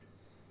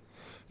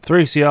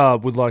3CR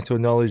would like to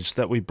acknowledge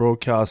that we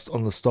broadcast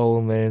on the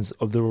stolen lands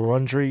of the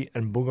Wurundjeri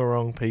and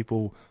Bungarong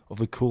people of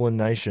the Kulin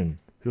Nation,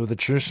 who are the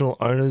traditional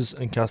owners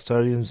and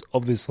custodians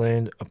of this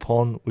land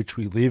upon which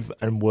we live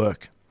and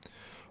work.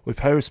 We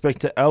pay respect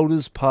to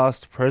elders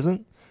past,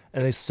 present,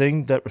 and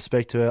extend that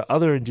respect to our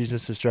other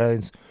Indigenous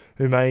Australians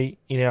who may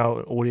in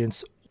our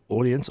audience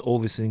all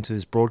listening to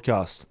this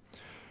broadcast.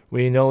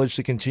 We acknowledge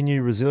the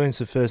continued resilience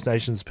of First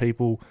Nations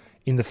people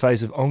in the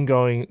face of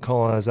ongoing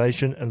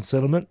colonisation and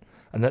settlement,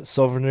 and that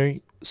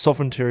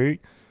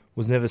sovereignty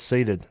was never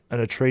ceded and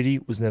a treaty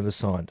was never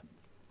signed.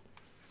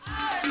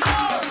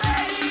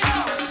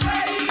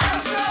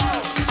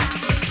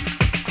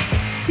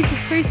 This is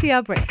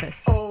 3CR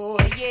Breakfast. Oh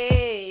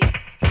yeah.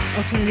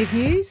 Alternative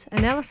news,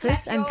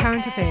 analysis and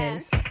current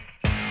affairs.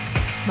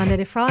 Monday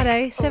to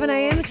Friday,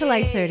 7am until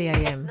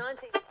 8:30am.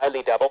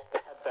 Only double.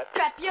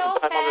 Clap your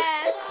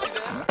hands.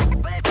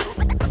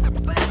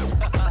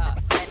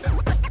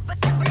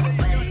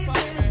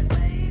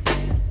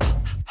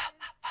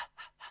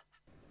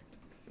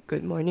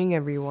 Good morning,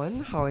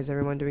 everyone. How is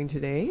everyone doing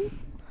today?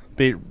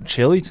 Bit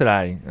chilly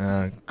today,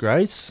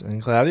 Grace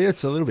and Claudia.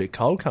 It's a little bit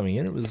cold coming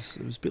in. It was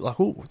a bit like,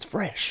 oh, it's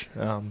fresh.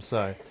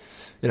 So,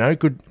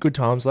 good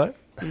times though.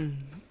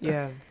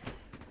 Yeah,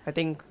 I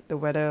think the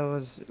weather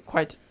was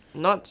quite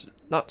not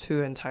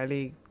too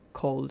entirely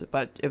cold,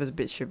 but it was a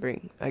bit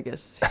shivering, I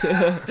guess.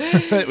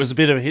 It was a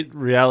bit of a hit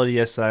reality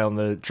yesterday on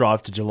the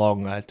drive to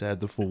Geelong. I had to have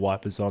the full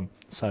wipers on,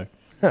 so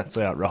that's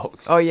how it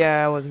rolls. Oh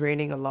yeah, it was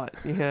raining a lot.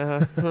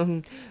 Yeah,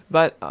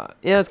 but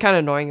yeah, it's kind of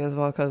annoying as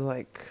well because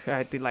I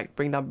had to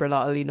bring the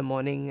umbrella early in the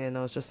morning, and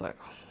I was just like,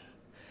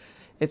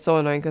 it's so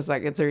annoying because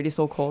it's already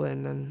so cold,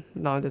 and then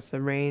now there's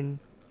the rain,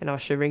 and I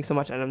was shivering so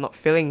much, and I'm not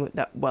feeling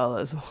that well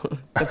as well.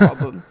 The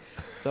problem.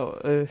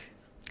 So.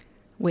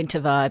 Winter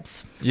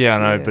vibes. Yeah,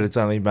 I know, but it's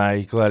only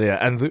May, Claudia.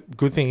 And the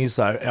good thing is,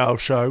 though, our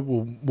show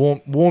will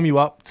warm you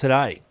up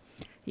today.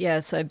 Yeah,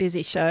 so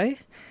busy show.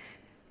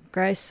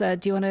 Grace, do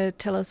you want to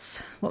tell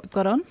us what we've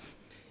got on?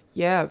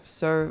 Yeah,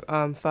 so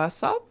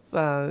first up,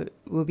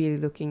 we'll be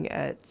looking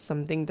at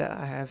something that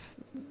I have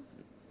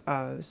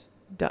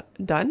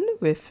done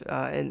with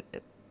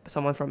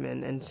someone from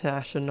an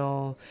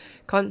international,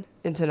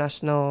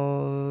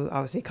 I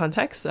would say,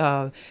 context.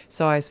 So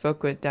I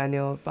spoke with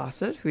Daniel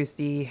Bassett, who is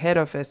the head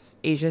of his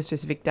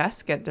Asia-Pacific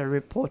desk at the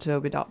Reporter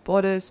Without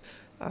Borders,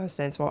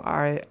 stands for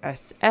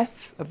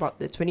RSF, about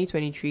the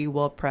 2023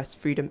 World Press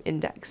Freedom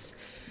Index,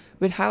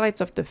 with highlights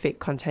of the fake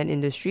content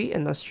industry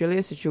and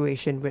Australia's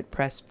situation with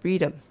press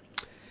freedom.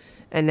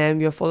 And then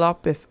we'll follow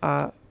up with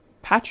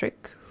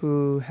Patrick,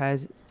 who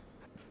has...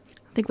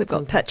 I think we've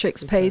got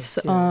Patrick's piece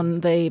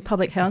on the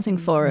Public Housing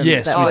Forum.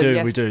 Yes,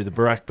 we do. The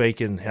Barak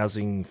Beacon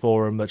Housing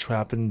Forum, which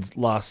happened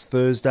last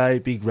Thursday,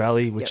 big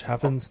rally which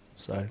happened.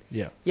 So,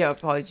 yeah. Yeah,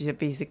 apologies.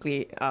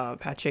 Basically,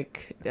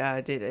 Patrick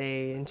did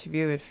a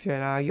interview with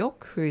Fiona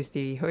York, who is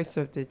the host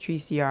of the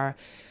 3CR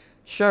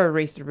show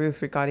Raise the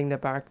Roof regarding the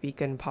Barak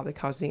Beacon public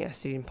housing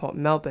estate in Port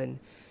Melbourne.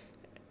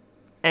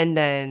 And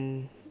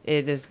then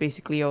it is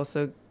basically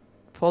also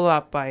followed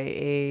up by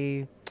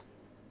a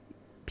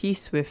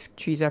piece with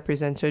 3CR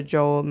presenter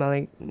Joel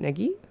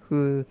Malinegi,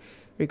 who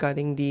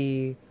regarding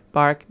the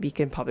Barak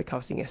Beacon public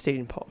housing estate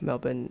in Port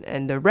Melbourne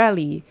and the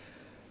rally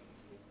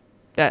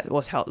that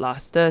was held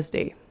last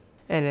Thursday.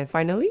 And then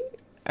finally,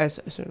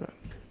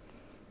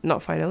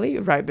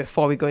 right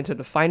before we go into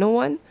the final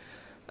one,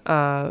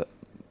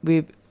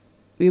 we'll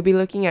be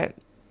looking at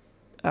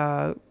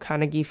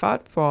Kana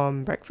Giffard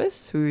from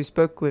Breakfast, who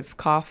spoke with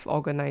CAF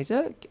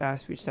organizer,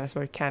 which stands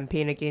for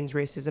Campaign Against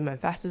Racism and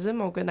Fascism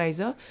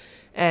organizer,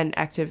 and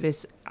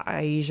activist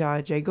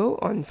Aisha Jago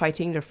on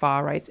fighting the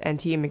far right's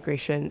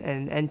anti-immigration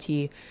and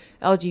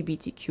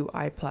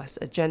anti-LGBTQI plus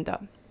agenda.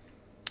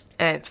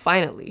 And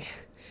finally,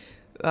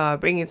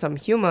 bringing some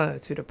humor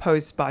to the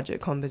post-budget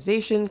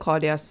conversation,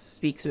 Claudia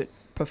speaks with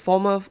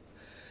performer,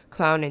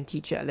 clown and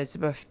teacher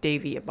Elizabeth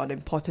Davey about the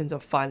importance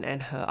of fun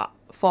and her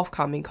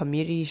forthcoming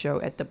community show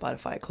at the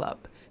Butterfly Club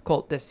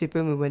called the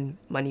Superwoman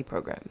Money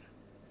Program.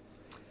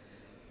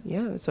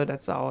 Yeah, so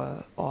that's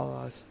what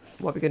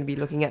we're going to be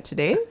looking at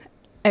today.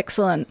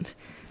 Excellent.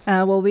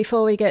 Well,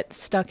 before we get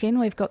stuck in,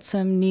 we've got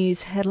some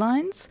news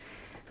headlines.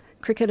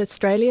 Cricket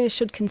Australia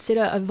should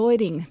consider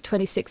avoiding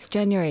 26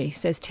 January,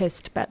 says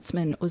Test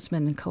batsman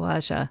Usman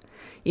Khawaja,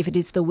 if it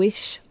is the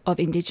wish of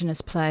Indigenous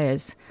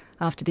players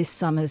after this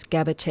summer's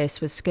Gabba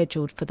Test was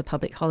scheduled for the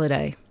public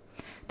holiday.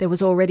 There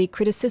was already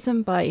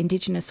criticism by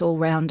Indigenous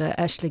all-rounder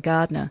Ashley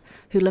Gardner,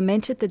 who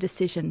lamented the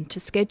decision to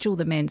schedule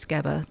the men's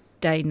Gabba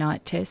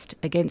day-night test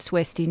against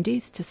West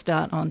Indies to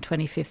start on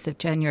 25th of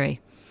January.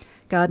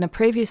 Gardner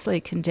previously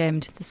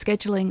condemned the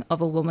scheduling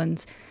of a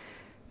women's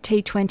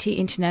T20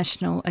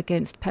 international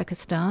against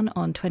Pakistan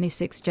on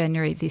 26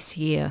 January this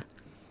year.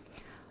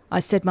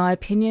 I said my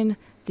opinion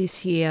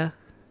this year,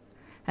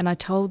 and I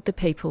told the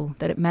people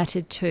that it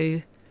mattered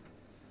too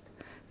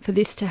for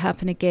this to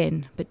happen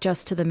again, but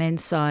just to the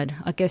men's side.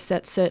 I guess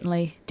that's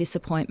certainly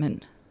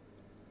disappointment,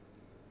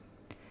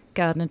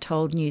 Gardner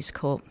told News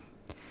Corp.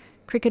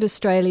 Cricket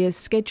Australia's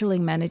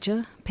scheduling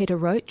manager, Peter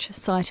Roach,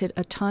 cited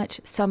a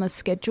tight summer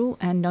schedule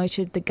and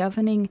noted the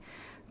governing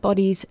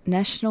body's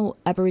National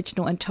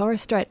Aboriginal and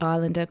Torres Strait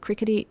Islander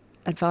Cricket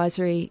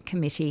Advisory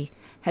Committee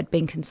had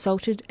been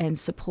consulted and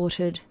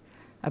supported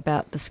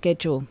about the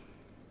schedule.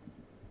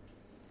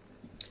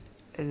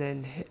 And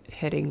then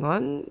heading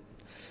on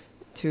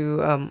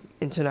to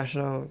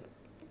international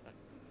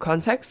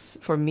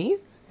context for me,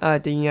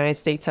 the United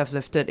States have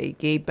lifted a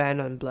gay ban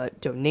on blood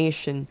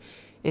donation.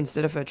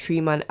 Instead of a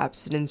 3-month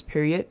abstinence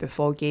period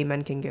before gay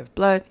men can give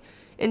blood,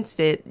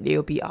 instead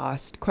they'll be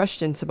asked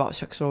questions about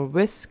sexual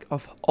risk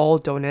of all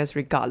donors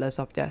regardless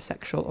of their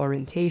sexual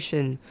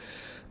orientation.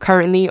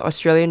 Currently,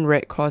 Australian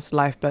Red Cross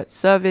Lifeblood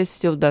Service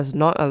still does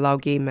not allow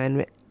gay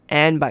men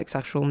and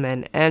bisexual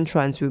men and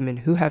trans women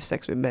who have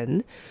sex with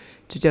men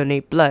to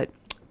donate blood,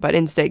 but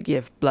instead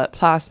give blood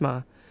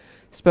plasma.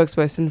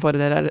 Spokesperson for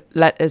the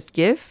Let Us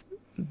Give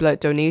blood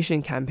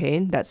donation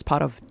campaign, that's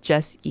part of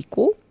Just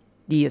Equal,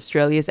 the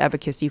Australia's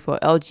advocacy for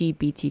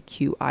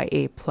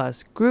LGBTQIA+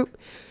 group,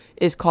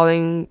 is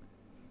calling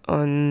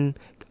on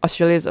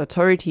Australia's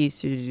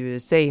authorities to do the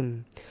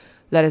same.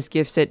 Let Us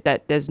Give said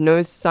that there's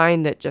no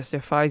sign that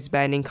justifies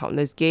banning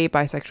countless gay,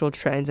 bisexual,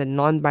 trans, and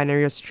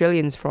non-binary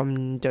Australians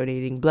from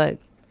donating blood.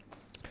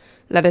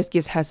 Let Us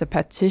Give has a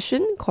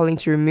petition calling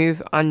to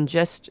remove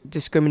unjust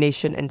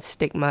discrimination and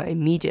stigma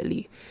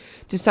immediately.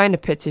 To sign the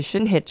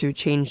petition, head to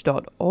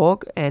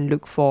change.org and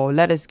look for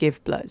Let Us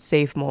Give Blood,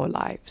 Save More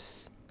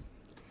Lives.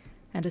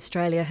 And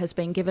Australia has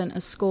been given a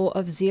score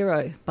of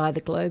 0 by the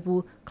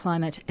Global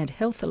Climate and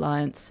Health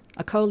Alliance,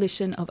 a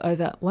coalition of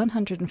over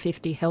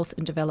 150 health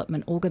and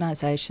development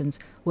organisations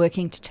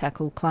working to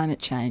tackle climate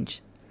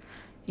change.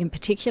 In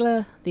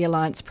particular, the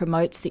Alliance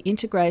promotes the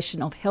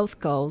integration of health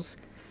goals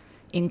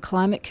in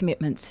climate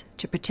commitments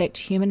to protect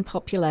human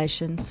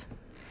populations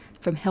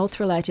from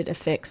health-related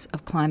effects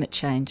of climate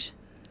change.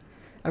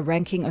 A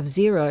ranking of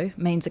 0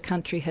 means a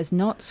country has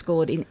not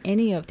scored in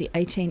any of the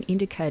 18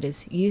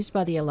 indicators used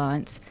by the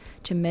Alliance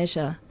to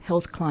measure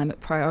health climate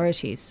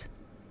priorities.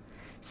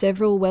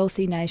 Several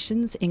wealthy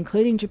nations,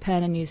 including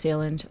Japan and New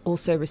Zealand,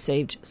 also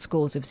received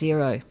scores of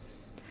 0.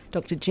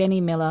 Dr. Jenny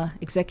Miller,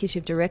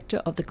 Executive Director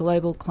of the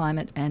Global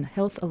Climate and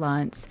Health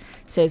Alliance,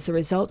 says the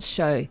results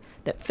show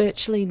that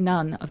virtually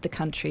none of the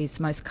countries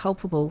most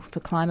culpable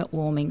for climate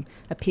warming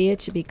appear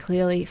to be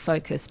clearly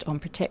focused on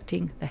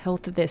protecting the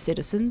health of their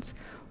citizens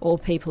or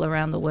people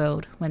around the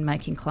world when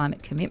making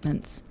climate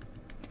commitments.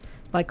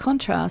 By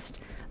contrast,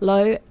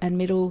 low and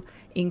middle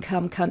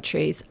income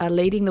countries are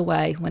leading the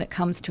way when it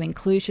comes to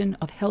inclusion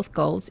of health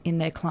goals in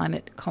their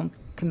climate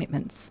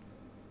commitments.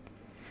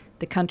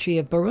 The country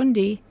of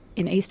Burundi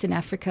in Eastern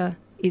Africa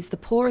is the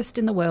poorest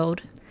in the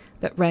world,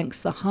 but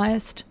ranks the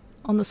highest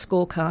on the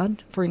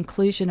scorecard for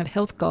inclusion of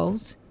health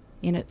goals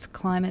in its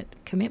climate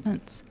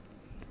commitments.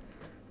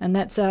 And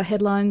that's our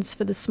headlines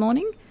for this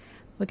morning.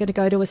 We're going to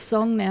go to a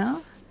song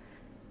now,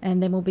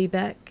 and then we'll be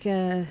back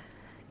to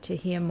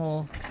hear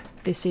more.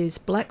 This is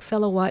Black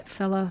Fella, White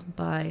Fella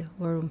by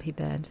Warumpi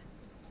Band.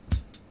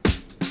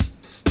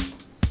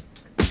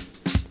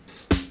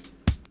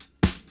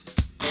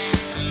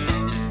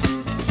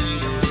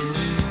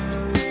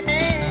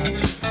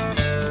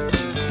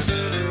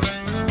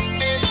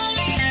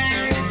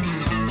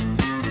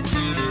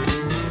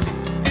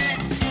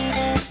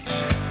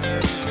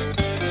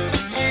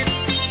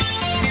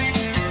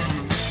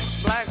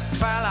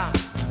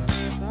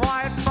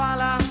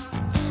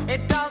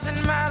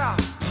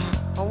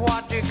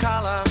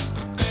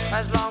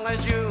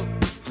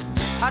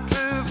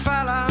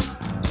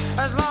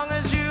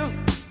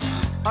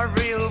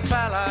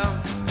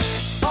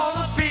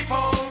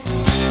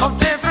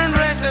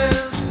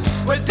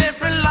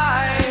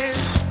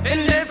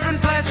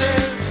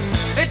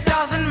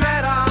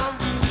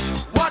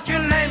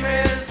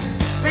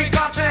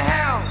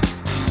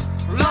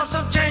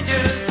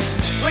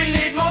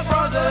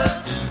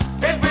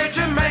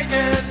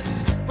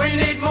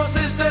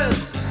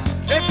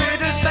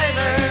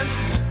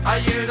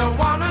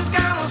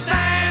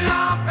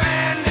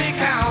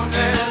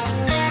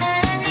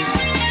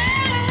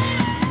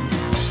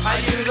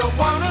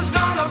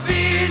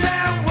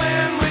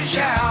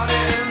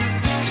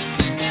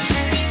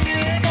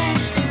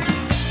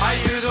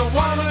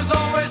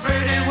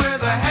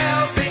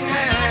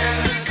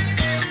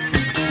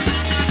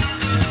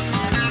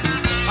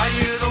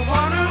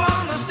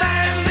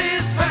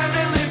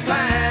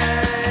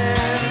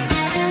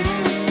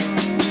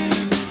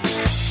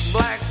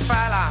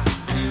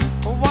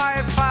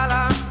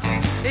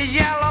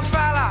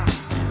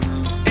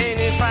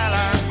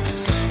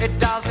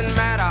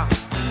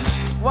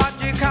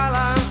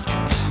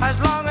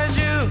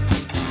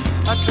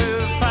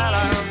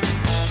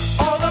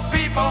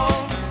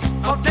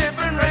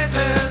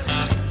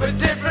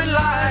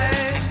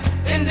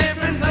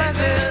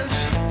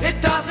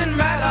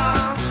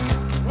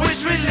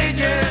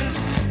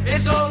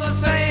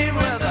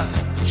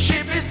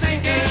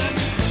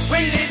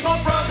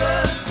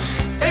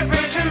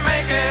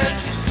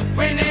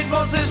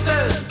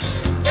 Sisters,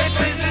 if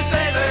it's to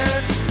save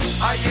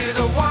it, are you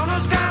the one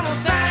who's gonna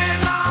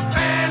stand up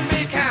and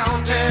be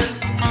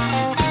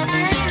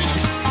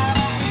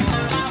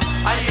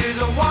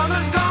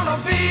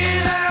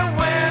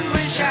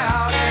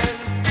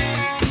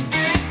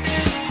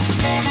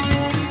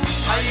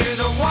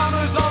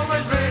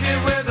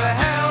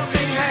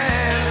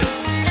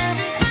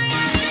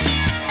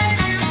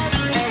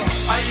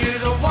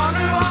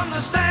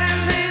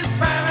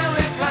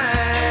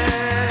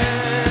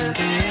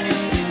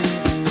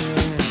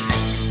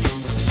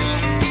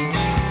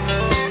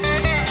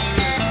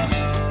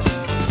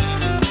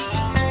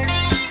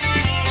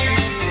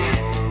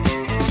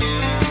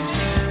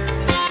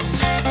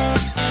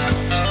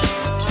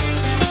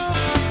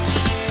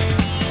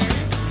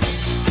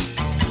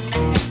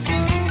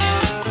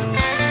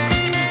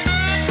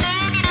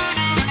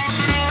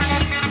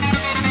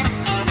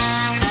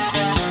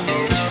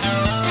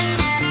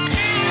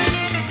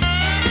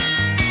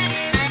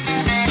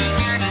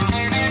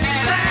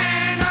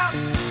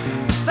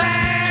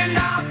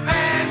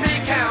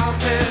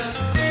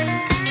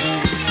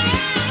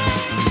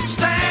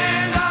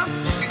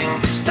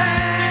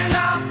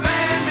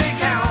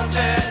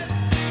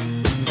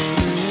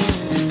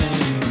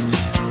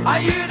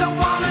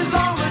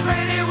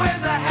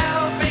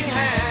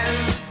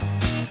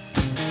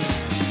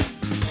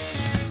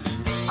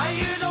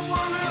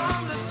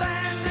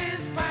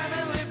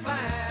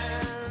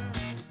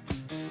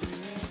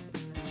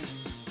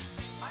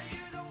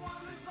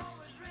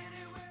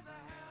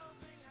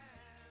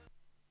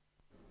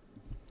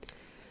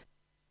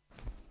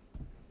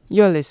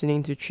You're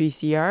listening to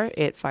 3CR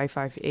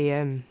 855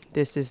 AM.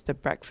 This is The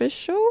Breakfast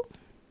Show.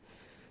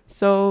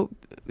 So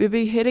we'll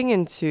be heading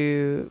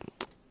into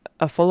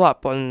a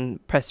follow-up on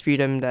press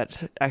freedom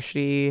that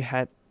actually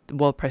had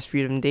World Press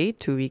Freedom Day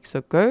 2 weeks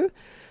ago.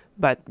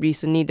 But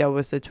recently there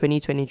was the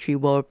 2023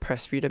 World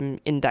Press Freedom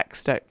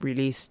Index that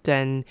released,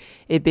 and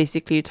it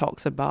basically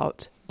talks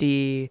about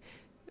the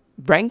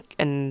rank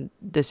and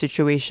the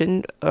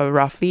situation,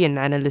 roughly an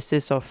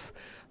analysis of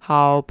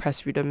how press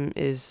freedom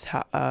is,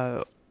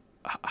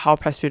 how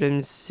press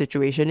freedom's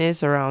situation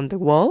is around the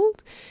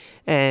world.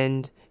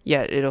 And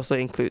yeah, it also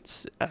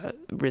includes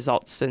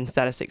results and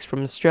statistics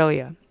from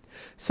Australia.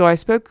 So I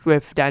spoke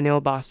with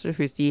Daniel Bastard,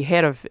 who's the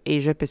head of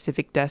Asia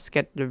Pacific Desk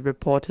at the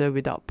Reporter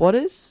Without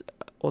Borders,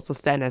 also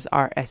stand as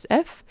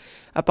RSF,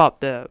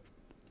 about the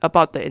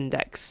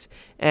index.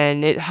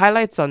 And it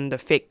highlights on the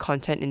fake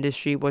content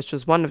industry, which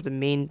was one of the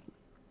main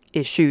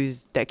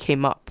issues that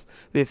came up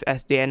with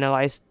as they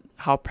analyzed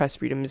how press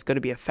freedom is going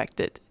to be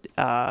affected,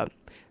 how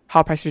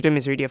press freedom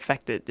is really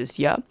affected this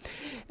year,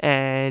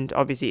 and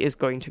obviously is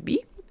going to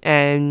be.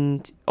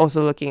 And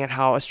also looking at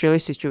how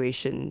Australia's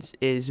situation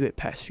is with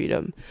press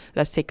freedom.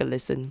 Let's take a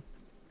listen.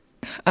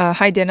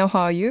 Hi Daniel,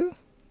 how are you?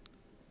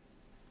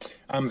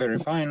 I'm very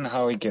fine.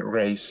 How are you,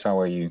 Grace? How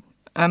are you?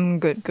 I'm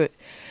good.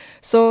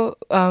 So,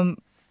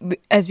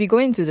 as we go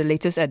into the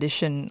latest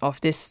edition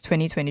of this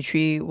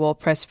 2023 World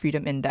Press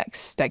Freedom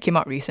Index that came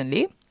out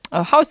recently,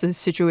 how's the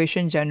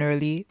situation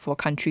generally for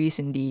countries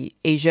in the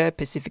Asia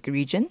Pacific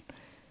region?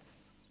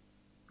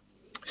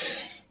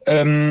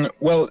 The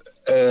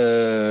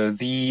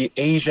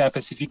Asia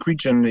Pacific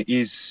region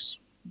is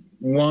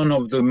one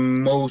of the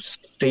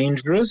most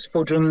dangerous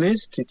for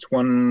journalists. It's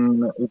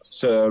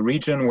a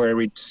region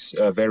where it's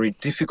very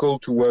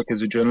difficult to work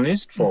as a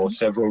journalist for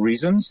several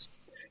reasons.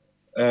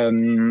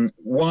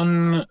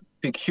 One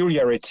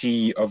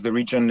peculiarity of the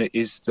region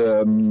is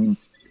the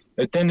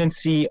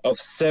tendency of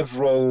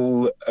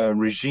several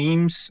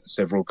regimes,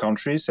 several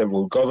countries,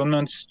 several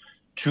governments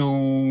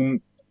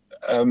to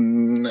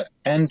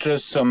enter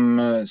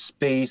some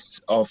space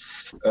of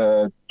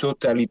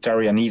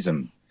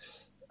totalitarianism.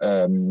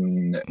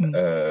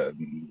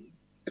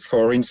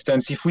 For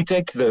instance, if we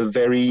take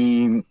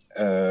the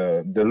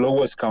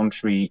lowest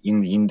country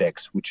in the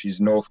index, which is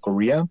North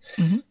Korea,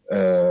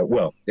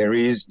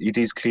 it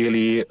is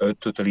clearly a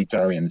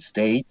totalitarian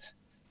state,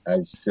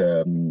 as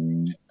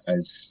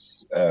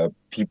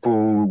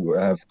people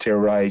have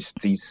terrorized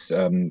this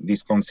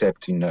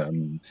concept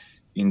in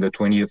the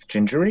 20th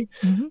century.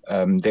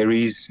 There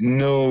is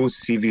no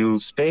civil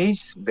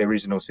space, there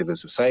is no civil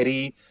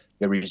society,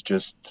 there is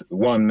just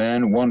one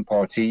man, one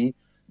party,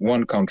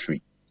 one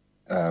country.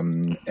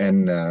 And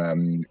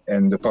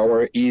the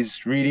power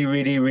is really,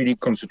 really, really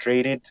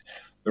concentrated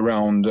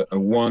around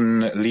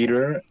one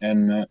leader,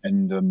 and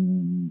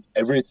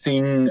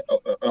everything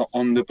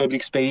on the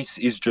public space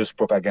is just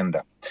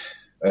propaganda.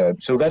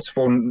 So that's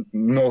for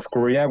North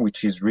Korea,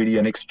 which is really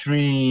an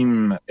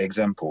extreme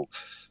example.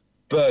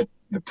 But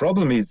the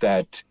problem is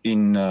that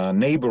in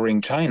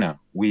neighboring China,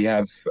 we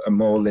have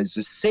more or less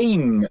the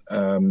same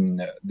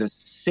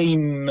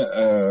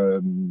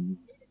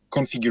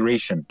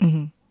configuration.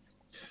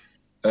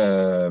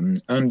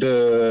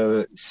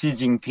 Under Xi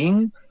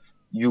Jinping,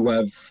 you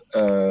have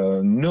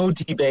no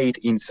debate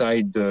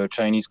inside the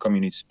Chinese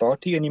Communist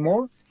Party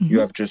anymore. You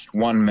have just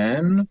one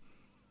man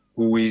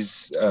who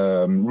is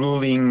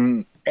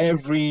ruling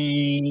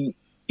every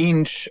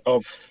inch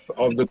of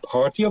the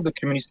party, of the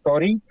Communist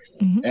Party,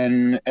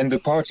 and the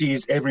party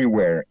is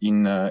everywhere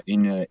in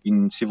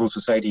civil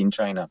society in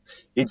China.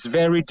 It's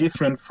very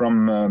different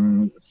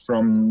from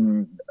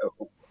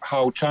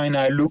how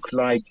China looked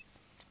like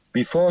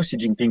before Xi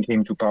Jinping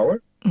came to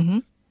power.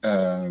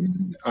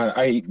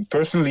 I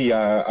personally,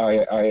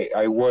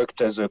 I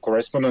worked as a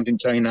correspondent in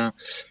China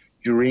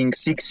during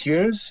 6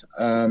 years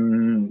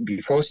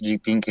before Xi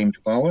Jinping came to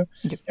power,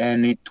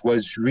 and it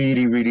was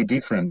really, really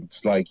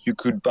different. Like, you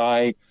could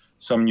buy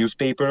some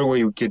newspaper where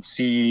you could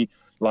see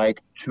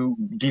like two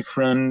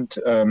different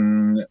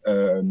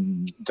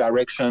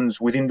directions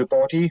within the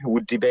party who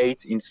would debate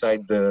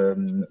inside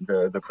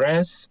the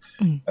press.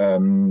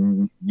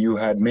 You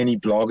had many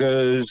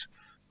bloggers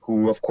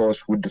who, of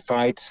course, would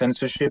fight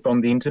censorship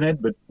on the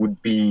internet, but would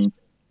be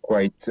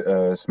quite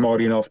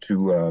smart enough to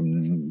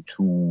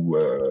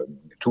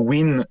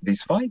win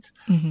this fight.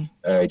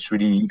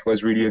 It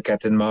was really a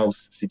cat and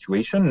mouse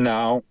situation.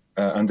 Now,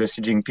 under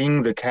Xi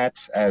Jinping, the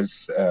cat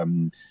has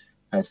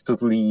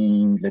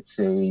totally, let's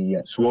say,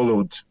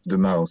 swallowed the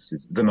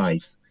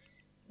mice.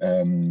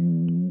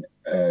 And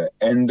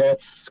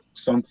that's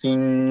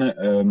something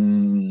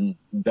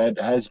that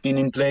has been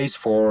in place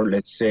for,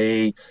 let's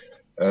say,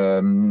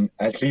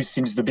 at least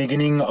since the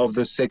beginning of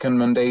the second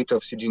mandate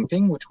of Xi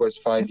Jinping, which was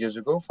 5 years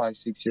ago,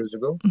 6 years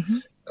ago.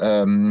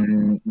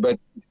 But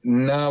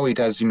now it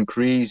has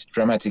increased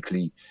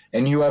dramatically.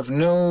 And you have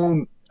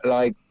no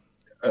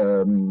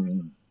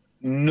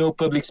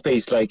public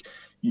space. Like,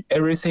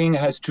 everything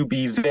has to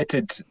be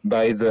vetted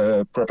by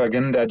the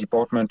propaganda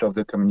department of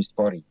the Communist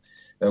Party.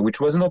 which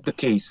was not the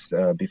case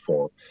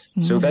before.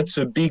 So that's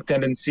a big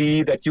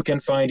tendency that you can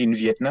find in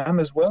Vietnam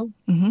as well,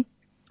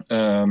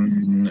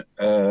 and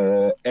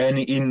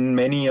in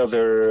many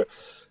other,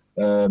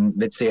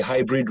 let's say,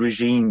 hybrid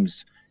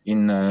regimes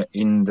in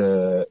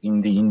the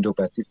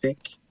Indo-Pacific.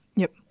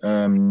 Yep.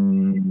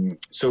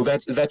 So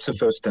that's the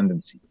first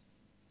tendency.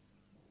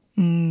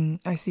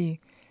 I see.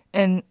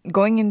 And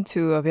going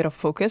into a bit of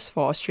focus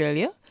for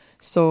Australia,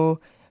 so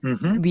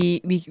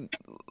we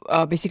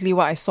basically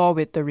what I saw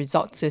with the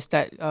results is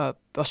that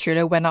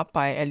Australia went up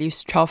by at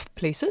least 12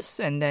 places,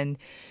 and then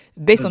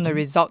based on the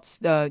results,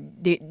 the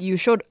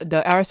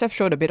RSF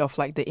showed a bit of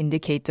like the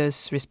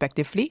indicators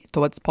respectively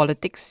towards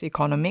politics,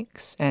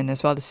 economics, and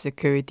as well as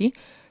security.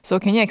 So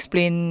can you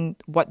explain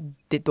what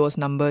did those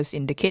numbers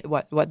indicate?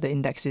 What the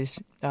index is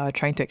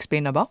trying to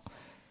explain about?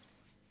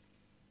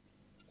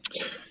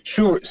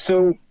 Sure.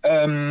 So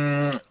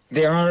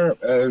there are,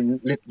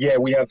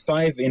 we have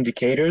 5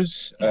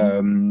 indicators.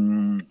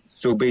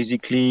 So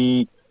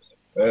basically,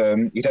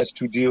 it has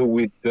to deal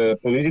with the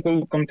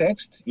political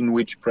context in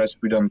which press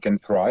freedom can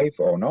thrive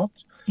or not,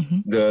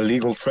 the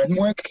legal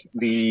framework,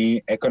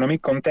 the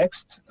economic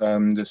context,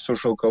 the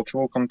social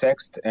cultural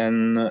context,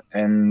 and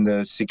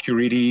the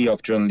security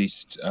of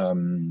journalists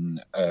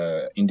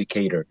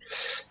indicator.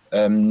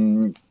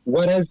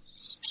 What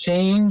has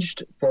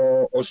changed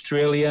for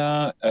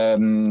Australia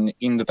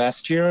in the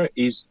past year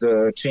is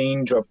the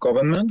change of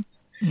government.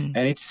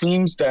 And it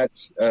seems that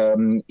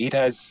it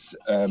has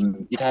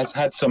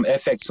had some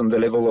effects on the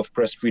level of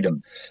press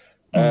freedom,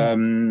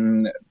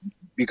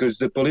 because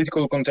the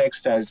political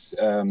context is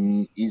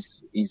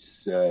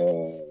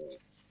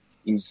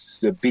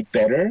a bit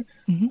better.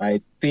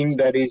 I think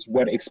that is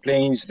what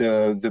explains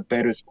the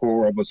better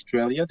score of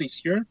Australia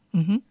this year.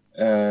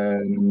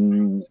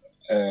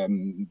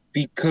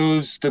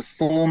 Because the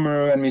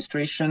former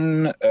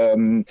administration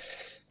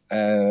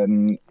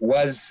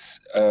was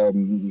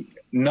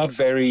not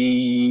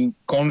very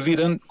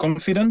confident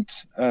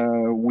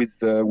with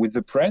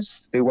the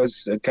press. There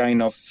was a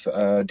kind of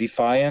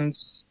defiant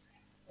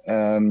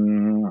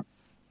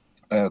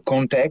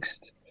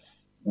context,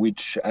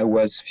 which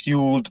was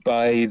fueled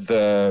by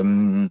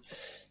the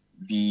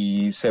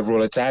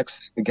several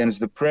attacks against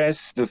the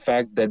press, the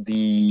fact that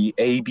the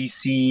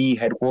ABC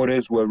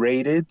headquarters were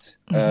raided,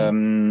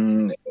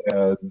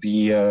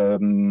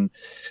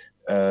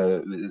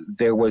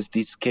 there was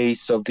this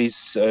case of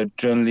this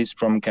journalist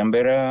from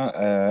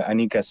Canberra,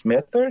 Annika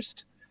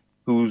Smethurst,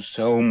 whose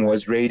home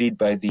was raided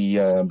by the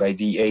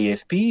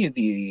AFP,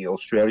 the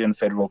Australian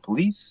Federal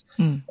Police,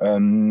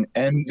 and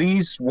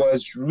this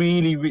was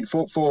really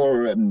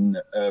for a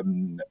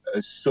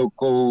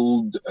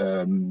so-called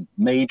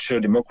mature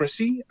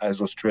democracy,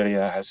 as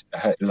Australia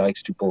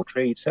likes to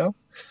portray itself.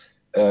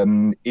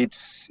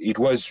 It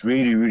was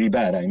really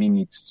bad. I mean,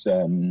 it's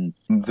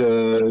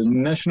the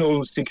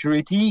national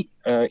security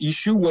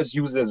issue was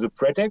used as a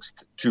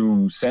pretext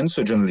to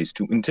censor journalists,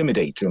 to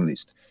intimidate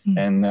journalists.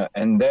 And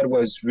that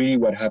was really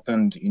what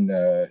happened in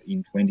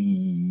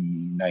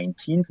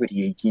 2018,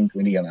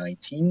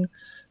 2019,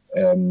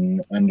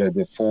 under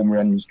the former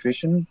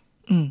administration.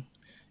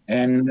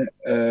 And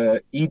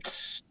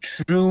it's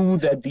true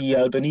that the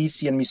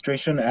Albanese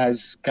administration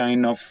has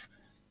kind of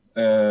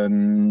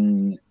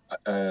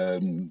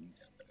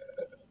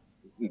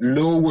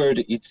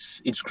lowered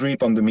its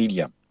grip on the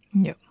media.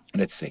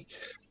 Let's say.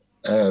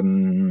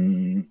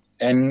 And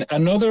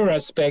another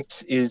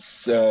aspect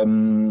is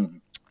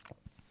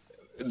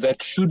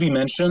that should be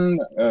mentioned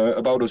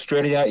about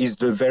Australia is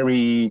the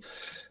very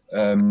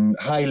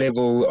high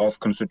level of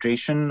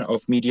concentration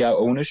of media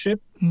ownership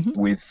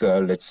with,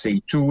 let's say,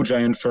 2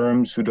 giant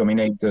firms who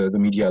dominate the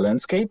media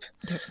landscape.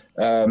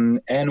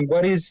 And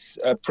what is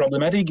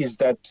problematic is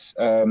that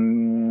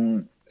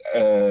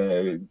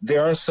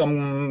there are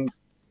some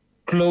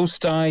close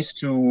ties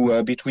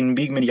between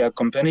big media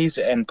companies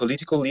and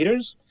political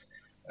leaders,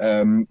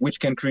 which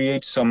can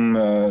create some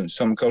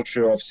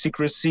culture of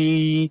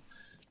secrecy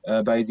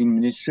by the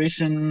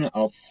administration,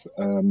 of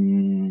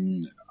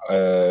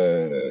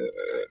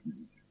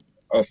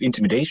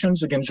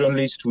intimidations against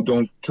journalists who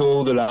don't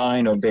toe the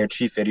line of their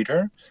chief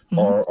editor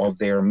or of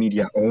their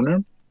media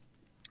owner.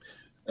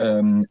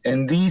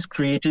 And these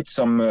created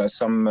some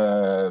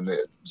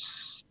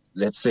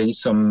let's say,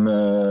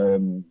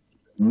 some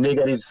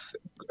negative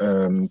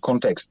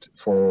context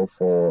for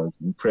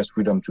press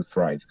freedom to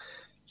thrive.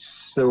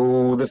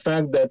 So the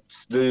fact that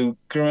the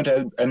current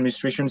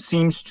administration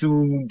seems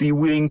to be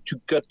willing to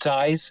cut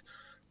ties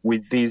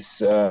with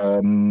these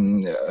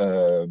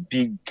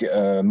big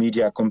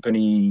media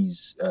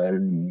companies'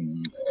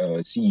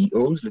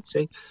 CEOs, let's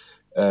say,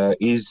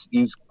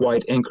 is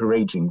quite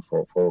encouraging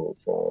for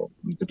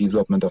the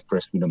development of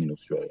press freedom in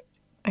Australia.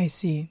 I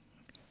see.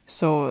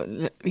 So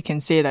we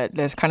can say that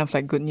there's kind of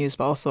like good news,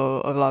 but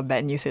also a lot of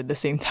bad news at the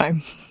same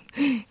time.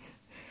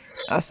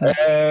 Awesome.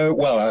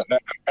 Well,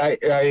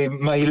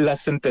 my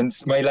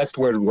last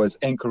word was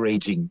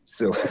encouraging.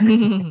 So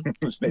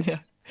yeah,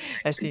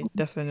 I see,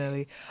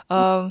 definitely.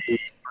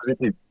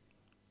 Positive.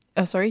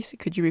 Sorry,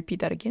 could you repeat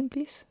that again,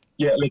 please?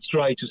 let's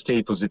try to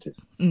stay positive.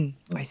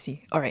 I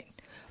see. All right.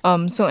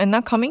 So, and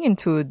now coming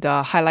into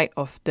the highlight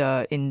of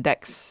the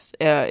index,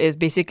 it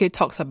basically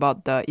talks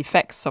about the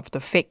effects of the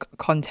fake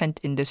content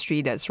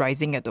industry that's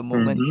rising at the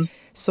moment.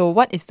 So,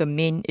 what is the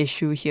main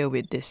issue here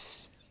with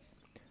this?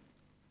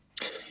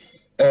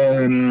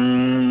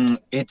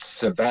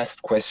 It's a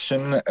vast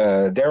question.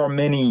 There are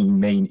many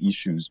main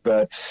issues,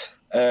 but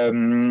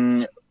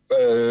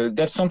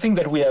that's something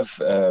that we have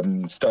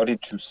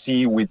started to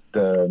see with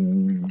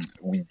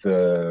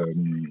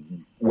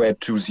Web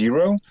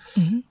 2.0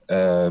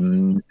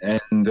 and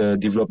the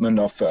development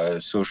of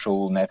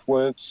social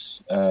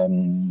networks.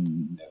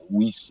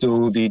 We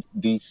saw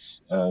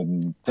this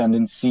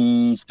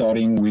tendency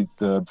starting with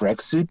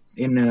Brexit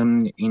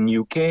in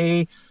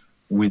UK,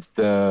 with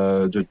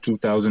the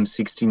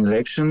 2016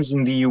 elections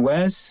in the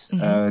US,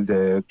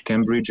 the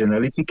Cambridge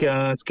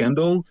Analytica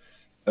scandal.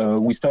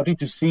 We started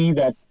to see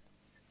that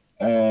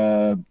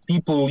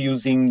people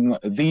using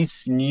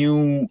these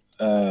new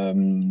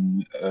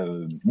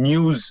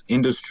news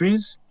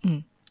industries,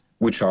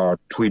 which are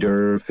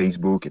Twitter,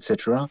 Facebook,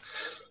 etc.,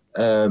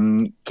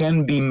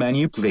 can be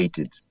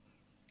manipulated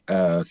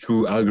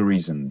through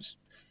algorithms.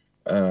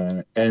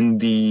 And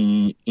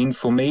the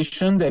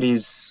information that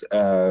is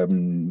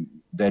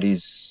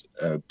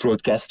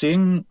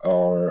broadcasting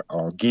or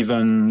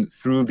given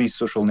through this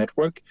social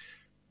network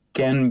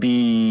can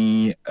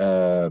be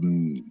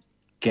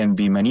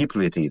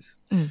manipulative,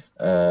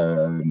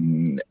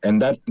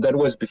 and that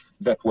was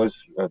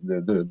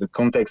the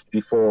context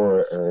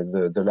before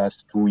the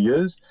last 2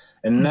 years,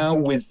 and now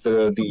with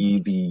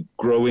the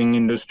growing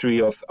industry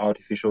of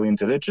artificial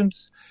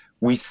intelligence,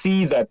 we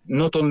see that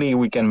not only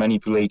we can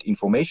manipulate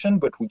information,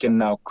 but we can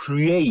now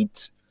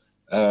create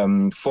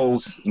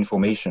false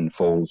information,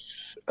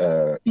 false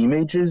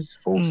images,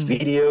 false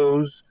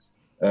videos,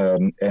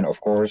 and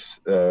of course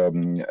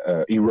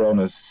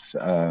erroneous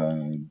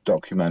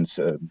documents,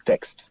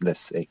 text, let's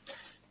say.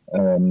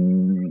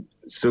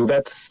 So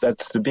that's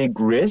the big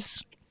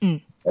risk.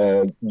 That's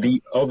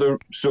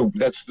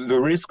the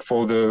risk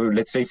for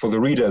the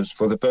readers,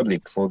 for the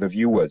public, for the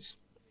viewers.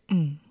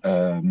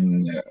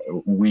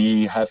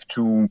 We have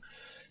to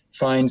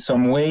find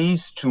some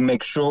ways to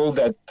make sure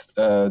that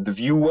the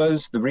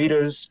viewers, the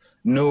readers,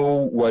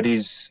 know what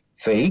is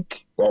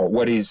fake or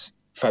what is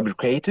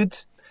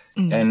fabricated,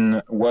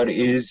 and what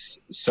is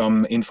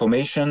some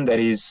information that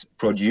is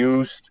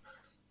produced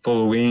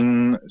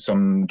following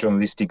some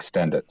journalistic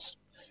standards.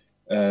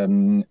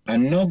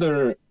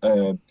 Another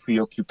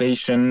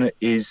preoccupation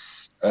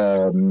is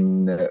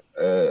the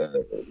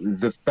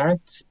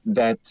fact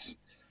that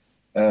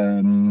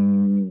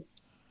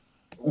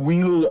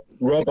will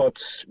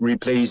robots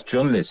replace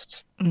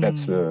journalists?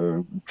 That's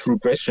a true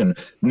question.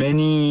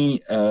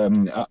 Many,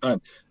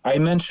 I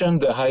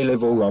mentioned the high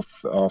level of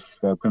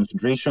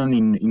concentration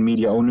in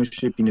media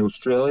ownership in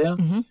Australia,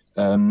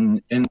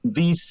 and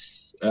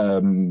this,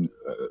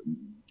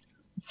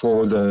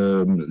 for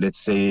the, let's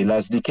say,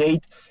 last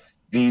decade,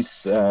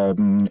 this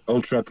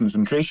ultra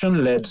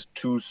concentration led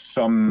to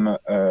some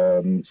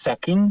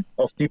sacking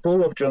of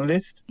people, of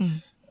journalists.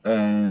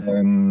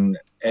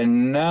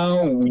 And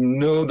now we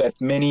know that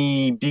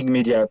many big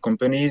media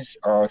companies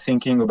are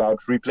thinking about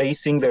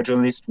replacing their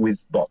journalists with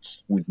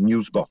bots, with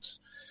news bots.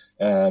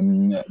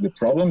 The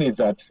problem is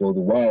that for a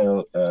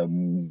while,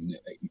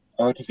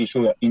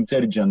 artificial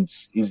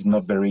intelligence is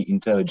not very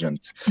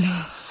intelligent.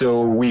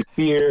 So we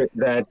fear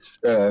that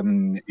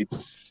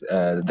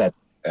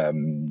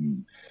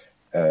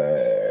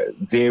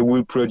they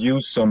will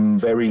produce some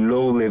very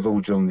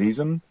low-level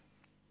journalism.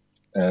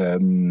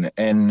 And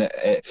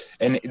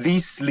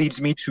this leads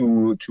me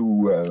to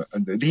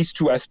these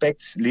two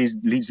aspects leads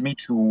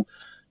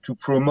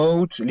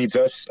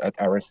us at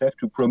RSF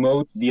to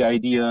promote the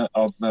idea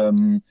of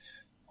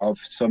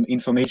some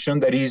information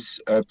that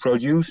is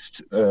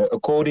produced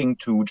according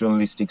to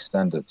journalistic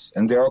standards,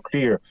 and they are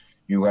clear.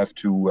 You have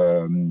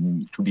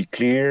to be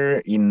clear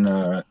in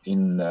the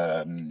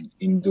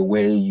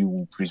way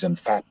you present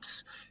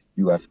facts.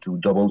 You have to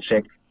double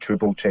check,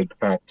 triple check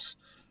facts.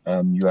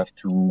 You have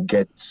to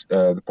get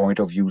the point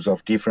of views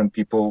of different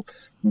people.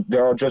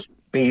 There are just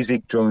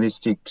basic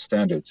journalistic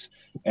standards.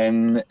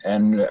 And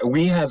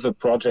we have a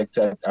project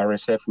at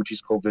RSF which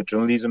is called the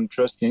Journalism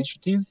Trust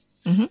Initiative,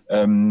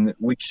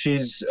 which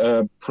is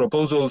a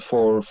proposal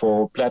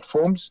for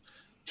platforms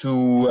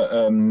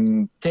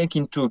to take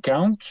into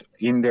account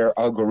in their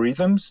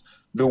algorithms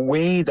the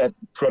way that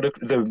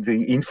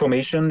the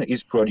information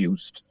is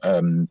produced.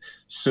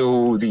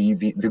 So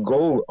the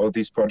goal of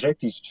this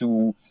project is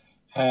to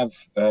have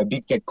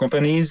big tech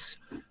companies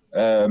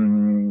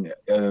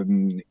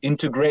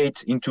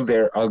integrate into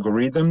their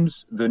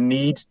algorithms the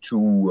need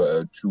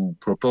to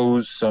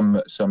propose some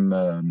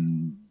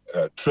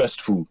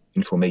trustful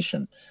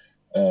information,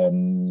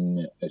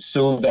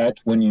 so that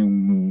when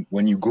you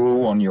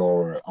go on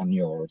your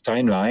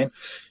timeline,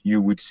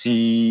 you would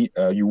see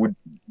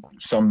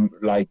some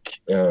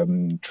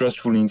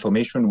trustful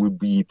information would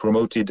be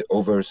promoted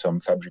over some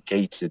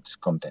fabricated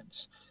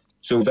contents.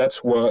 So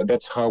that's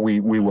how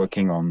we're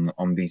working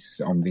on this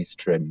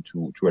trend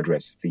to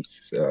address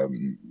this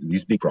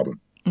big problem.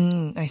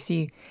 I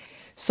see.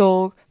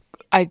 So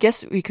I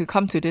guess we could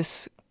come to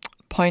this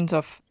point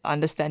of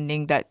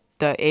understanding that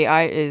the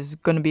AI is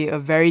going to be a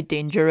very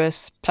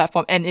dangerous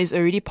platform and is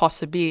already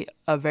possibly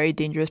a very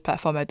dangerous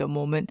platform at the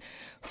moment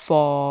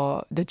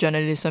for the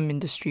journalism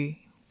industry.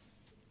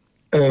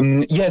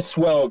 Yes,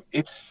 well,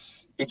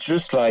 it's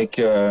just like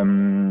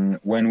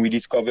when we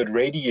discovered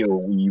radio,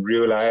 we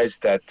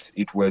realized that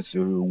it was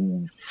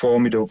a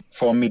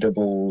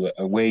formidable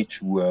way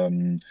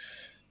to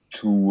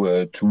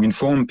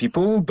inform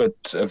people, but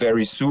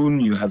very soon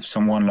you have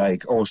someone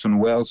like Orson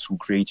Welles who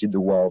created the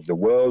War of the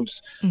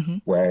Worlds,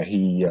 where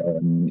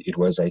it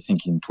was, I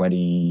think, in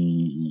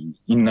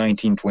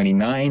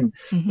 1929.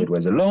 It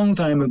was a long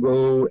time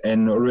ago,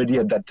 and already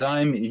at that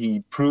time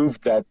he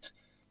proved that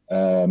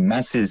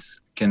masses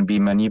can be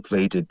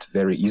manipulated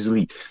very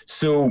easily.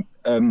 So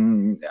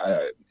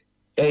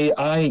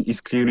AI is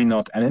clearly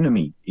not an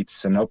enemy;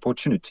 it's an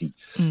opportunity.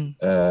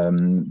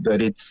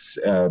 But it's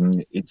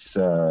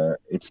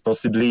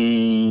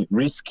possibly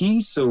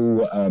risky.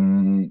 So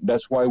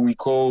that's why we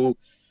call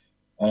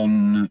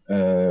on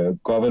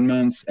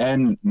governments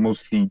and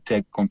mostly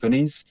tech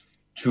companies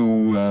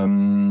to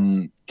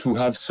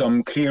have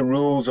some clear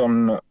rules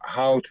on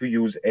how to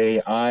use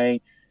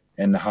AI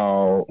and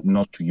how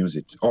not to use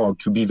it, or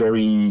to be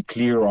very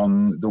clear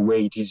on the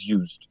way it is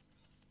used.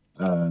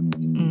 Not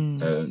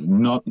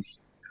the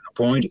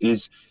point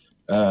is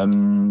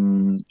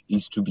to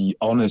be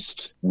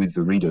honest with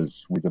the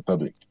readers, with the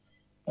public,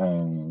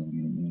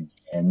 and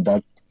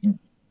that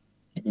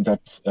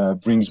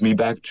brings me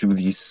back to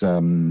this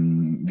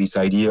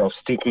idea of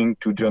sticking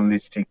to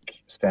journalistic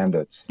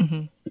standards.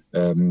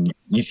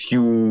 If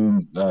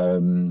you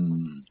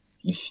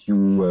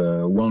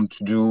want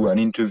to do an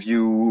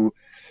interview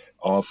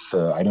of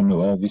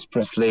Elvis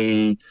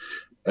Presley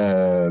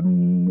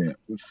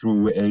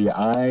through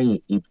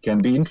AI, it can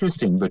be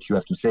interesting, but you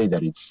have to say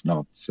that it's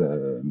not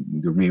the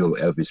real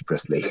Elvis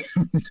Presley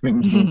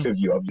doing the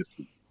interview,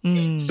 obviously.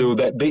 So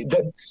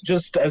that's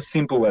just as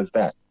simple as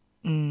that.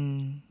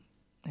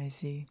 I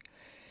see.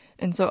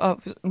 And so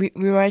we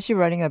were actually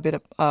running out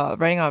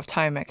of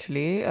time,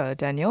 actually,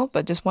 Daniel.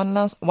 But just one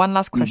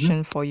last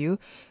question for you.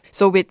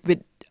 So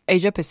with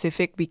Asia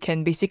Pacific, we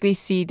can basically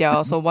see they are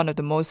also one of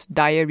the most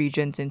dire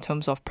regions in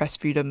terms of press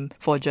freedom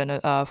for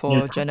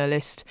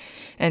journalists.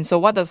 And so,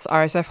 what does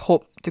RSF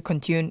hope to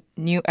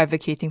continue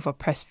advocating for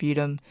press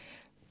freedom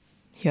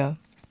here?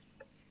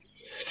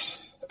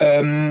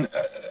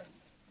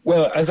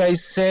 Well, as I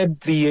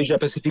said, the Asia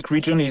Pacific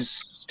region is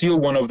still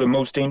one of the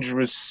most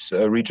dangerous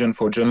region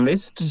for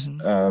journalists,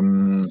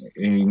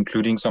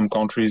 including some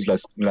countries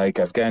like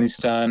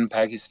Afghanistan,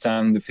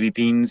 Pakistan, the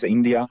Philippines,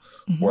 India,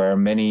 where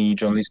many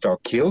journalists are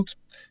killed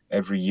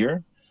every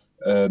year.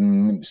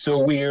 So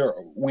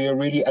we're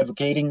really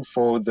advocating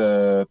for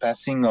the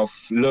passing of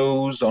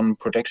laws on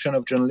protection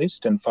of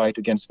journalists and fight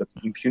against the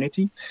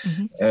impunity.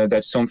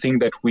 That's something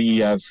that we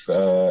have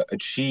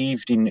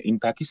achieved in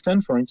Pakistan,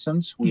 for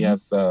instance. We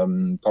have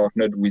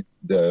partnered with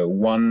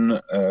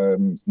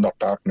not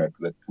partnered,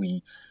 but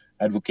we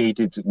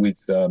advocated with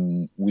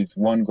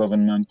one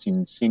government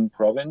in Sindh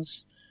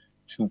province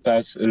to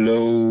pass a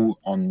law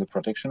on the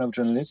protection of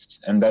journalists,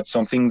 and that's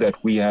something that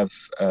we are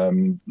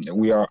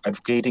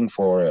advocating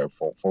for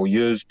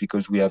years,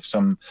 because we have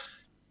some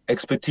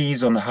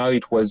expertise on how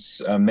it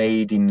was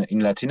made in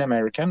Latin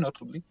America,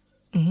 notably,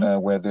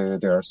 where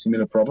there are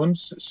similar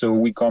problems. So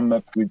we come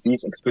up with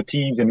this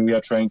expertise, and we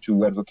are trying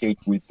to advocate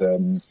with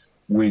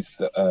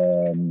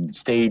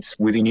states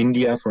within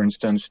India, for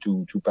instance,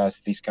 to pass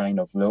this kind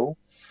of law.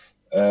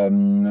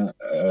 The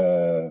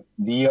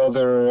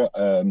other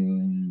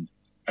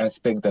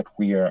aspect that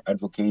we are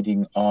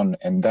advocating on,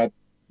 and that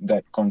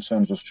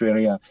concerns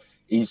Australia,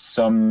 is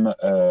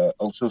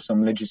also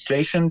some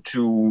legislation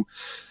to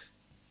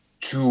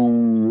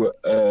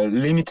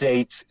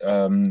limitate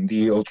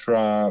the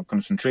ultra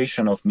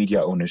concentration of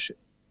media ownership,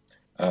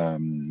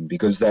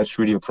 because that's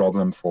really a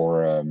problem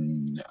for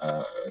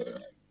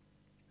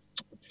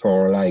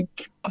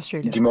like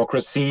Australia.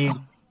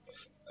 Democracies,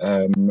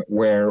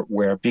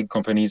 where big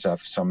companies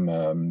have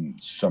some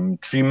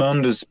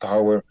tremendous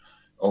power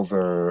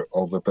over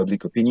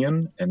public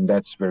opinion, and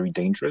that's very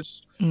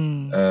dangerous.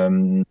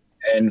 And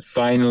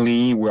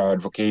finally, we are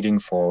advocating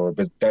for,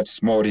 but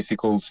that's more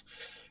difficult,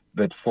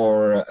 but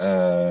for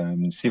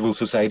civil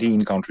society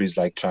in countries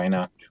like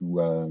China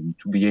to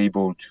be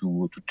able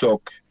to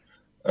talk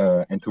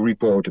and to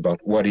report about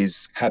what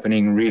is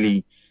happening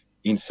really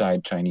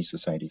inside Chinese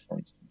society, for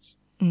instance.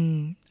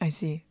 I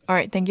see. All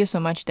right. Thank you so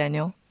much,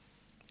 Daniel.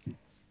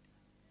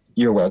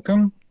 You're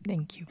welcome.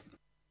 Thank you.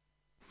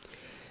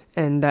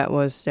 And that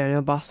was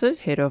Daniel Bossert,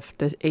 head of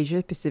the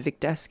Asia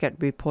Pacific Desk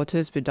at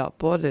Reporters Without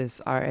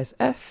Borders,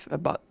 RSF,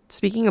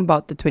 speaking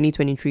about the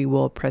 2023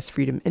 World Press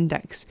Freedom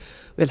Index,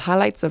 with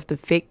highlights of the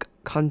fake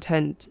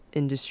content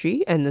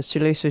industry and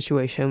Australia's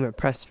situation with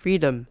press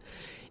freedom.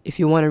 If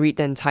you want to read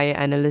the entire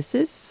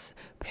analysis,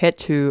 head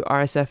to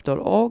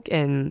rsf.org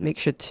and make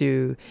sure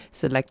to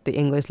select the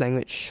English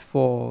language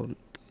for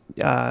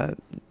you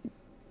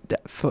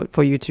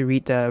to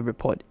read the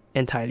report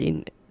entirely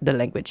in the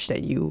language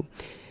that you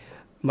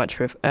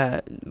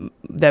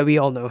that we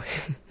all know.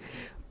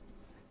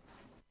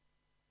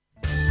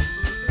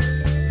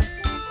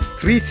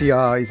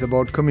 3CR is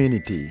about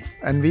community,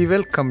 and we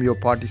welcome your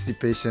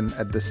participation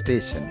at the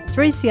station.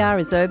 3CR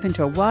is open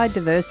to a wide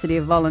diversity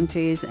of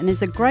volunteers and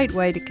is a great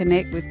way to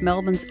connect with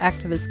Melbourne's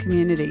activist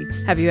community.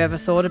 Have you ever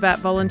thought about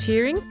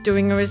volunteering,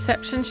 doing a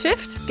reception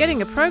shift,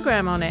 getting a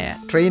program on air?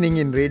 Training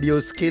in radio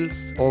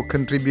skills or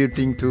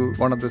contributing to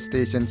one of the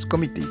station's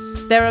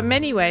committees. There are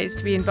many ways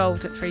to be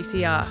involved at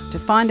 3CR. To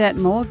find out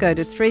more, go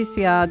to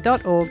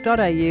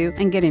 3cr.org.au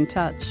and get in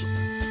touch.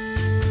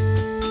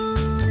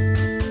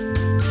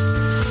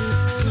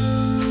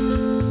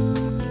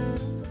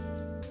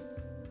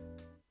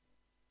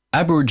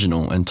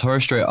 Aboriginal and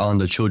Torres Strait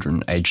Islander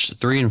children aged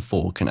 3 and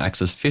 4 can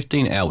access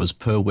 15 hours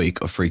per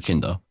week of free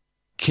kinder.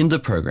 Kinder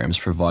programs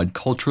provide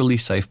culturally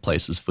safe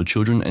places for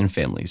children and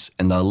families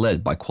and are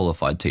led by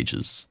qualified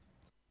teachers.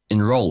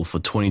 Enrol for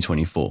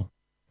 2024.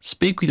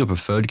 Speak with your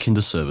preferred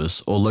kinder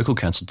service or local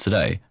council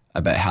today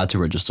about how to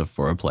register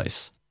for a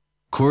place.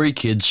 Koori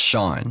kids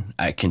shine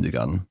at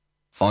kindergarten.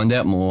 Find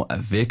out more at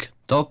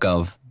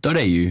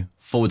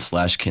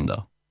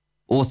vic.gov.au/kinder.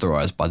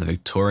 Authorised by the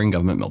Victorian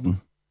Government,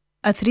 Melbourne.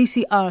 A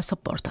 3CR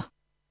supporter.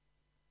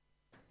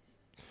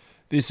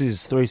 This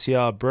is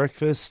 3CR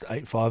Breakfast,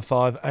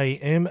 8:55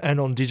 AM and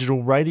on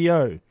digital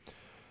radio.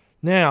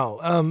 Now,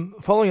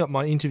 following up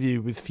my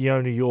interview with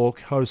Fiona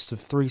York, host of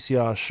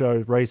 3CR's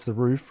show Raise the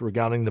Roof,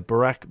 regarding the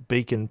Barak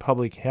Beacon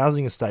public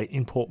housing estate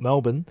in Port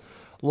Melbourne,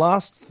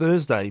 last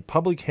Thursday,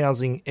 Public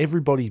Housing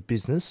Everybody's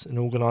Business, an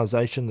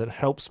organisation that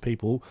helps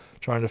people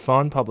trying to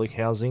find public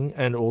housing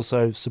and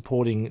also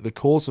supporting the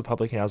cause for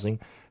public housing,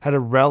 had a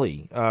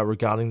rally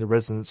regarding the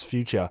residents'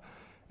 future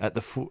at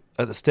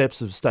the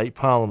steps of State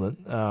Parliament,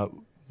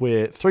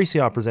 where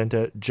 3CR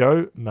presenter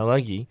Joe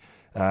Malagi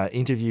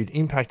interviewed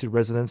impacted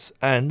residents,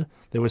 and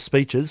there were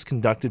speeches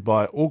conducted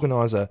by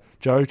organiser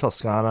Joe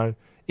Toscano,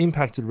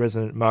 impacted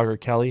resident Margaret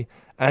Kelly,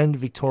 and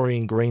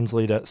Victorian Greens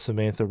leader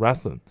Samantha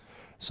Rathlam.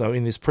 So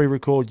in this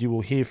pre-record, you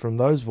will hear from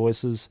those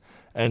voices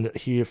and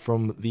hear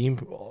from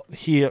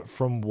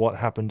what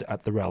happened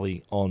at the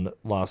rally on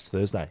last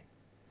Thursday.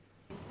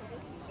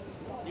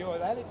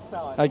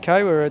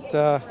 Okay, we're at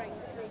on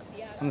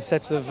the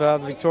steps of the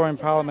Victorian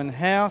Parliament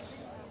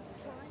House,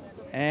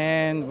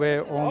 and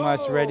we're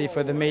almost ready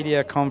for the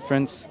media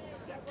conference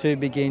to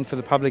begin for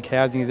the Public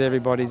Housing is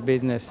Everybody's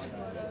Business.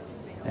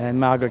 And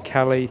Margaret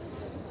Kelly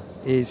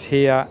is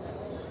here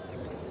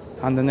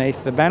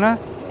underneath the banner,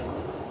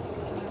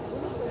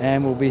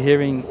 and we'll be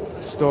hearing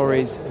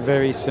stories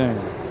very soon.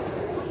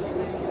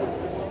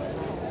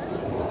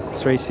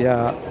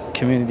 3CR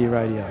Community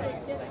Radio.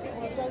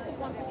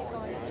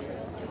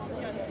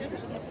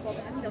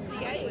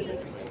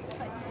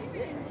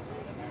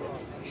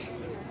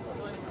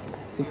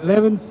 It's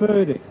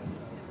 11:30.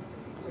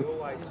 We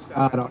always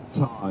start on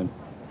time.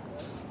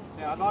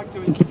 Now I'd like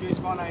to introduce,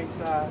 my name's...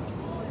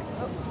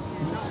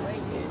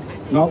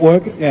 Not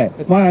working? Yeah.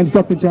 My name's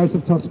Dr.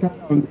 Joseph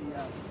Toscano.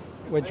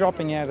 We're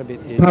dropping out a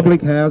bit here.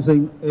 Public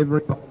Housing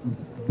Everybody's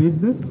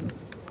Business,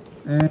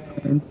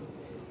 and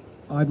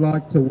I'd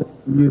like to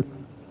welcome you.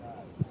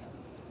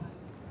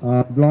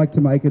 I'd like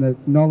to make an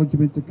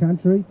acknowledgement to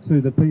country,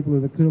 to the people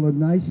of the Kulin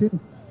Nation,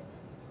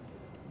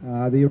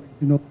 the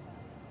original,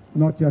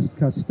 not just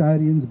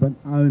custodians but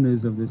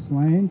owners of this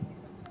land,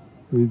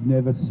 who've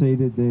never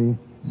ceded their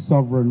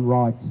sovereign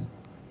rights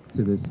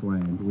to this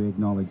land. We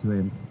acknowledge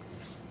them.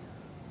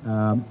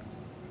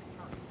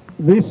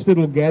 This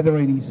little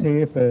gathering is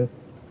here for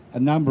a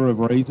number of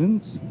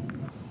reasons,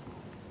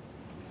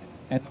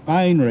 and the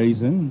main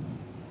reason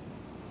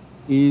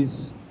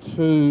is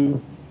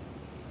to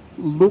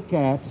look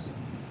at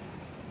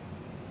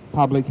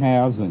public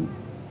housing.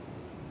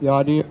 The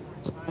idea of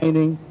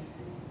retaining,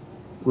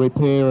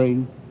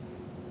 repairing,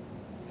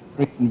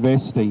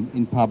 reinvesting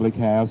in public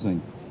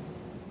housing.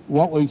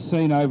 What we've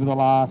seen over the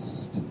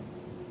last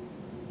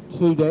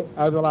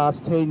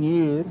 10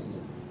 years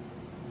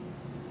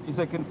is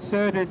a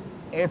concerted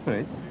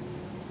effort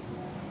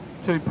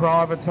to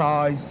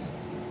privatise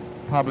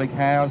public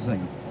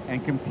housing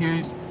and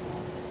confuse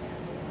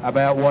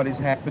about what is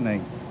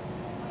happening.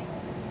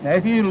 Now,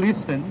 if you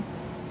listen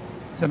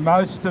to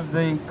most of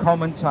the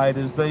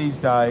commentators these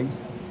days,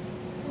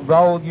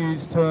 they'll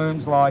use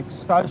terms like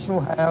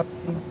social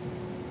housing,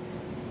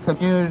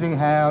 community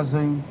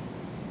housing,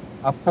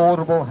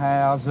 affordable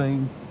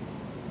housing,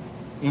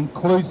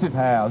 inclusive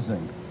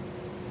housing.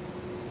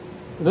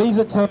 These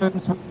are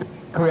terms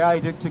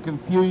created to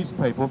confuse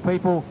people.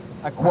 People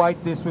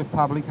equate this with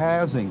public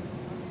housing.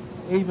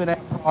 Even our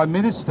Prime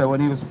Minister, when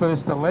he was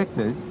first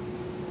elected,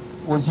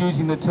 was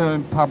using the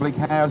term public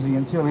housing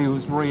until he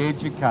was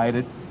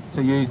re-educated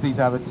to use these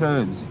other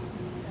terms.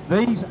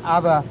 These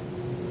other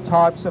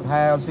types of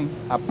housing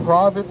are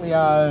privately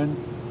owned,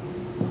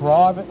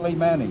 privately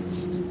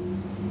managed.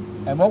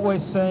 And what we're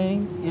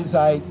seeing is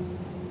a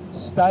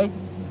state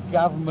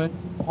government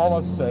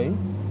policy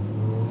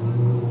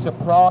to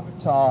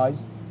privatise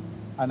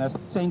an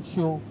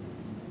essential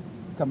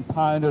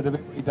component of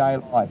everyday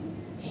life,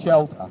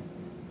 shelter.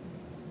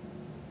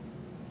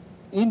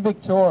 In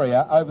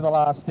Victoria, over the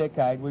last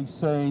decade, we've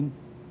seen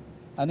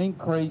an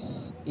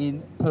increase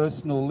in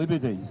personal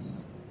liberties.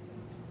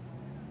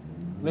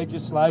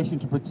 Legislation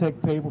to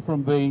protect people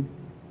from being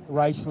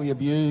racially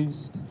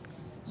abused,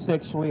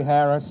 sexually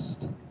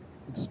harassed,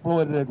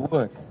 exploited at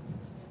work.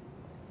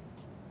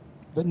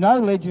 But no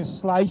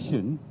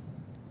legislation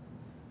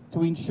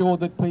to ensure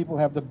that people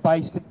have the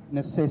basic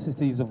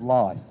necessities of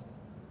life,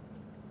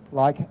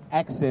 like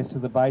access to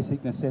the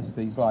basic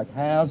necessities like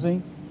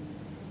housing,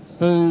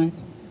 food,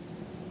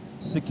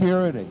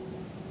 security.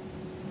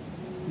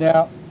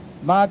 Now,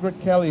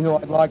 Margaret Kelly, who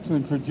I'd like to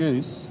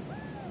introduce,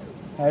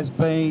 has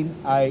been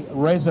a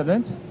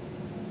resident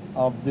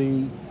of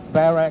the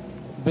Barak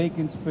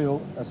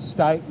Beaconsfield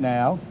estate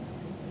now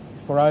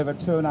for over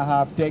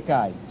 2.5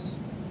 decades.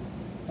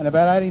 And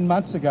about 18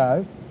 months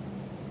ago,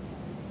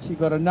 she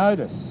got a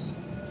notice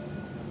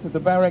that the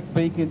Barak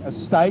Beacon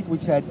estate,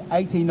 which had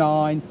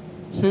 89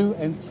 2-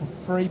 and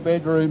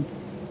 3-bedroom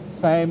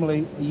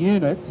family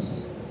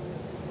units,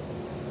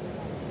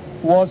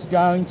 was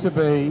going to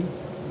be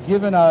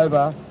given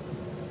over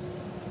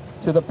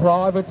to the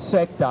private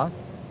sector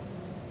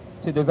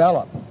to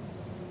develop.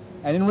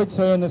 And in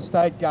return, the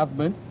state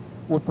government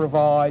would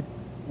provide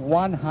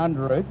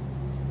 100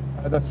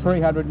 of the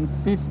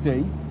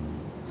 350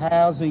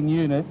 housing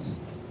units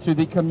to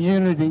the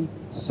community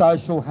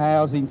social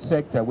housing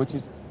sector,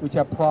 which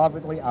are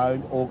privately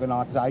owned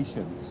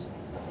organisations.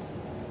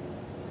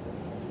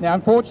 Now,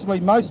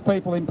 unfortunately, most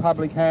people in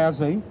public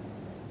housing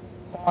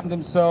find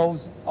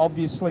themselves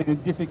obviously in a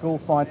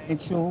difficult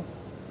financial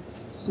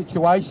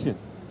situation.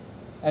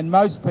 And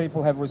most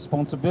people have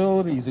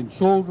responsibilities and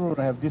children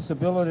have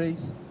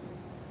disabilities,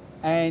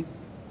 and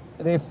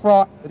they're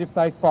frightened that if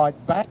they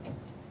fight back,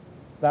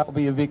 they'll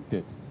be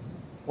evicted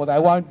or they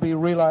won't be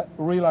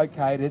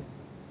relocated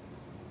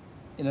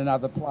in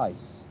another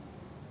place.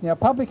 Now,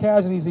 public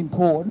housing is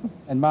important,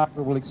 and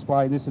Margaret will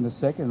explain this in a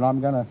second, and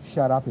I'm going to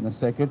shut up in a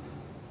second,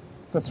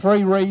 for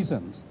 3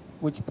 reasons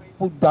which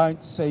people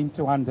don't seem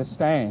to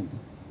understand.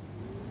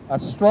 A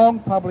strong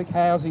public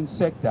housing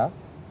sector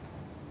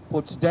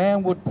puts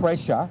downward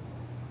pressure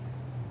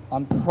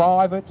on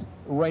private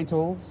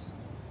rentals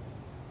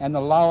and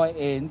the lower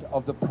end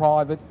of the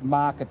private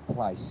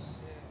marketplace.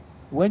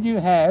 When you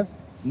have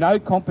no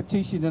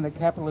competition in a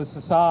capitalist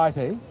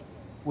society,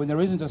 when there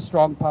isn't a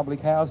strong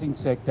public housing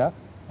sector,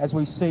 as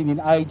we've seen in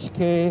aged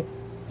care,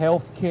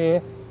 health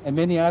care, and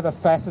many other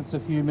facets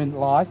of human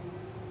life,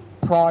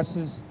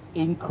 prices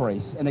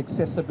increase and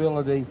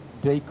accessibility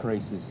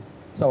decreases.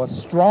 So a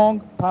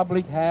strong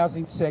public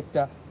housing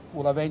sector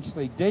will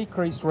eventually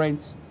decrease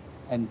rents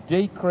and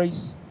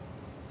decrease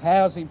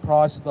housing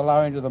prices at the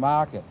low end of the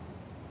market.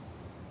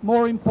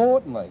 More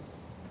importantly,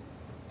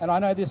 and I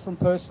know this from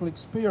personal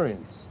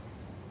experience,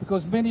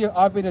 because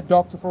I've been a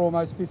doctor for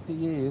almost 50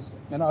 years,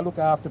 and I look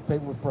after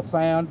people with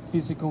profound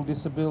physical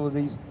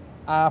disabilities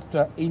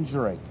after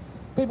injury.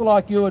 People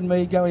like you and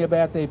me going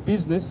about their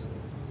business,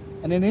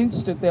 and in an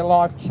instant their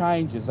life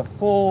changes. A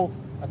fall,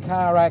 a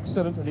car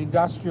accident, an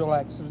industrial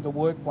accident, a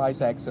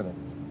workplace accident.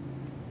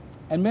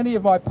 And many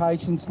of my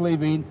patients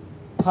live in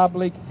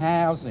public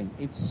housing,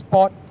 in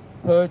spot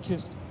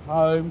purchased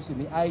homes in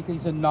the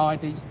 80s and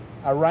 90s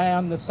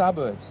around the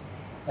suburbs.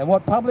 And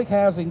what public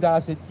housing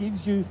does, it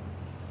gives you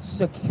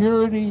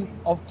security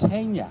of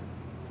tenure.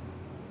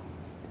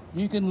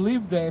 You can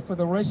live there for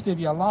the rest of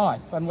your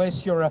life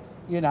unless you're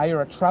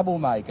a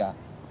troublemaker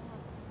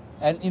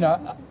and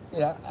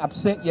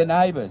upset your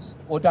neighbours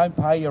or don't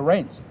pay your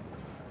rent.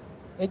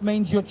 It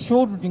means your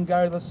children can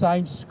go to the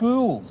same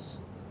schools.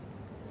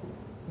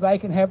 They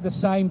can have the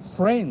same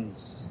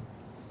friends.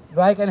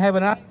 They can have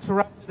an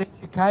uninterrupted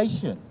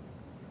education.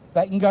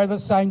 They can go to the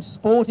same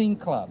sporting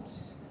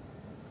clubs.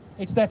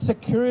 It's that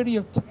security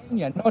of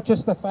tenure, not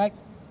just the fact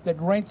that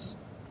rents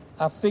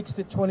are fixed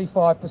at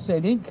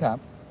 25%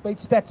 income, but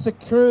it's that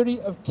security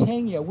of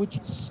tenure which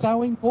is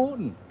so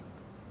important,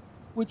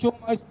 which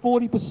almost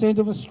 40%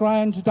 of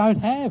Australians don't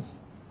have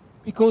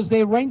because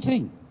they're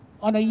renting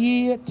on a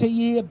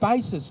year-to-year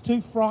basis,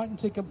 too frightened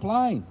to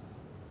complain.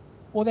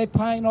 Or they're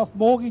paying off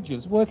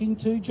mortgages, working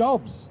 2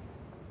 jobs.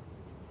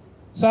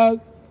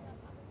 So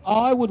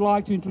I would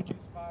like to introduce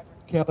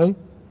Margaret Kelly.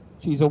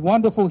 She's a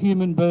wonderful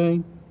human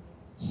being.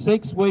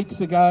 6 weeks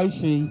ago,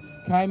 she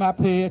came up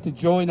here to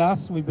join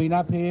us. We've been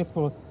up here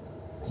for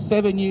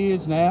 7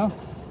 years now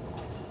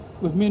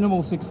with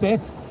minimal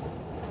success.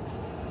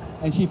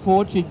 And she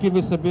thought she'd give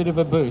us a bit of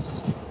a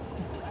boost.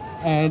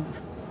 And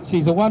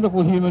she's a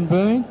wonderful human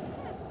being.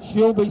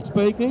 She'll be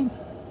speaking.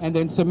 And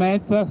then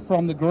Samantha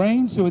from the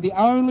Greens, who are the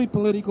only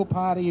political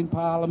party in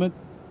Parliament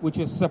which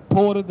has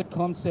supported the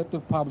concept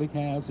of public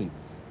housing.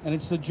 And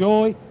it's a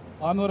joy.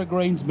 I'm not a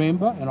Greens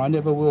member, and I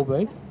never will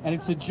be. And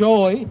it's a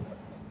joy.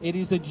 It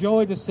is a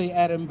joy to see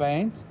Adam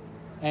Band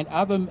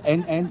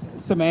and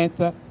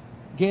Samantha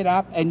get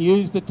up and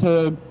use the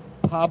term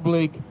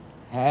public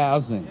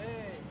housing.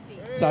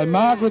 So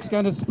Margaret's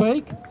going to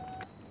speak.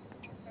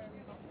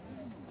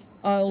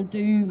 I'll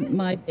do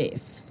my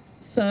best.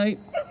 So,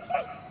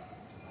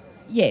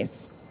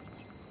 yes,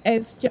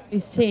 as Joe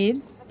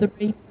said, the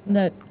reason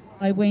that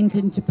I went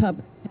into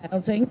public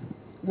housing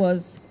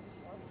was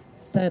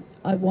that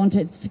I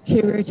wanted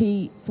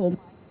security for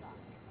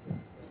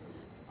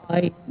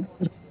I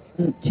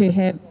wanted to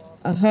have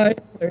a home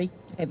where he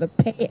could have a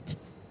pet.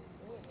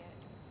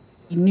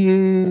 He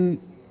knew...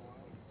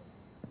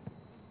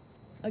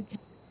 Okay,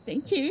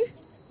 thank you.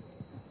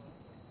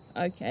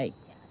 Okay,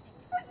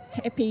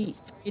 happy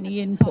for any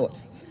input.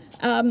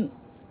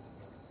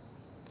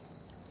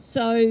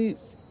 So,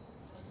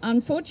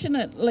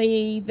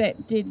 unfortunately,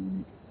 that did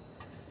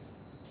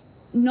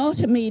not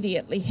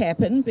immediately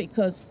happen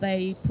because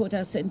they put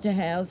us into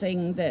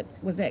housing that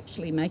was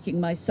actually making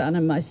my son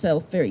and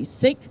myself very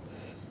sick,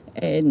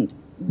 and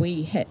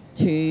we had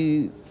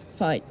to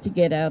fight to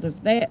get out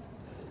of that.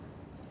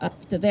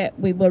 After that,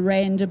 we were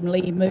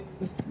randomly moved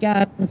to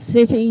Garden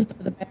City to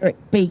the Barak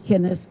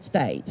Beacon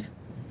estate.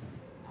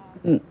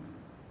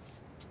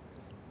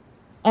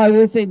 I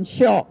was in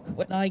shock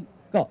when I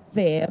got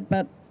there,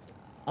 but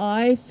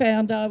I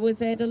found I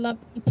was at a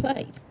lovely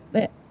place.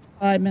 That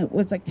time it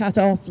was a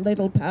cut-off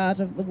little part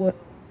of the world.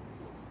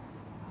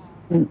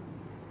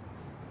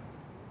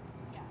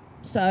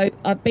 So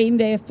I've been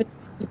there for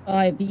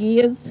 25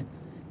 years.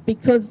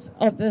 Because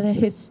of the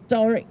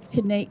historic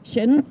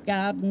connection,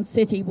 Garden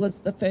City was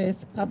the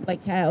first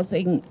public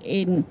housing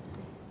in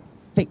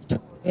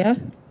Victoria.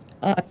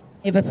 I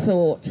never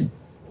thought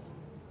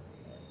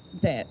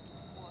that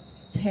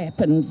what's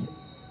happened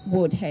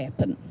would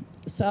happen.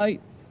 So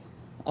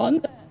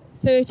on the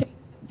 13th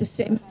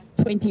December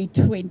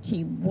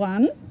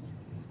 2021,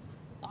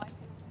 I've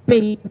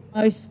been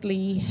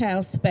mostly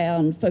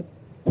housebound for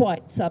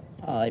quite some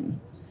time.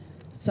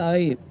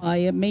 So my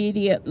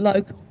immediate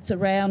local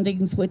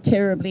surroundings were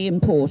terribly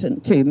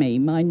important to me.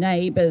 My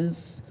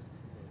neighbours,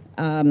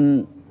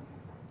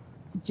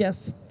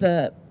 just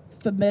the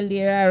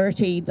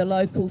familiarity, the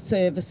local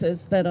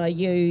services that I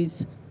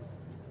use.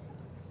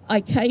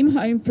 I came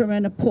home from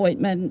an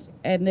appointment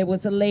and there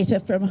was a letter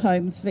from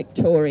Homes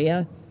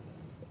Victoria.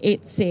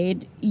 It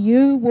said,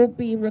 you will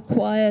be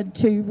required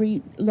to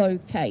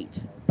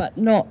relocate, but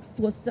not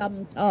for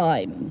some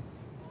time.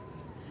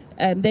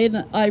 And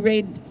then I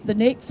read the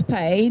next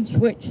page,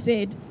 which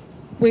said,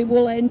 we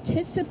will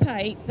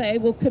anticipate they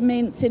will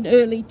commence in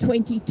early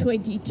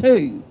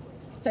 2022.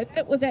 So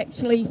that was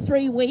actually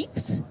 3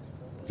 weeks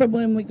from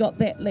when we got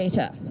that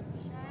letter.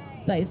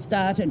 They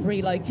started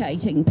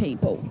relocating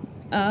people.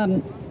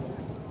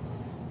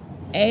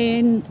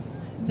 And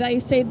they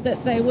said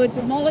that they were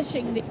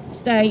demolishing the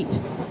estate,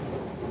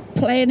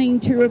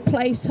 planning to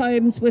replace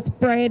homes with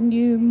brand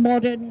new,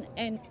 modern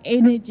and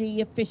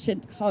energy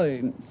efficient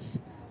homes.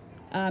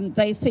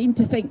 They seem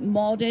to think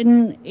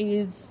modern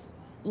is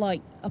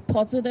like a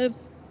positive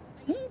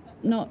thing,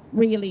 not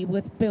really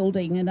with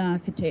building and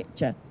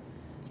architecture.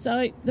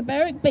 So the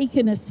Barak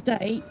Beacon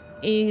estate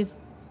is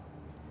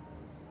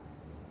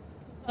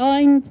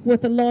designed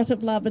with a lot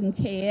of love and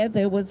care.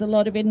 There was a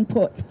lot of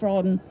input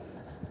from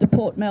the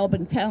Port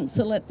Melbourne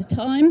Council at the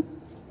time.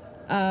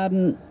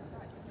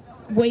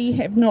 We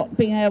have not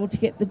been able to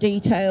get the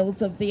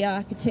details of the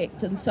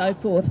architect and so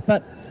forth,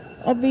 but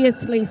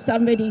obviously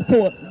somebody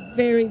thought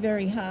very,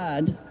 very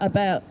hard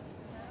about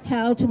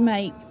how to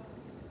make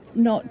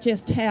not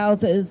just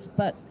houses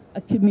but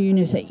a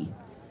community.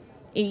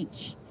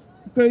 Each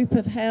group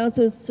of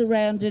houses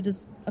surrounded as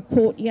a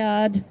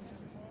courtyard,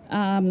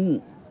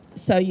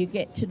 so you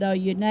get to know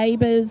your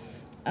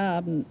neighbours,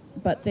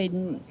 but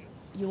then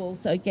you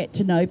also get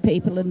to know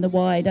people in the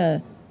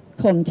wider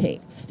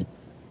context.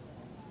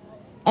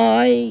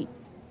 I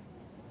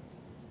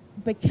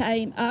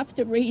became,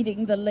 after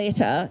reading the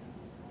letter,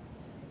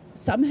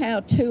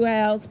 somehow 2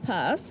 hours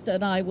passed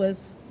and I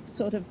was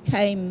sort of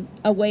came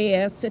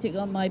aware, sitting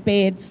on my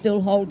bed,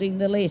 still holding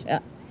the letter.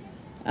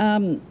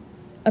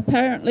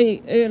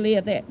 Apparently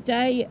earlier that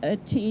day, a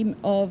team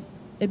of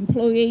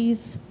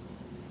employees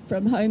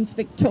from Homes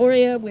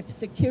Victoria with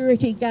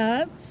security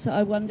guards,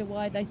 I wonder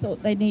why they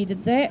thought they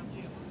needed that,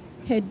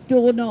 had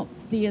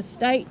door-knocked the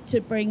estate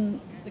to bring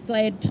the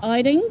glad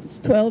tidings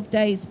 12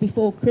 days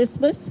before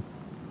Christmas.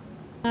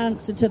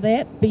 Answer to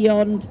that,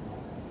 beyond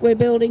we're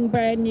building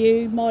brand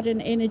new, modern,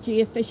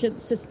 energy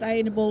efficient,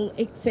 sustainable,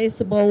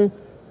 accessible,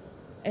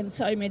 and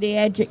so many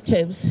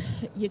adjectives.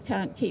 You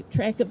can't keep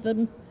track of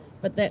them,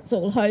 but that's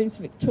all Homes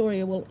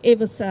Victoria will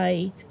ever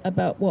say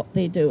about what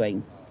they're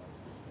doing.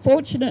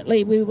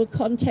 Fortunately, we were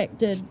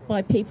contacted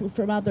by people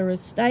from other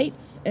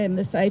estates and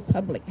the Safe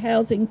Public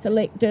Housing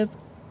Collective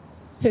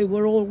who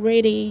were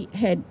already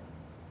had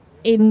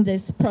in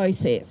this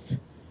process.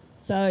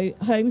 So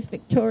Homes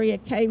Victoria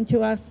came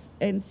to us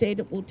and said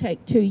it will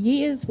take 2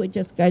 years, we're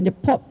just going to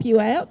pop you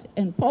out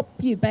and pop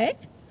you back.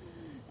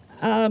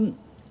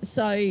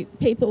 So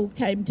people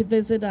came to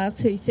visit us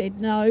who said,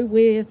 no,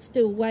 we're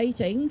still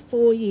waiting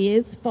 4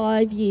 years,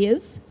 5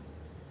 years.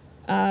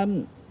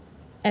 And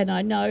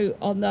I know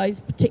on those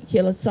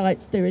particular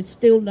sites there is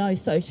still no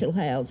social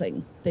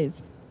housing.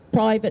 There's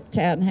private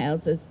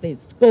townhouses,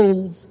 there's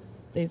schools,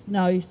 there's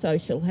no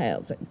social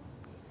housing.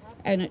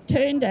 And it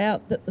turned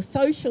out that the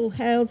social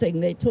housing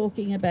they're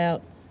talking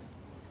about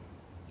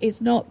is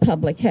not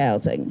public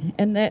housing,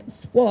 and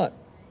that's what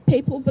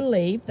people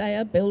believe. They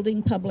are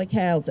building public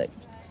housing.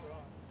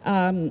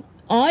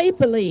 I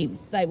believed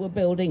they were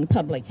building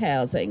public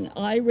housing.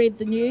 I read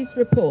the news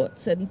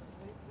reports and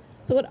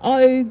thought,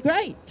 oh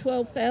great,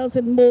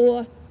 12,000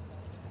 more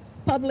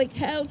public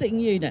housing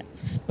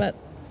units. But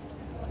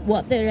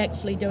what they're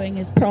actually doing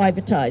is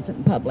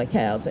privatising public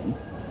housing.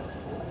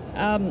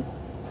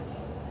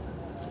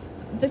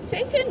 The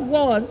second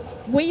was,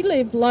 we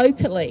live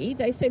locally.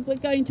 They said, we're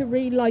going to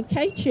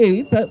relocate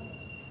you, but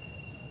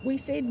we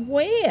said,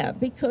 where?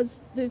 Because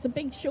there's a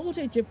big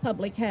shortage of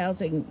public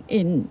housing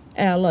in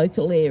our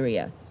local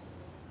area.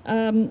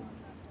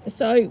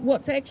 So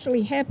what's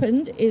actually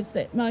happened is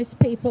that most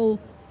people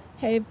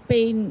have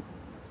been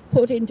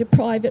put into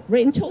private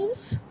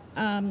rentals.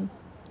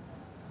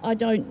 I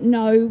don't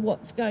know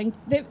what's going...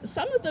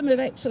 Some of them have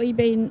actually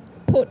been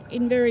put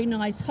in very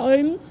nice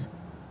homes,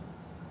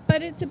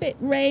 but it's a bit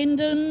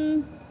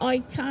random. I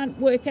can't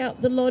work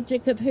out the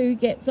logic of who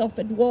gets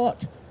offered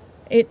what.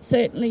 It's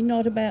certainly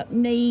not about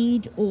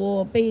need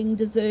or being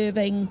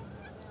deserving.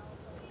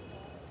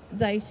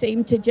 They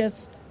seem to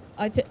just...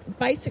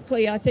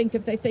 basically, I think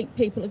if they think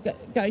people are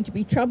going to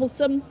be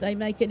troublesome, they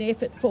make an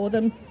effort for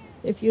them.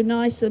 If you're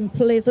nice and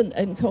pleasant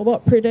and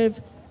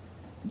cooperative,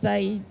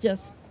 they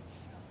just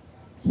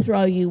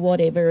throw you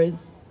whatever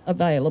is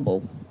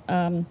available.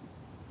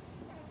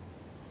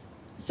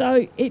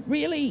 So it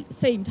really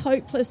seemed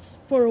hopeless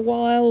for a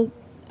while.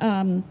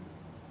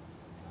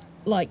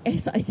 Like,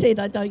 as I said,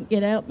 I don't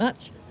get out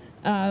much.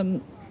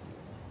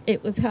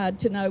 It was hard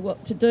to know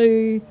what to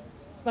do.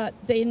 But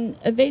then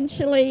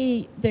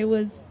eventually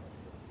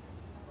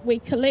we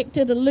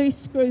collected a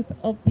loose group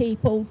of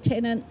people,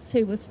 tenants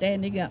who were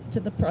standing up to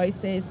the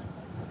process,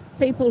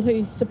 people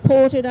who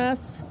supported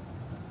us.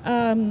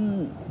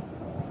 And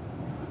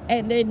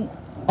then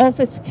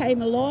Office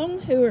came along,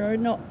 who are a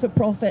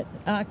not-for-profit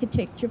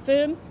architecture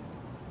firm,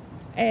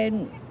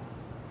 and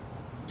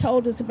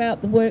told us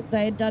about the work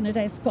they had done at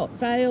Ascot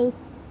Vale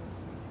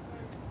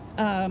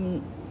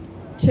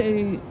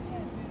to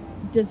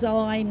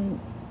design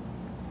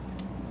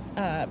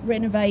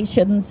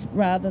renovations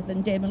rather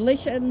than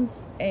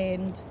demolitions,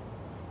 and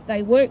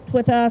they worked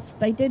with us.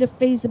 They did a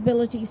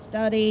feasibility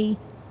study.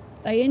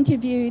 They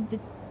interviewed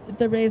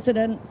the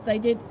residents. They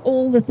did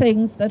all the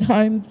things that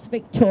Homes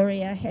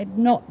Victoria had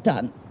not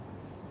done,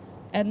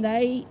 and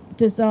they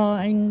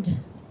designed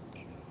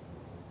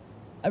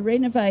a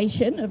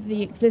renovation of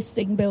the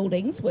existing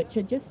buildings, which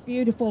are just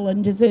beautiful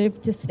and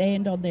deserve to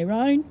stand on their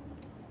own,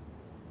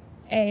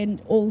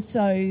 and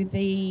also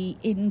the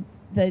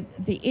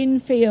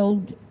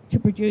infield to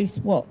produce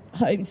what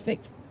Homes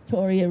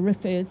Victoria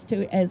refers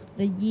to as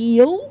the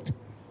yield,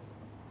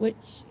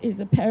 which is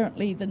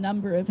apparently the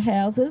number of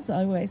houses.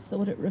 I always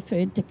thought it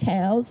referred to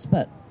cows,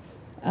 but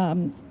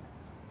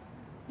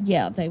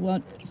yeah, they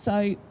want...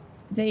 So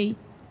the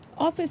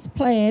office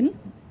plan,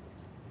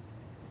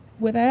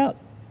 without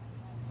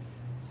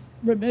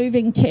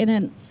removing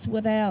tenants,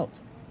 without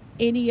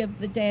any of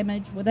the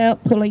damage,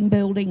 without pulling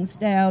buildings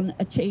down,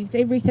 achieves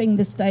everything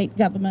the state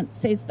government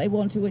says they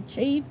want to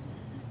achieve,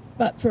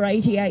 but for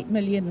 $88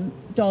 million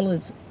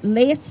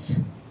less.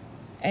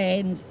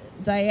 And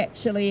they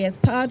actually, as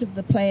part of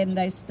the plan,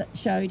 they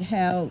showed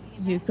how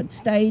you could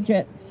stage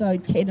it so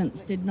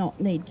tenants did not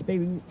need to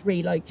be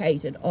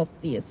relocated off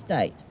the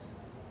estate.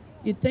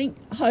 You'd think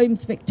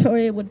Homes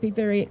Victoria would be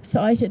very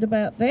excited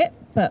about that,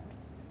 but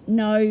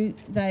no,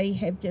 they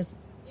have just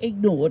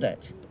ignored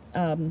it.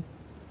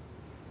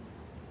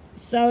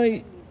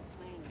 So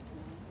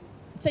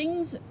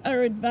things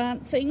are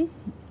advancing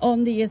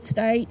on the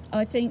estate.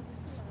 I think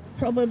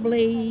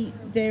probably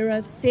there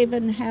are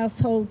 7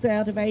 households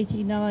out of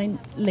 89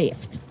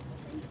 left.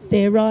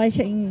 They're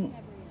writing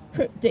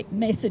cryptic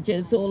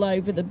messages all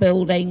over the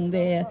building.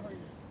 They're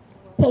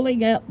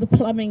pulling out the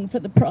plumbing for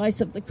the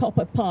price of the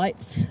copper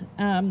pipes.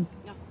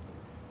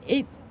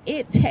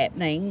 It's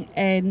happening,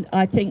 and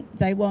I think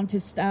they want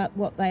to start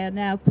what they are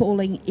now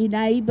calling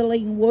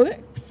enabling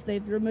works.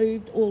 They've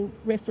removed all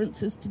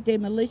references to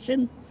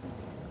demolition.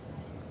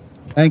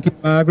 Thank you,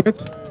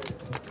 Margaret.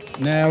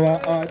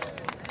 Now,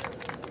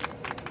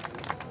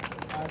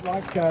 I'd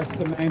like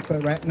Samantha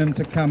Ratnam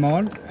to come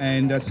on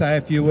and say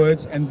a few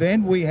words, and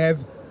then we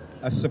have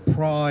a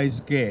surprise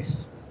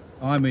guest.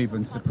 I'm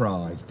even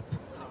surprised.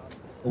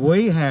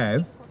 We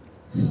have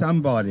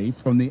somebody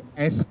from the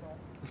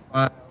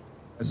Ascot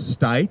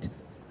estate,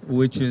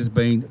 which has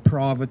been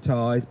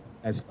privatised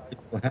as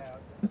social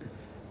housing,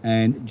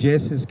 and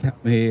Jess has come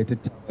here to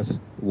tell us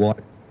what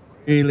it's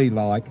really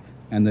like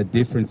and the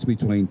difference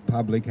between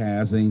public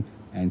housing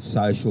and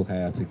social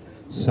housing.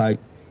 So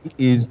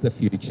is the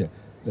future.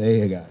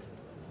 There you go.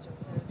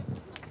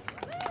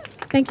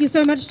 Thank you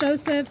so much,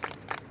 Joseph.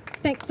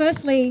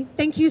 Firstly,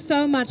 thank you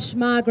so much,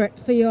 Margaret,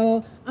 for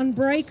your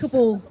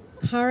unbreakable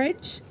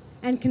courage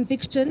and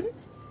conviction,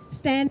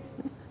 standing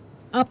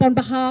up on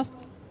behalf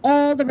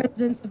all the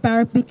residents of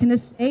Barak Beacon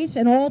Estate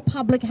and all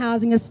public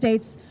housing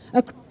estates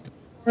across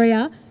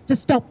Victoria to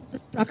stop the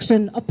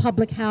destruction of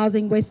public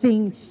housing we're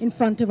seeing in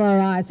front of our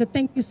eyes. So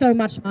thank you so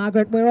much,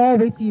 Margaret. We're all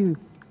with you.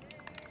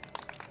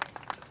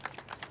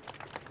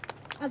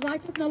 I'd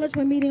like to acknowledge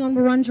we're meeting on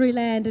Wurundjeri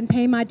land and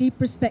pay my deep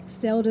respects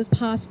to elders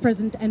past,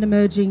 present and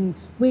emerging.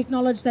 We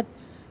acknowledge that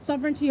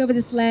sovereignty over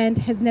this land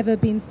has never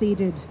been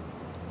ceded.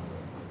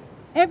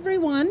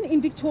 Everyone in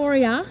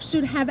Victoria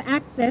should have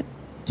access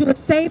to a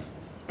safe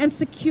and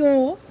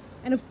secure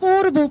and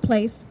affordable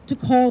place to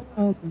call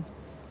home.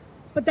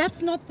 But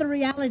that's not the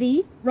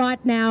reality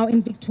right now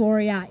in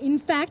Victoria. In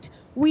fact,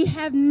 we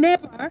have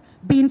never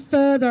been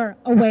further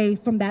away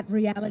from that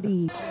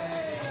reality.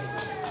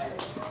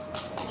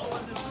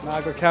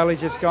 Margaret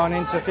Kelly's just gone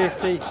into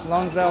 50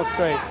 Lonsdale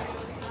Street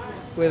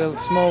with a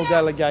small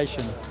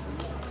delegation.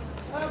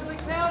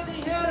 Public housing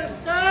here to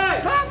stay!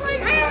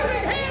 Public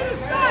housing here to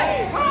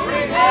stay!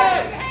 Public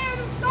housing here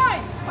to stay!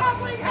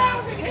 Public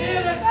housing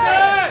here to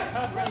stay!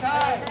 Public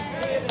housing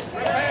here to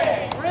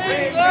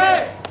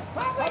stay!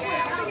 Public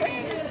housing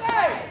here to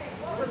stay!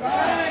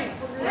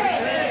 Reinvest!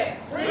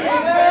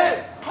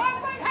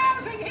 Public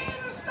housing here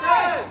to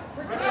stay!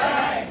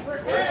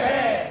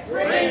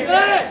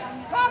 Reinvest!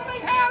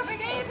 Public housing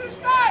here to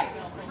stay!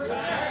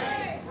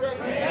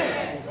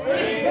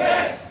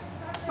 Reinvest!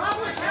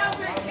 Public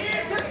housing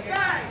here to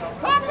stay!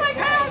 Public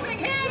housing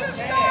here to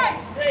stay!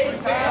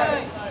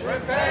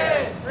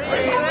 Repair!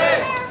 Public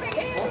housing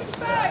here to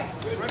stay!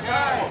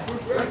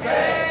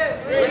 Repair!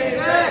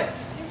 Reinvest!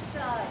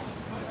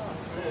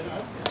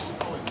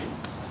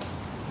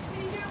 Can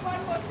you do it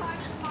one more time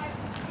for my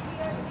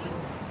POV?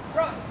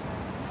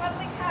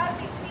 Public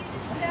housing here to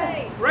stay!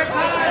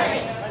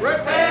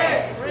 Repair!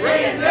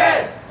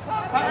 Reinvest!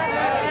 Public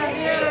housing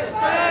here to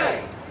stay!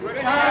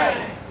 Repair!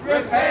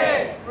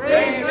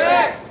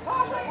 Reinvest!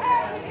 Public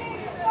housing here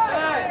to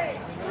stay!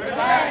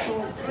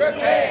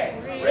 Repair!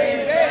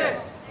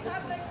 Reinvest!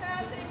 Public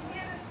housing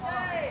here to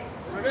stay!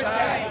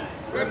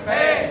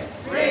 Repair!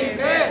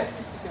 Reinvest!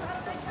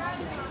 Public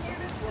housing here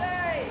to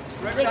stay!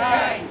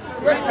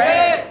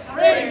 Repair!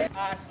 Reinvest!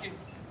 Ask you,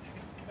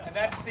 and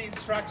that's the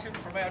instructions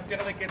from our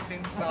delegates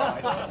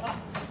inside.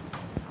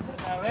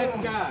 Now let's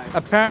go.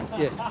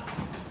 Yes.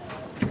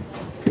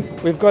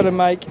 We've got to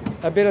make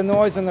a bit of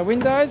noise in the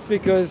windows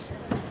because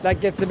that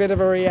gets a bit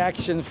of a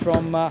reaction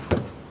from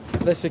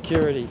the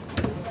security.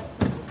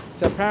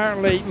 So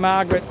apparently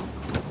Margaret's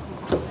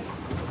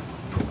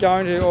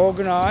going to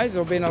organise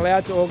or been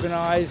allowed to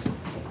organise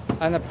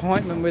an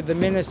appointment with the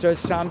minister at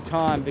some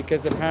time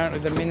because apparently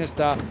the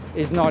minister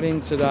is not in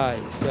today.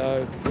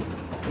 So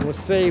we'll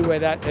see where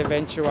that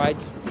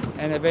eventuates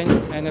and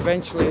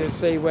eventually to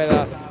see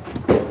whether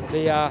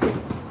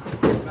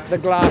the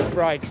glass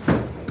breaks.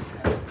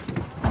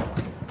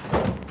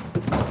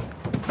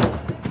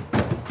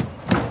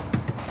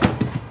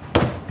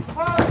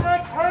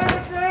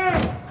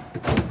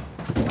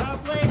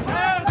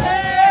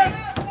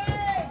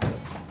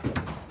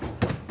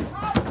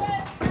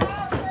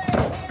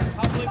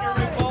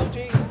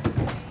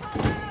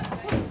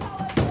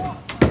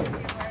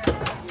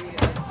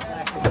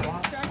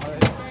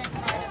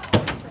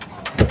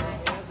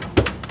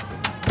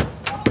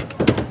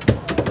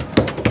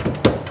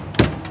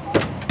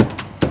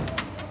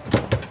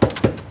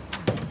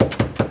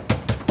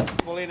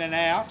 In and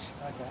out.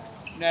 Okay.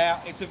 Now,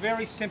 it's a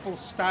very simple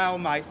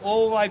stalemate.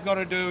 All they've got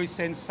to do is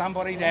send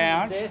somebody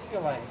down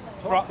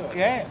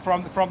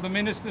from the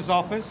minister's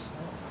office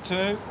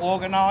to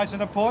organise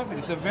an appointment.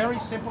 It's a very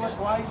simple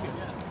equation.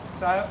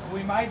 So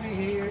we may be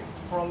here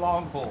for a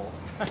long haul.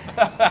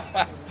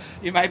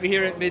 You may be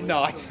here at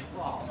midnight.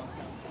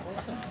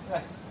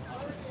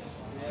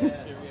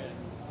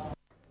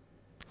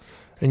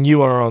 And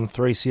you are on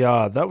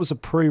 3CR. That was a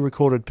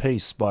pre-recorded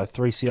piece by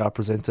 3CR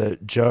presenter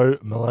Joe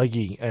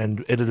Malagi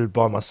and edited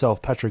by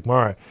myself, Patrick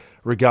Morrow,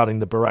 regarding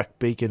the Barak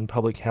Beacon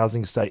public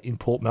housing estate in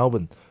Port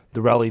Melbourne,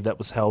 the rally that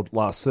was held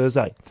last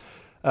Thursday.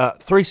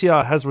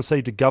 3CR has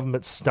received a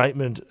government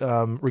statement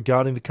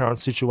regarding the current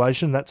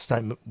situation. That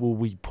statement will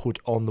be put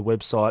on the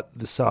website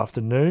this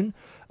afternoon.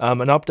 An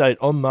update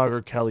on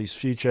Margaret Kelly's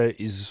future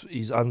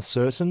is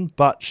uncertain,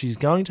 but she's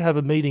going to have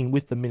a meeting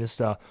with the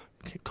Minister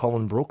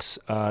Colin Brooks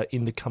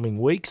in the coming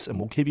weeks, and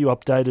we'll keep you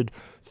updated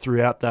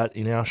throughout that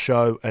in our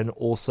show and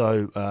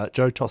also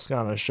Joe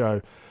Toscano's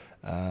show,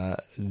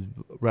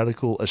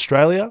 Radical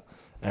Australia,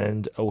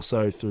 and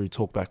also through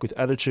Talkback with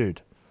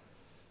Attitude.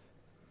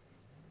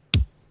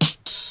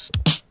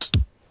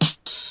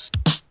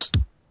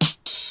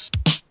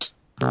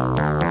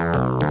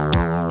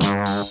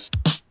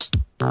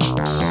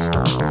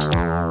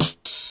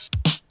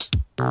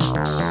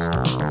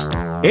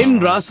 என்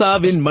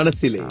ராசாவின்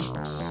மனசிலே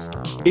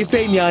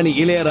இசைஞானி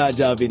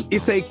இளையராஜாவின்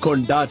இசை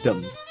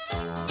கொண்டாட்டம்.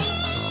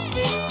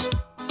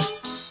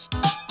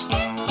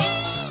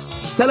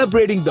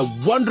 Celebrating the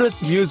wondrous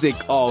music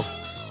of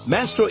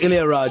Maestro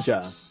Ilayaraja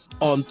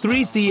on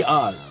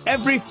 3CR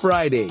every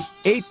Friday,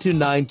 8 to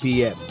 9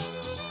 p.m.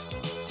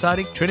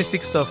 Starting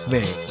 26th of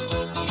May.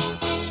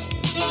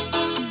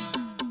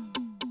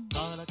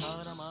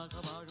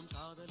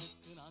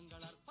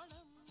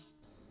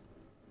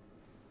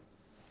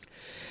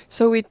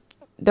 So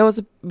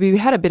we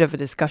had a bit of a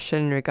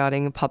discussion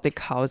regarding public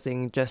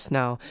housing just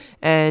now,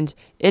 and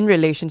in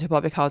relation to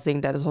public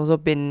housing, there has also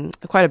been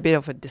quite a bit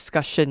of a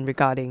discussion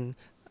regarding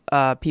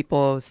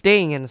people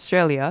staying in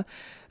Australia.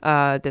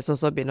 There's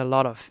also been a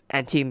lot of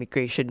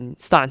anti-immigration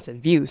stance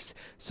and views.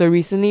 So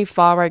recently,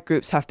 far-right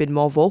groups have been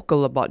more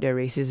vocal about their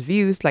racist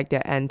views, like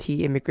their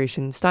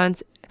anti-immigration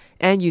stance,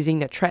 and using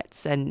their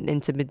threats and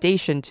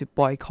intimidation to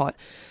boycott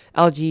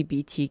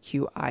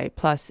LGBTQI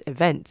plus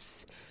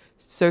events.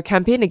 So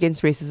Campaign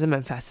Against Racism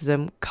and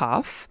Fascism,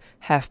 CAF,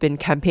 have been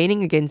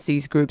campaigning against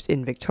these groups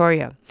in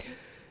Victoria.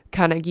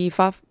 Carnegie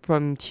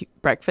from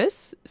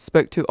Breakfast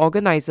spoke to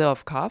organizer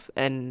of CAF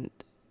and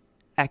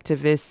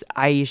activist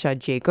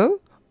Aisha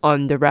Jago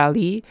on the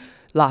rally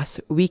last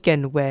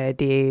weekend where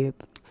they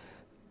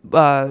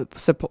were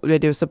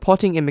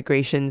supporting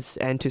immigrations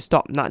and to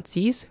stop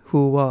Nazis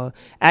who were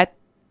at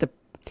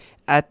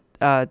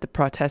the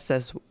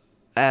protests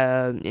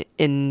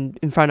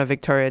in front of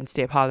Victorian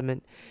State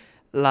Parliament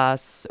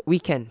last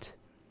weekend.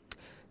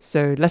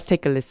 So let's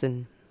take a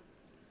listen.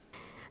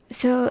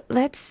 So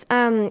let's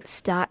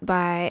start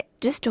by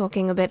just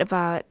talking a bit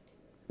about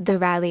the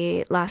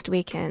rally last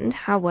weekend.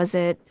 How was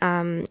it?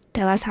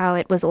 Tell us how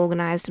it was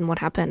organised and what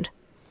happened.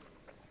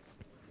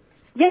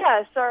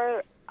 Yeah,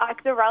 so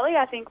the rally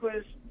I think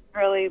was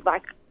really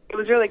it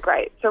was really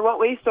great. So what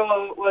we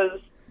saw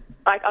was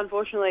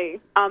unfortunately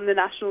the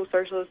National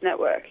Socialist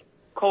Network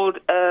called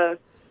a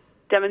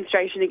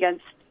demonstration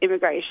against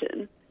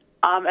immigration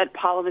at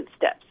Parliament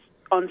steps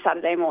on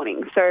Saturday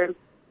morning. So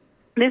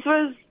this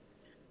was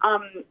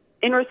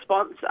in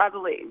response, I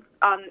believe,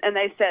 and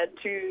they said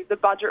to the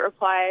budget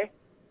reply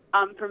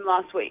from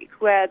last week,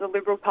 where the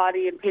Liberal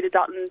Party and Peter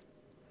Dutton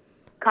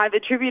kind of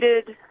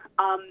attributed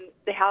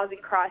the housing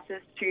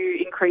crisis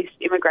to increased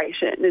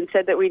immigration and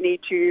said that we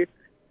need to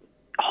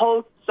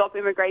stop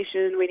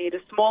immigration, we need a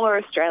smaller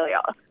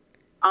Australia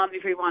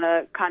if we want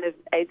to kind of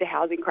aid the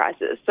housing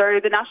crisis. So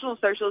the National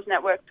Socialist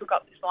Network took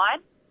up this line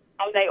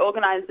and they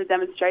organised the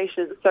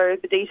demonstration. So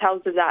the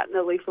details of that and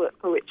the leaflet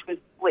for which was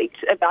leaked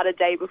about a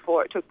day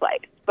before it took place.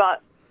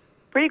 But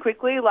pretty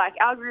quickly,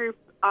 our group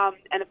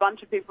and a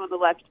bunch of people on the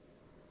left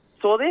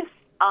saw this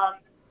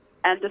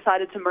and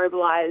decided to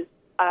mobilise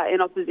in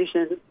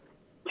opposition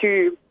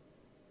to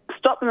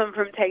stop them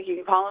from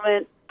taking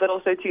Parliament, but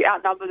also to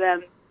outnumber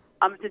them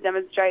to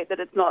demonstrate that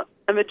it's not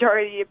a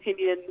majority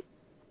opinion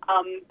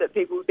that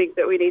people think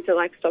that we need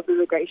to stop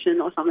immigration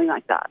or something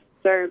like that.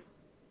 So,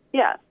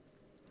 yeah.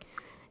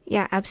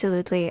 Yeah,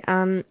 absolutely.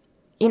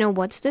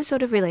 What's the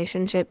sort of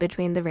relationship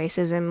between the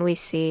racism we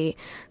see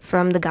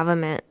from the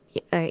government,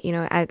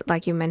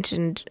 like you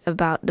mentioned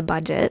about the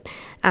budget,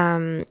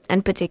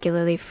 and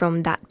particularly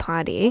from that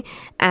party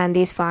and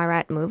these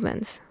far-right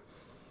movements?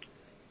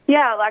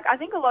 Yeah, I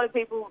think a lot of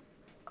people,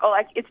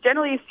 it's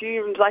generally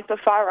assumed, the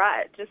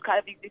far-right just kind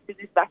of exists in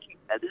this vacuum.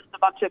 There's just a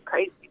bunch of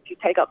crazies who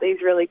take up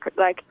these really,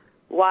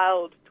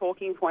 wild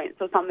talking points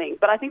or something.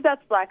 But I think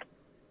that's,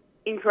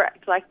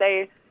 incorrect.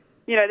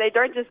 They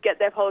don't just get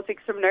their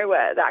politics from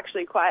nowhere. They're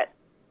actually quite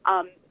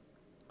on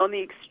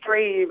the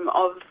extreme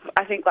of,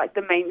 I think,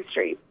 the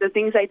mainstream. The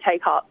things they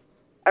take up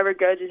are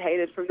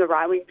regurgitated from the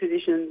right-wing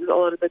positions a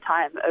lot of the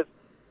time of,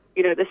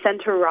 the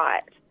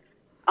centre-right.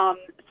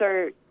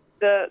 So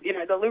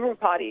the Liberal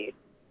Party,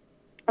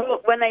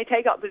 when they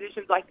take up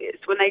positions like this,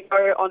 when they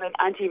go on an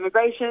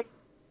anti-immigration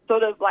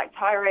sort of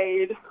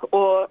tirade,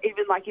 or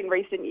even in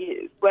recent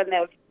years when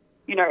they've,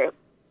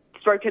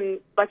 spoken,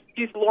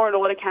 used law and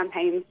order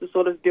campaigns to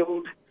sort of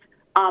build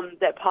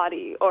their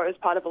party, or as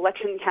part of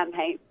election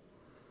campaigns.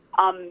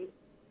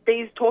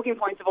 These talking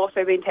points have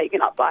also been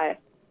taken up by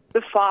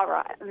the far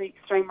right and the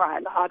extreme right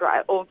and the hard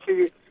right, all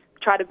to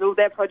try to build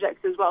their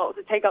projects as well,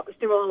 to take up a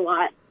similar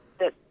line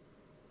that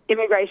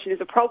immigration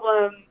is a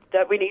problem,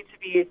 that we need to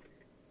be,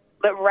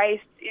 that race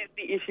is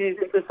the issues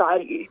in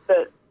society,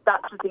 that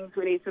that's the things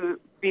we need to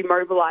be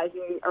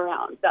mobilising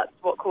around. That's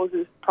what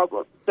causes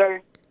problems. So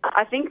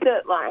I think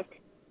that,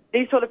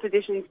 these sort of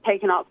positions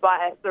taken up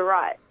by the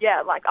right,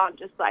 aren't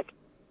just,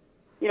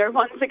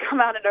 ones that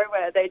come out of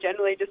nowhere. They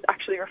generally just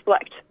actually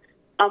reflect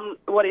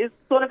what is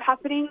sort of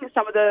happening,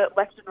 some of the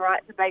left and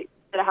right debates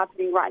that are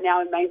happening right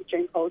now in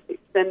mainstream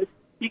politics. And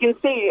you can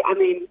see,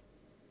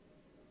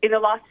 in the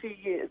last few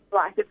years,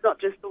 it's not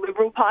just the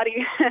Liberal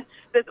Party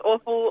that's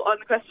awful on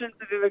questions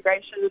of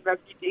immigration and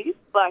refugees.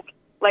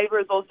 Labor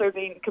has also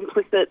been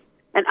complicit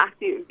and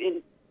active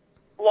in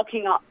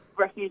locking up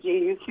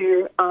refugees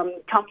who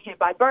come here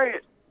by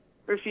boat,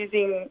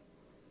 refusing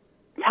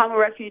Tamil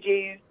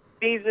refugees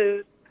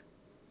visas.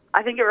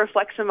 I think it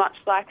reflects a much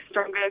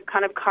stronger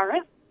kind of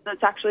current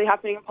that's actually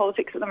happening in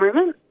politics at the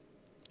moment.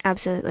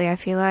 Absolutely. I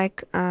feel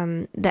like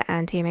the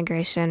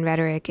anti-immigration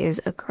rhetoric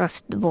is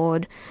across the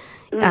board,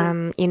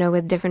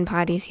 with different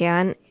parties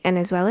here and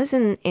as well as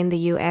in the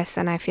US.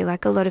 And I feel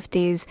like a lot of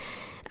these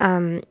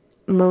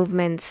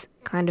movements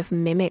kind of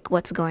mimic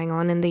what's going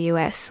on in the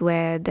US,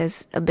 where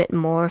there's a bit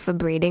more of a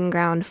breeding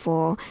ground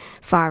for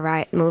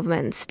far-right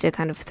movements to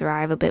kind of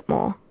thrive a bit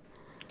more.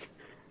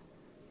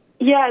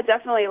 Yeah,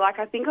 definitely.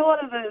 I think a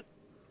lot of the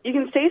you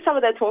can see some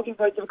of their talking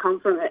points have come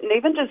from it. And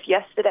even just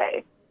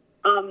yesterday,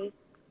 I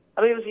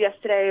believe it was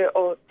yesterday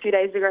or 2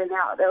 days ago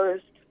now, there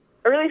was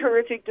a really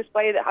horrific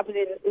display that happened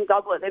in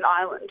Dublin, in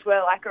Ireland,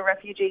 where like a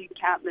refugee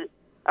encampment,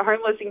 a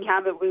homeless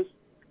encampment was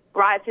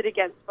rioted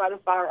against by the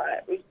far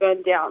right, was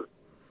burned down.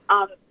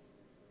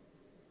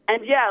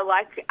 And yeah,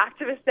 like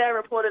activists there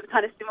reported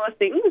kind of similar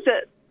things,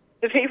 that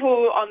the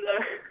people on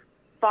the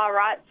far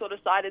right sort of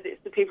cited this,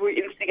 the people who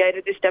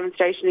instigated this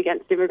demonstration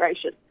against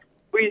immigration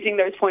were using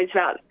those points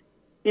about,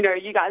 you know,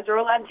 you guys are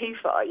all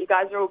Antifa, you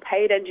guys are all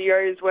paid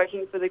NGOs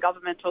working for the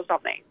government or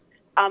something.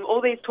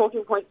 All these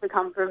talking points that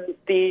come from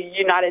the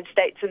United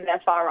States and their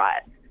far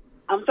right.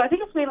 So I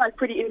think it's been like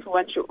pretty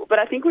influential, but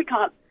I think we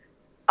can't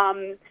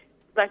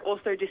like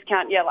also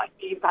discount, like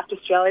the impact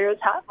Australia has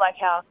had, like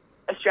how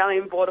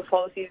Australian border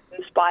policies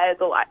inspired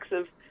the likes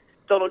of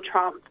Donald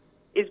Trump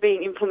is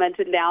being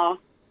implemented now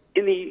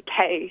in the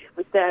UK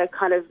with their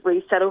kind of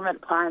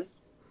resettlement plans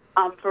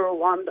for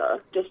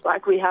Rwanda, just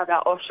like we have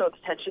our offshore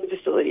detention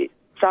facilities.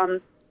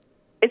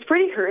 It's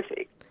pretty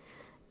horrific.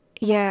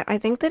 Yeah, I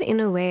think that in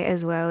a way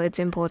as well, it's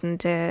important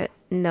to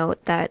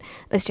note that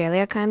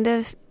Australia kind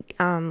of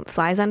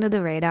flies under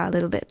the radar a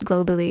little bit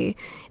globally.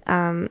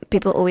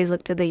 People always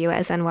look to the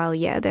US, and while,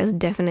 there's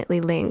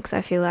definitely links,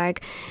 I feel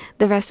like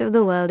the rest of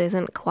the world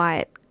hasn't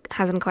quite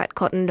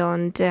cottoned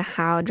on to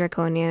how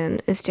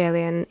draconian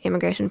Australian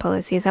immigration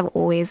policies have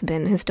always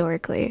been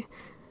historically.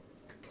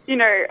 You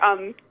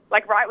know,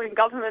 like right-wing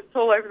governments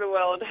all over the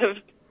world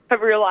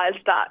have realised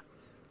that.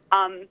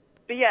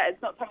 But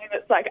it's not something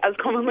that's like as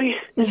commonly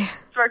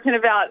spoken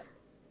about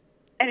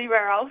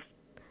anywhere else.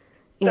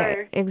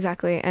 Yeah,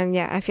 exactly. And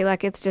I feel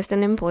like it's just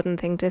an important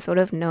thing to sort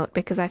of note,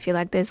 because I feel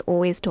like there's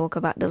always talk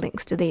about the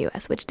links to the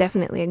US, which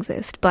definitely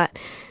exist. But,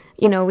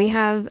 you know, we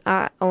have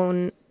our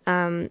own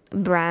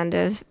brand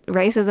of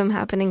racism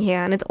happening here,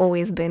 and it's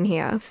always been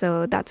here.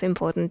 So that's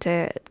important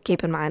to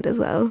keep in mind as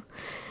well.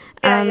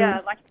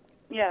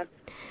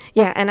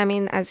 Yeah, and I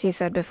mean, as you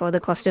said before, the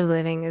cost of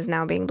living is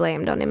now being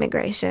blamed on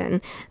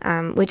immigration,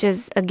 which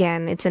is,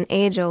 again, it's an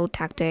age-old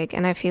tactic.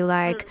 And I feel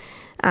like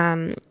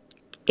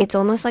it's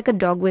almost like a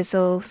dog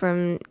whistle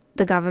from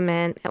the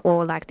government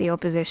or like the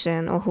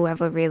opposition or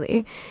whoever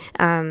really,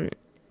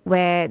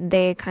 where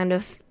they kind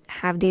of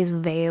have these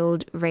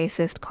veiled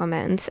racist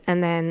comments,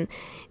 and then,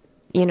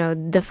 you know,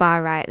 the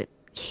far right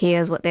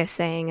hears what they're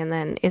saying and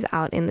then is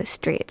out in the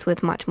streets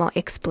with much more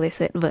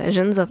explicit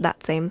versions of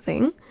that same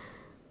thing.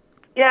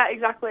 Yeah,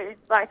 exactly.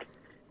 Like,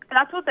 and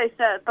that's what they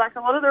said. Like, a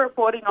lot of the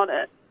reporting on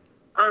it,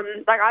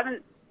 like, I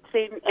haven't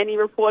seen any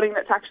reporting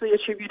that's actually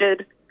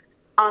attributed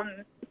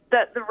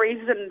that the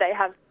reason they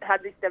have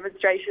had this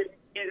demonstration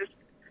is,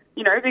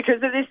 you know,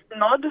 because of this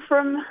nod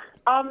from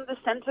the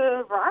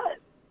centre right,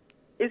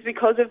 is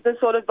because of the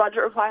sort of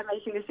budget reply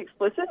making this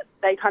explicit.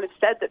 They kind of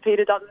said that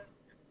Peter Dutton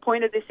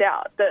pointed this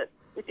out, that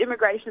it's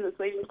immigration that's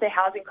leading to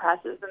housing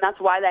crisis, and that's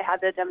why they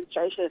had their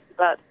demonstration.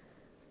 But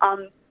I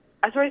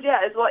suppose,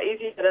 it's a lot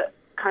easier to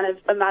kind of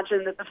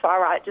imagine that the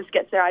far right just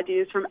gets their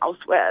ideas from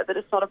elsewhere, that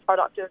it's not a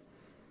product of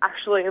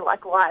actually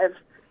like live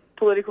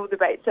political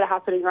debates that are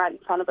happening right in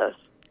front of us.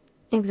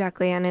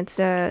 Exactly, and it's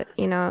a,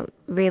 you know,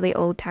 really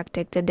old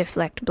tactic to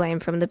deflect blame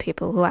from the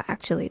people who are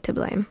actually to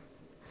blame.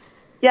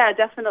 Yeah,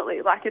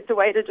 definitely. Like, it's a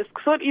way to just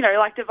sort of, you know,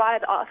 like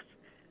divide us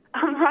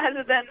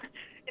rather than,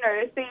 you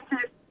know,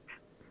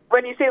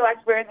 when you see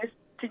like we're in this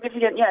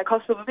significant,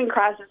 cost of living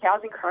crisis,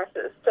 housing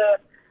crisis, to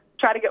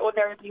try to get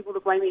ordinary people to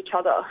blame each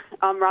other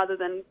rather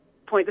than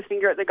point the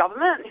finger at the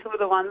government, who are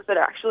the ones that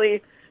are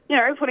actually, you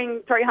know, putting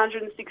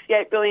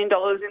 $368 billion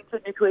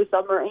into nuclear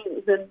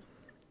submarines and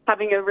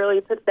having a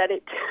really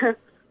pathetic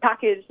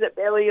package that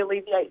barely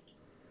alleviates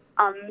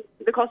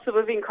the cost of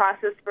living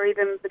crisis for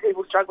even the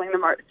people struggling the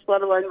most,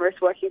 let alone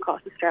most working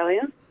class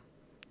Australians.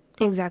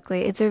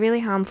 Exactly. It's a really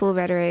harmful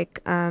rhetoric,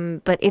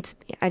 but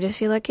I just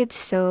feel like it's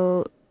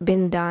so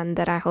been done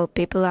that I hope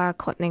people are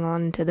cottoning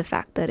on to the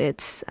fact that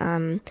it's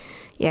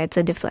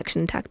a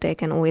deflection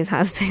tactic and always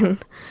has been.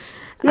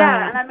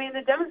 Yeah, and I mean,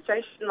 the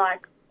demonstration,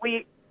 like,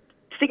 we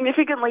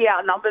significantly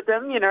outnumbered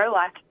them, you know,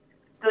 like,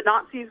 the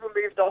Nazis were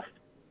moved off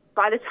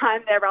by the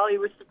time their rally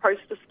was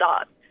supposed to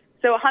start.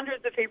 So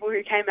hundreds of people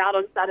who came out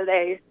on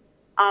Saturday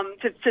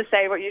to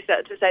say what you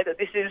said, to say that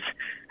this is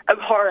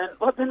abhorrent,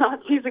 what the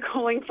Nazis are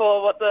calling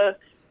for, what the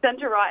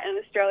centre-right in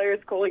Australia is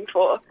calling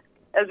for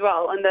as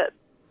well, and that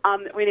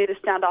we need to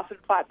stand up and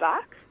fight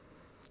back.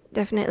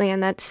 Definitely,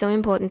 and that's so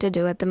important to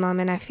do at the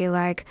moment. I feel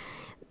like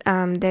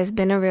there's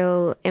been a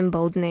real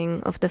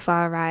emboldening of the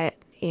far right,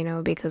 you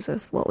know, because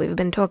of what we've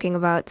been talking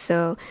about.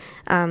 So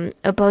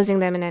opposing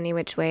them in any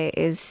which way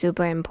is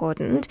super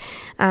important.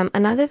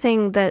 Another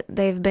thing that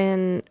they've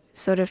been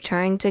sort of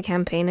trying to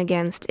campaign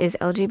against is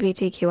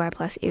LGBTQI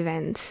plus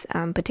events,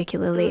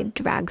 particularly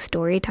drag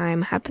story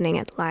time happening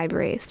at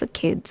libraries for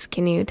kids.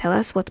 Can you tell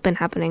us what's been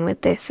happening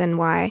with this and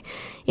why,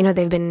 you know,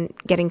 they've been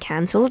getting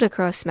cancelled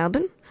across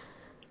Melbourne?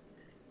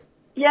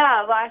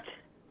 Yeah,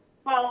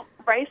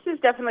 race is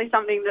definitely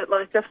something that,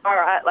 like, the far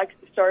right, like,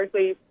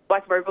 historically,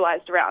 like,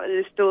 mobilised around. It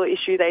is still an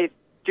issue they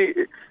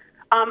do.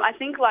 I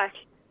think,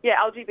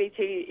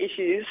 LGBT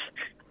issues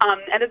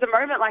And at the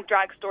moment, like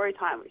Drag Story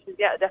Time, which is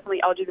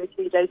definitely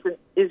LGBT adjacent,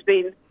 is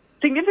being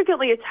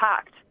significantly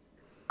attacked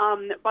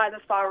by the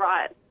far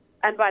right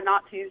and by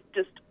Nazis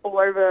just all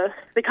over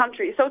the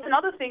country. So it's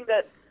another thing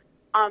that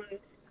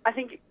I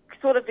think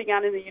sort of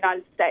began in the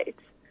United States,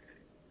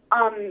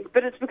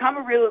 but it's become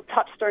a real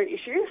touchstone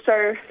issue.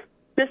 So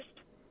just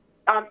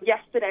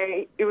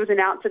yesterday, it was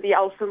announced that the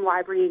Eltham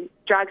Library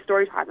Drag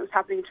Story Time that was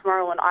happening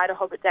tomorrow on Ida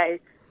Hobbit Day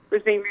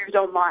was being moved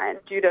online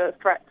due to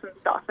threats and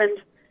stuff. And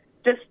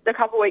just a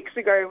couple of weeks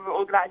ago, we were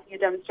organising a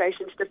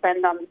demonstration to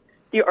defend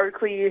the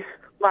Oakley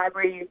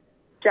Library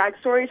Drag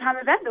Story Time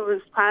event that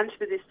was planned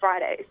for this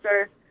Friday. So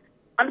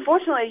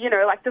unfortunately,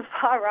 like the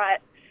far right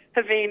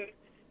have been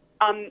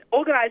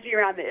organising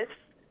around this,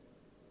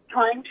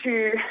 trying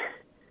to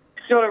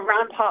sort of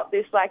ramp up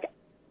this like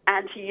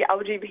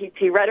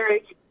anti-LGBT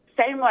rhetoric,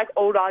 same like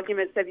old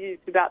arguments they've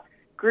used about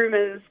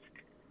groomers,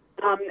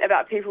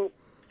 about people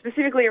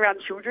specifically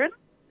around children,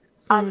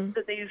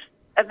 that these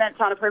events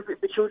aren't appropriate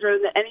for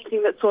children, that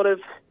anything that sort of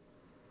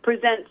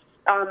presents,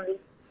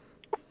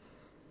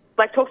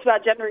 like talks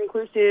about gender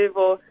inclusive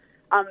or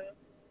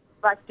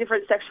like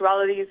different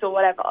sexualities or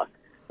whatever,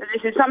 that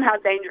this is somehow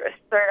dangerous.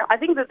 So I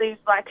think that these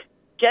like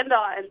gender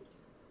and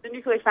the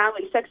nuclear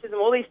family, sexism,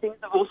 all these things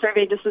have also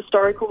been just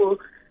historical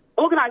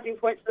organising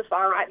points for the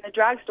far right, and the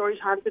drag story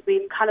times have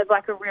been kind of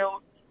like a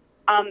real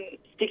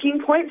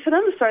sticking point for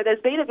them. So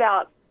there's been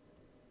about,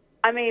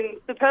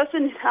 the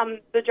person,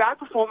 the drag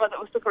performer that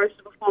was supposed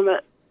to perform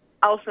at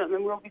Eltham,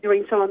 and we'll be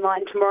doing some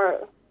online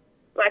tomorrow,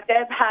 like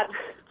they've had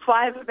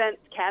 5 events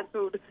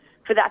cancelled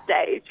for that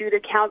day due to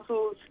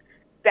councils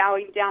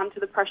bowing down to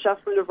the pressure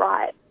from the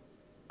right,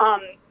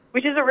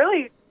 which is a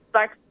really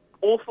like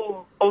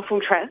awful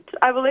trend.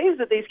 I believe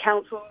that these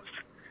councils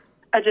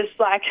are just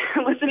like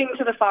listening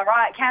to the far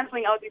right,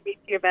 cancelling LGBT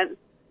events,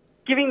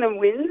 giving them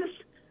wins,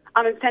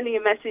 and sending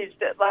a message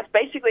that like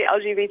basically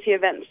LGBT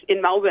events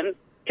in Melbourne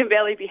can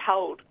barely be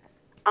held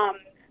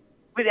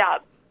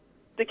without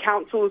the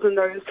councils and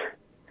those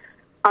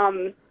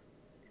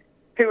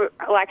who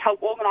like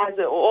help organise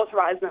it or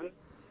authorise them,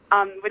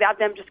 without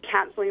them just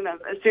cancelling them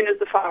as soon as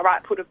the far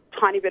right put a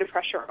tiny bit of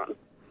pressure on.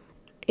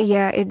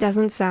 Yeah, it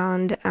doesn't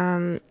sound,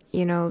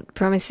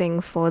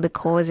 promising for the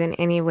cause in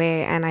any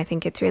way, and I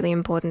think it's really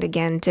important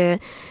again to,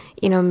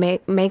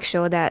 make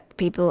sure that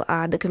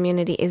the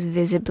community is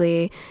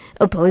visibly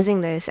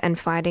opposing this and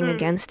fighting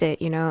against it.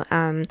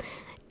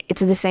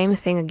 It's the same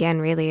thing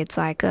again. Really, it's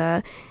like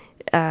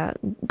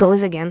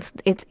goes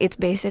against. It's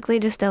basically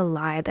just a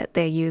lie that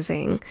they're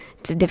using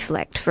to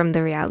deflect from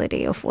the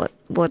reality of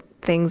what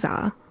things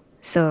are.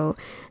 So,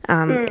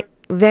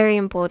 very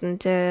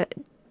important to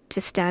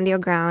stand your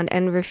ground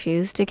and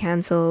refuse to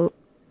cancel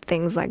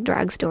things like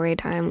Drag Story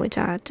Time, which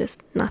are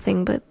just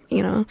nothing but,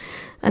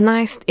 a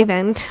nice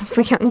event for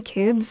young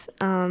kids.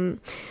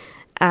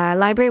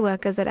 Library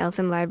workers at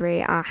Eltham Library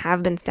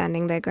have been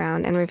standing their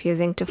ground and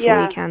refusing to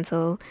fully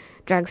cancel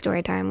Drag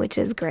Story Time, which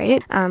is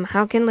great.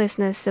 How can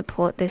listeners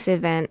support this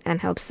event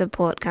and help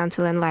support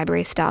council and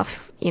library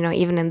staff,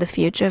 even in the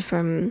future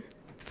from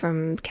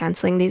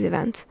cancelling these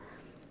events?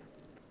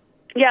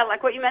 Yeah,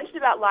 like what you mentioned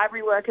about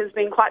library workers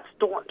being quite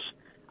staunch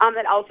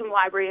at Eltham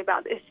Library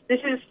about this.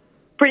 This is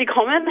pretty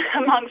common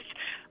amongst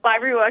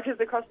library workers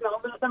across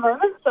Melbourne at the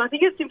moment, so I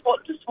think it's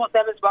important to support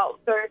them as well.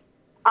 So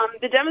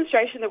the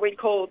demonstration that we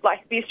called,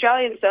 like the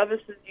Australian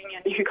Services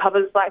Union, who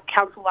covers like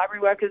council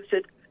library workers,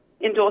 had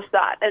endorsed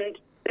that, and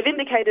they've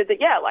indicated that,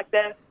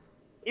 they're,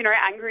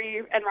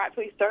 angry and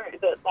rightfully so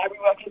that library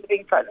workers are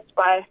being threatened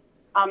by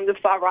the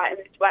far right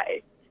in this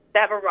way. They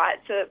have a right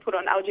to put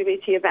on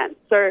LGBT events.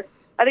 So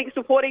I think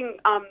supporting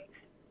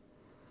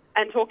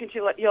and talking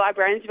to your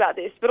librarians about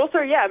this, but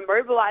also,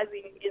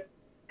 mobilising in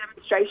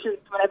demonstrations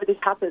whenever this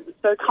happens.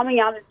 So coming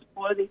out in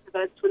support of these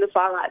events when the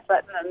far right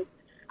threaten them.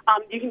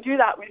 You can do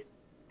that with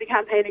the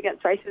campaign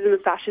against racism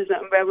and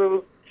fascism, where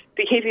we'll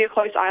be keeping a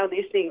close eye on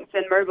these things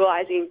and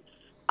mobilising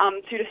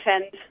to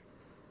defend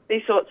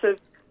these sorts of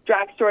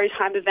drag story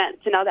time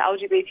events and other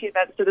LGBT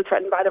events that are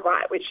threatened by the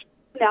right, which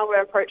now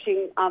we're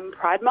approaching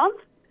Pride Month.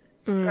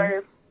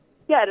 So,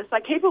 just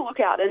like keep a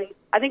lookout. And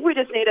I think we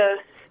just need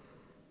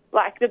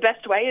the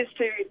best way is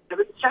to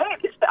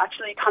demonstrate, is to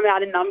actually come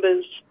out in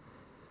numbers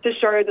to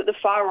show that the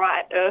far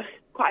right are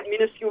quite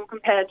minuscule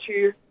compared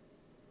to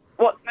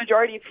what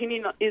majority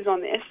opinion is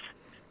on this.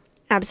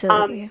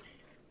 Absolutely.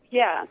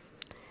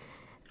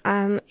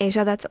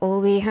 Asia, that's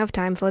all we have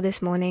time for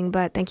this morning,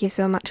 but thank you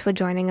so much for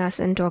joining us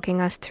and talking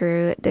us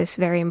through this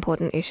very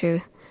important issue.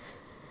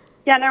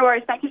 Yeah, no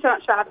worries. Thank you so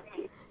much for having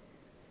me.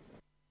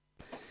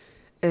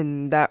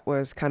 And that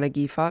was Kana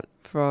Gifat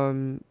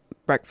from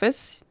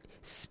Breakfast,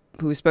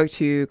 who spoke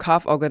to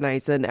CAF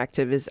organizer and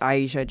activist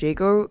Aisha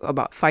Jago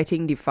about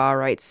fighting the far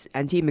right's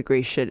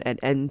anti-immigration and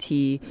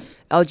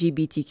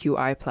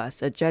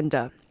anti-LGBTQI+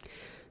 agenda.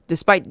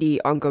 Despite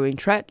the ongoing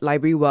threat,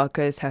 library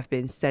workers have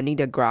been standing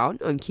their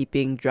ground on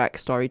keeping Drag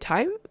Story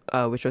Time,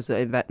 which was the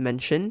event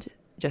mentioned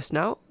just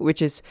now,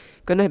 which is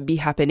going to be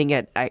happening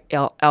at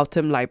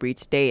Eltham Library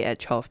today at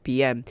 12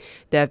 p.m.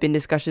 There have been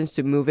discussions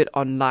to move it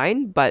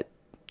online, but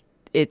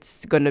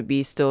it's going to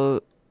be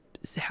still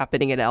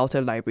happening at the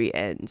Alta Library,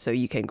 and so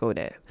you can go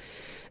there.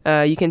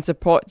 You can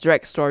support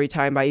Direct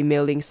Storytime by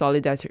emailing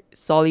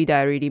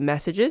solidarity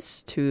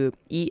messages to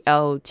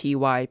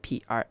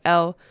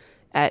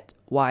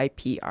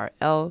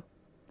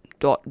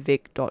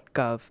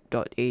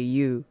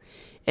eltYPRL@yprl.vic.gov.au.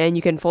 And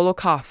you can follow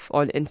CAF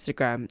on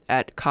Instagram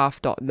at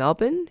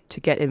caf.melbourne to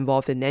get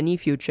involved in any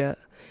future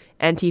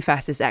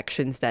anti-fascist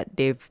actions that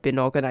they've been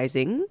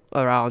organising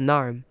around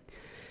NARM.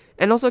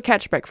 And also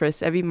catch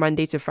breakfast every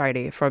Monday to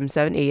Friday from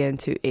 7 a.m.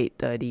 to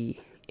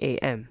 8:30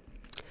 a.m.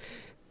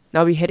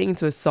 Now we're heading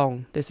into a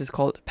song. This is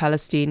called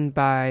Palestine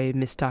by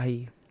Miss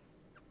Tahi.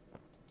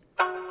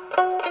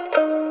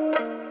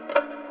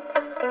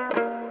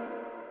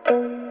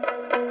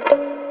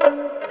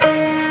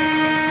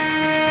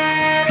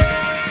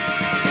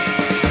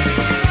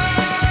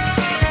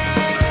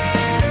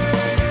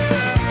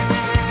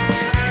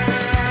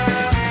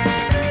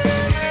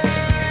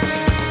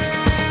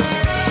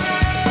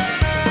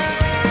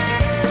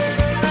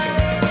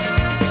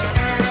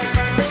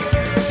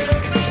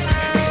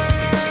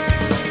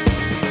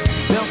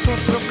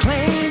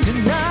 Proclaimed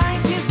in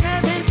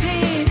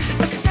 1917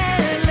 a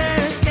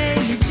settler's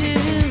day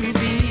to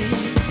be.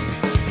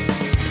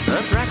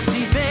 A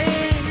proxy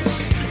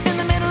base in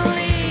the Middle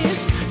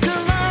East,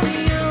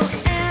 colonial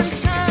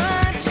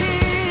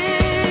entity.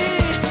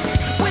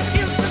 With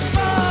use of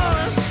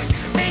force,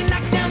 they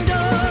knocked down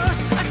doors.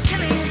 A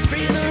killing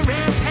spree, the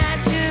rest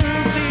had to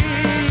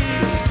flee.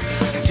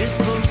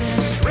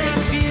 Dispossessed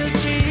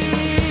refugees,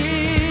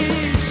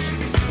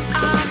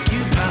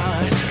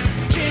 occupied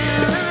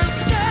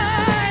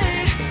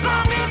genocide.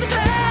 Long live the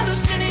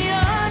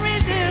Palestinian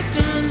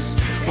resistance.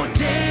 One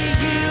day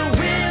you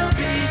will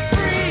be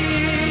free.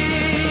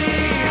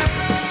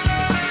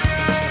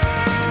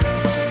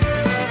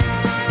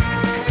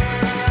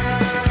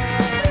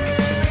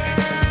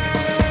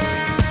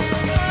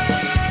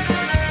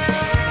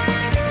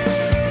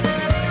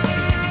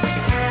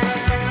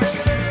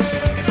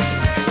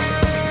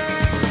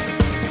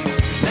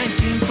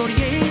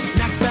 1948,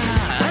 Nakba,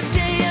 a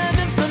day of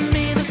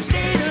infamy. The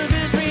state of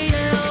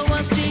Israel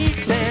was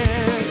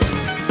declared.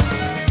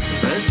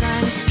 A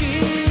Zionist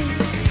scheme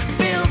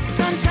built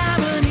on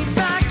tyranny,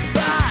 backed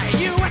by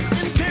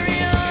U.S.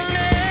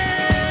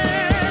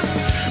 imperialists.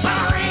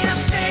 Arena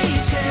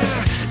state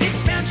terror,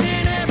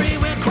 expansion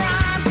everywhere,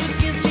 crimes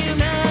against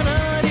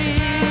humanity.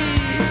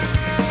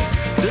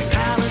 The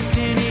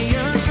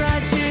Palestinians'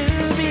 right to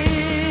be.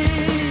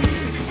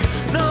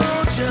 No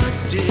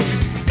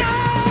justice, no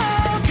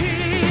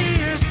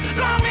peace.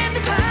 Long live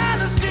the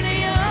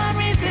Palestinian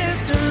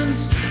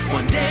resistance.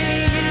 One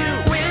day you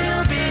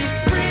will be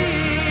free.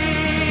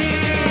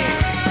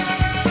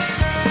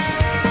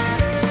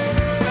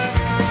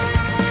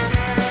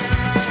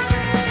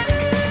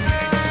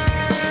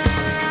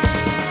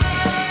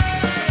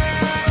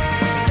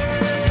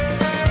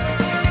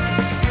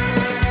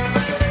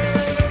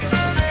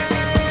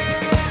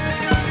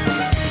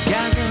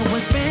 Gaza,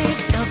 West Bank,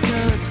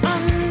 Al-Quds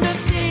under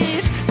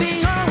siege. The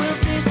oil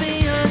sees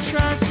the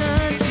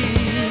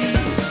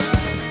atrocities.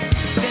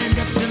 Stand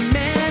up,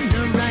 demand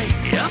the right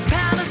of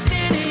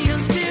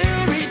Palestinians to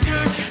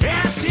return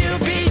and to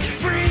be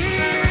free.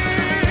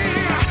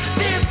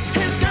 This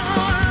has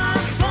gone on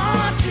for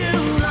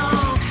too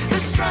long. The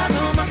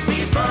struggle must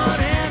be fought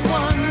and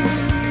won.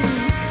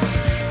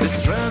 The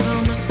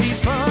struggle must be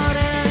fought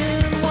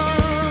and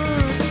won.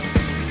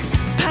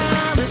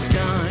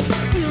 Palestine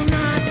will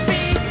not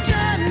be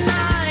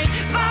denied.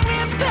 Long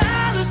live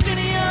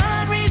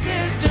Palestinian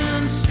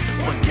resistance.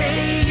 One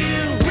day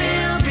you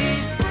will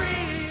be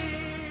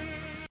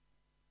free.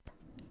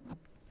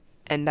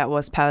 And that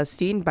was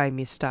Palestine by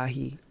Miss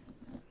Tahi.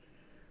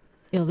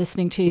 You're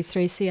listening to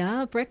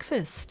 3CR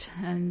Breakfast,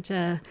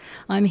 and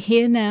I'm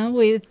here now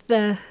with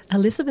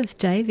Elizabeth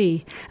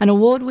Davey, an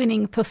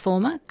award-winning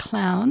performer,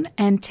 clown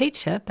and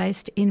teacher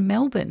based in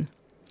Melbourne.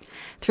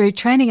 Through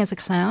training as a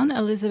clown,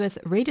 Elizabeth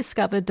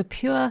rediscovered the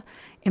pure,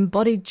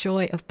 embodied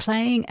joy of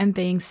playing and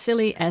being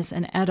silly as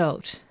an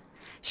adult.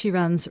 She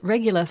runs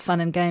regular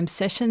fun and game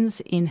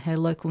sessions in her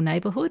local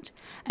neighbourhood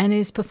and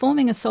is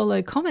performing a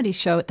solo comedy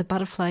show at the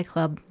Butterfly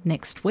Club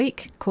next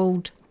week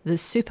called the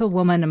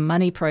Superwoman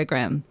Money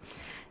Program.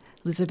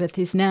 Elizabeth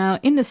is now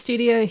in the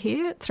studio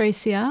here at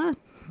 3CR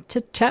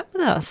to chat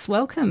with us.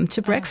 Welcome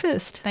to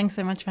breakfast. Thanks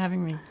so much for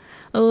having me.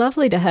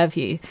 Lovely to have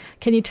you.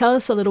 Can you tell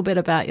us a little bit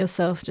about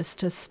yourself just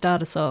to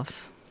start us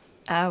off?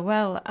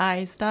 Well,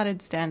 I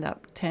started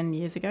stand-up 10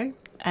 years ago,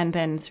 and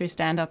then through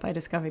stand-up I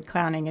discovered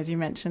clowning, as you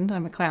mentioned.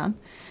 I'm a clown.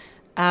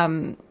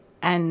 And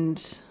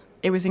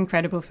it was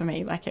incredible for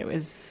me. Like, it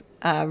was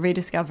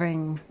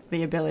rediscovering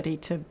the ability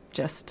to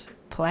just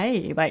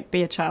play, like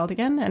be a child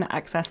again and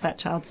access that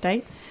child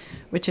state,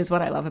 which is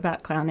what I love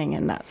about clowning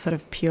and that sort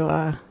of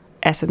pure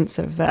essence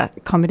of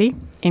that comedy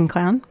in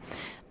clown.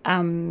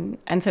 And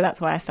so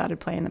that's why I started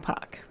playing in the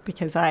park,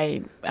 because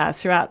I,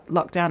 throughout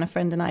lockdown, a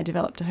friend and I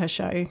developed her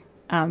show,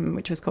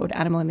 which was called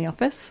Animal in the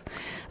Office.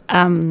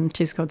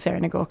 She's called Sarah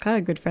Nagorka,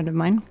 a good friend of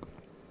mine.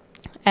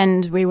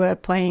 And we were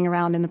playing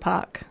around in the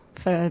park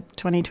for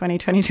 2020,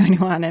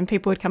 2021, and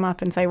people would come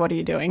up and say, what are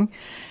you doing?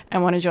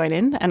 And want to join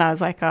in. And I was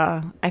like,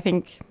 I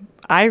think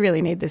I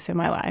really need this in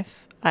my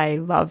life. I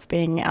love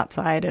being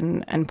outside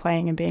and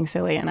playing and being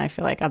silly, and I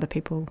feel like other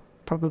people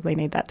probably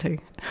need that too.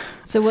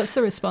 So what's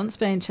the response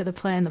been to the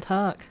play in the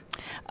park?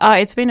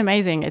 It's been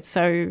amazing. It's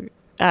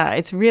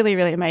really,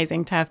 really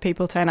amazing to have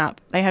people turn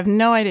up. They have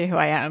no idea who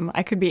I am.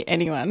 I could be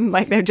anyone.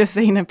 Like, they've just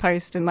seen a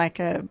post in like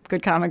a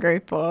Good Karma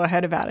group or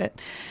heard about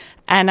it.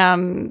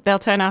 And they'll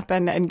turn up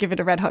and give it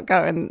a red hot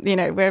go. And, you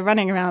know, we're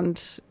running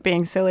around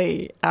being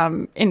silly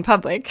in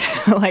public,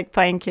 like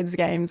playing kids'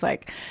 games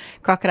like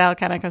Crocodile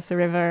Can't Across the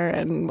River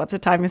and What's a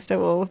Time, Mr.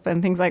 Wolf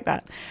and things like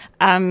that.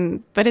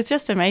 But it's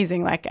just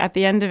amazing. Like, at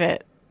the end of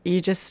it, you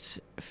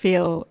just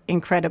feel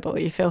incredible.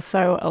 You feel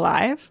so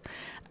alive.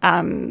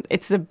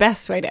 It's the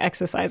best way to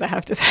exercise, I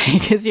have to say,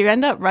 because you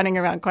end up running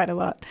around quite a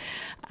lot.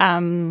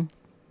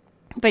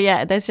 But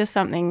yeah, there's just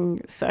something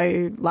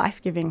so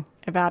life-giving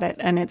about it,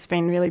 and it's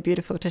been really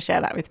beautiful to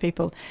share that with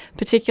people,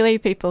 particularly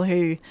people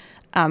who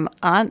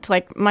aren't,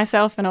 like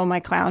myself and all my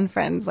clown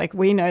friends. Like,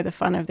 we know the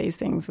fun of these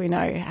things. We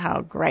know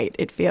how great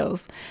it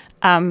feels.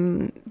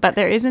 But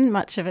there isn't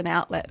much of an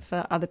outlet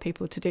for other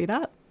people to do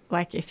that.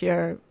 Like, if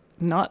you're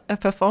not a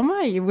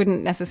performer, you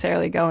wouldn't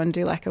necessarily go and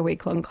do like a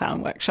week-long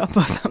clown workshop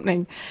or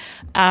something.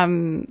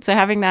 So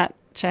having that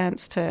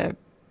chance to,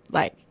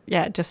 like,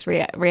 just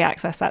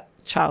re-access that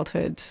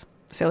childhood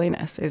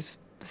silliness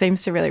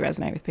seems to really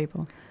resonate with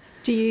people.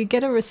 Do you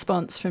get a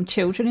response from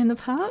children in the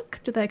park?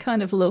 Do they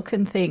kind of look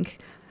and think,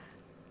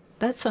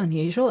 that's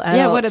unusual?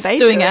 Adults what are they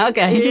doing our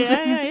games?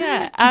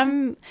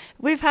 Yeah.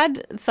 We've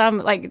had some,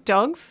 like,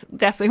 dogs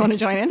definitely want to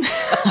join in.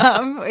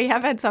 We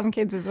have had some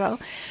kids as well.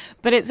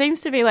 But it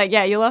seems to be like,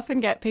 you'll often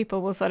get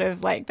people will sort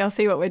of like, they'll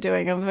see what we're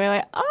doing and they'll be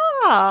like,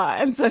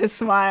 and sort of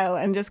smile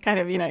and just kind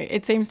of, you know,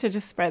 it seems to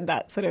just spread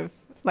that sort of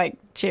like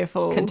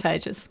cheerful.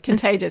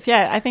 Contagious.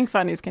 Yeah, I think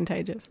fun is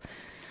contagious.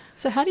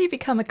 So how do you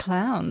become a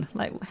clown?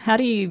 Like, how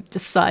do you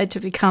decide to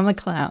become a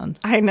clown?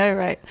 I know,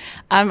 right?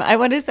 I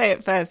want to say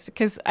it first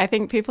because I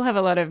think people have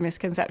a lot of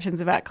misconceptions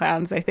about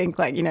clowns. They think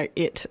like, you know,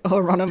 It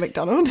or Ronald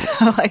McDonald,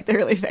 like the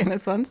really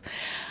famous ones.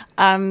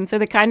 So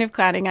the kind of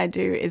clowning I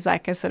do is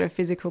like a sort of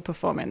physical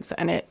performance,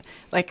 and it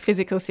like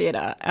physical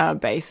theatre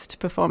based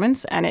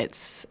performance, and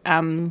it's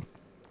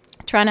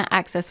trying to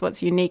access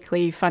what's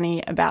uniquely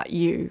funny about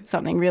you,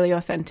 something really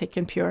authentic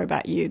and pure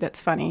about you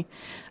that's funny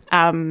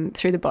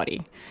through the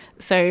body.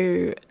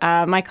 So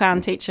my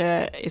clown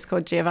teacher is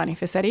called Giovanni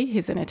Fassetti.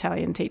 He's an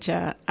Italian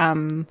teacher,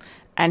 and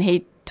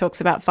he talks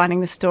about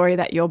finding the story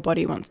that your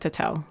body wants to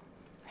tell.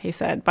 He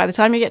said, by the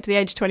time you get to the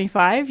age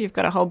 25, you've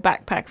got a whole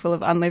backpack full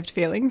of unlived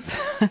feelings.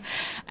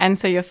 And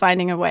so you're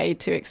finding a way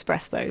to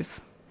express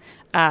those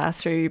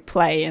through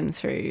play and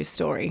through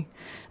story.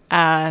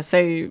 I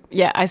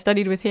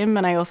studied with him,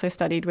 and I also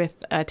studied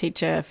with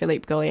teacher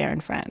Philippe Gaulier in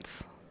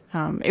France.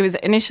 It was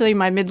initially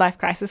my midlife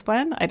crisis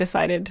plan. I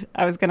decided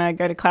I was going to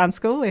go to clown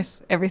school if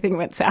everything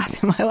went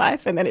south in my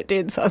life, and then it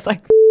did. So I was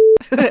like,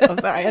 I'm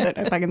sorry, I don't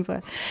know if I can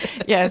swear.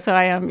 Yeah, so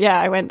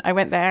I went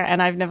there,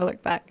 and I've never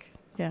looked back.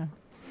 Yeah.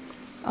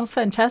 Oh,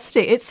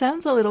 fantastic. It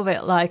sounds a little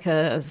bit like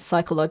a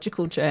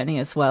psychological journey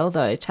as well,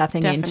 though,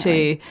 tapping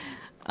Definitely. into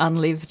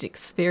unlived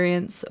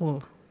experience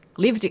or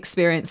lived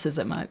experiences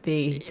that might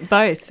be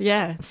both,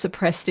 yeah,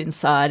 suppressed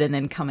inside and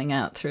then coming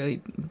out through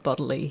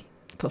bodily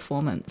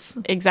performance.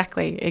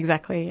 Exactly.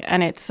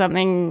 And it's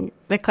something,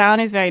 the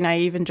clown is very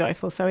naive and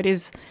joyful, so it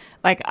is,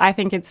 like, I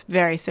think it's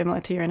very similar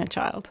to your inner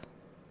child,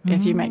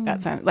 if you make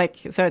that sound. Like,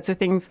 so it's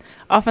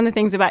often the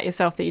things about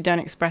yourself that you don't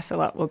express a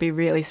lot will be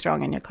really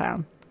strong in your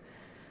clown.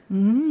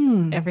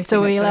 Everything.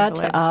 So are you that's allowed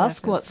below to the ask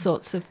surface. what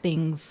sorts of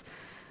things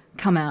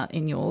come out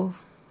in your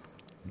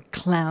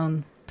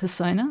clown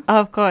persona? Oh,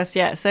 of course,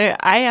 yeah. So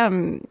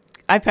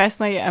I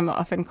personally am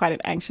often quite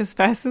an anxious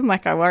person.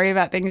 Like, I worry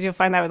about things. You'll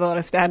find that with a lot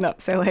of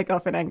stand-ups. They're like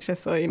often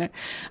anxious, or, you know.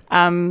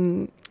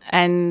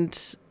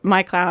 And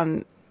my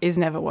clown is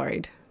never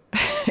worried.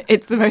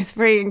 It's the most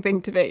freeing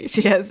thing to be.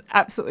 She has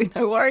absolutely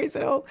no worries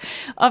at all.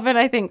 Often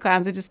I think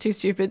clowns are just too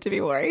stupid to be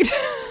worried.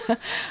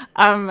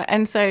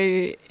 And so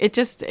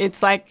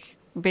it's like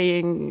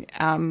being,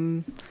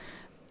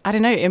 I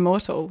don't know,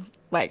 immortal,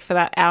 like for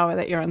that hour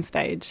that you're on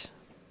stage.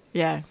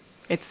 Yeah,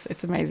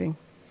 it's amazing.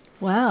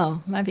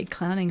 Wow, maybe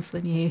clowning's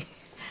the new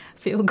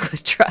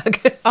feel-good drug.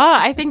 Oh,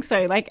 I think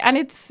so. Like, and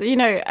it's, you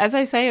know, as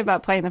I say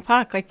about playing the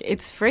park, like,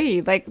 it's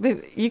free. Like,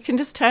 you can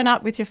just turn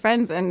up with your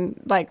friends and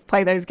like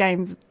play those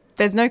games.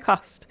 There's no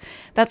cost.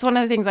 That's one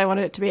of the things I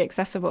wanted it to be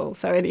accessible.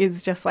 So it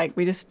is just like,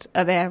 we just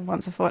are there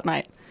once a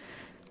fortnight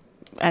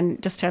and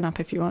just turn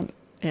up if you want.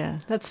 Yeah.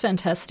 That's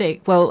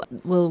fantastic. Well,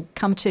 we'll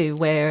come to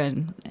where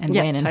and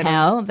Yeah, when and totally.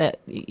 how that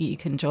you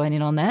can join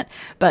in on that.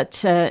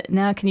 But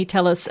now can you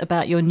tell us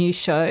about your new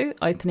show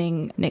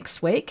opening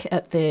next week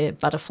at the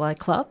Butterfly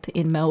Club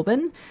in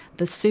Melbourne,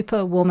 the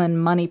Superwoman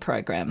Money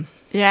Program?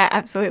 Yeah,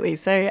 absolutely.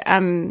 So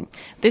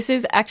this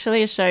is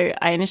actually a show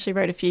I initially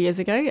wrote a few years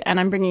ago,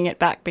 and I'm bringing it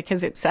back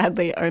because it's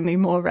sadly only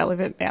more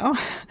relevant now.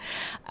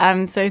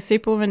 So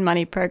Superwoman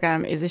Money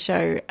Program is a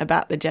show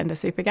about the gender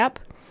super gap.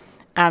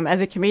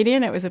 As a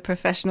comedian, it was a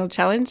professional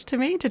challenge to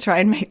me to try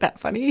and make that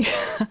funny.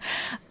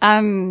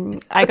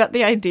 I got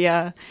the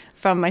idea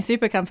from my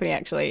super company,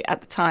 actually,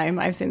 at the time.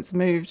 I've since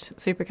moved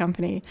super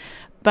company.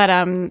 But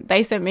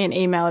they sent me an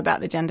email about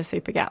the gender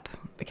super gap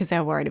because they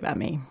were worried about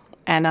me.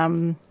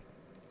 And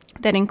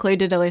that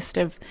included a list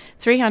of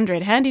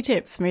 300 handy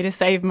tips for me to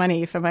save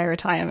money for my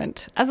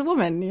retirement as a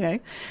woman, you know.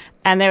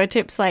 And there were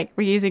tips like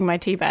reusing my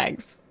tea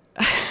bags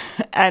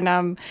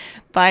and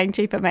buying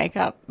cheaper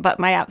makeup. But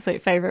my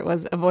absolute favourite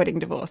was avoiding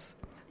divorce.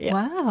 Yeah.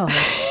 Wow.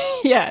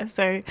 Yeah,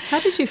 so... How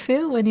did you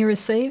feel when you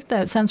received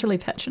that? It sounds really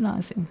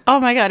patronising. Oh,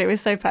 my God, it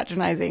was so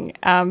patronising.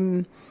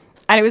 And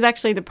it was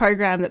actually the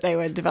program that they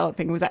were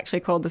developing was actually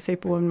called the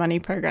Superwoman Money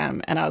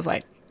Program. And I was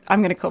like,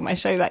 I'm going to call my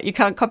show that. You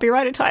can't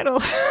copyright a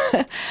title.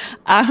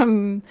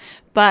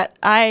 But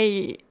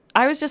I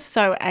was just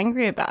so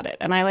angry about it.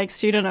 And I like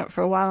stewed on it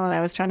for a while, and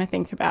I was trying to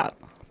think about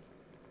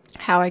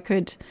how I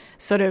could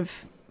sort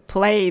of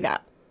play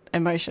that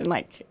emotion.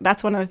 Like,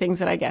 that's one of the things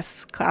that I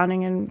guess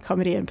clowning and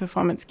comedy and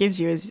performance gives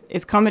you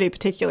is comedy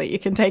particularly. You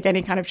can take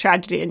any kind of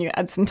tragedy and you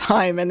add some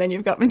time and then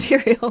you've got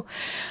material.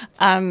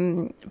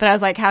 But I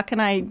was like, how can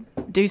I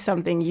do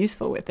something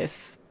useful with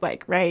this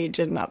like rage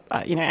and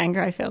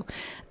anger I feel?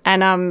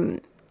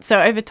 And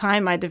so over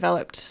time I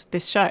developed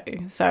this show.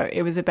 So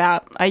it was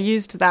about, I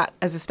used that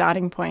as a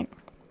starting point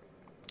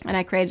and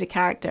I created a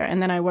character,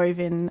 and then I wove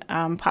in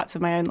parts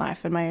of my own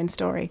life and my own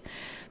story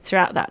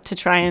throughout that to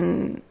try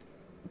and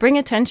bring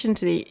attention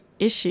to the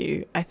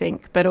issue, I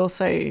think, but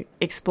also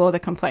explore the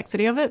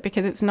complexity of it,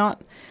 because it's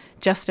not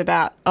just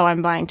about, oh,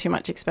 I'm buying too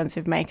much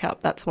expensive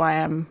makeup, that's why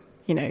I'm,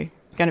 going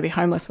to be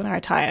homeless when I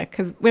retire,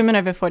 because women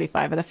over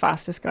 45 are the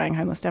fastest growing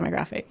homeless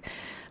demographic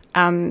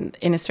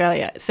in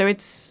Australia. So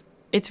it's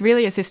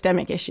really a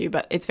systemic issue,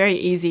 but it's very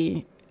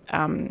easy.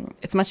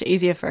 It's much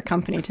easier for a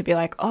company to be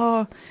like,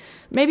 oh,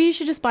 maybe you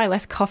should just buy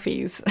less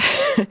coffees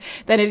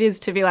than it is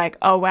to be like,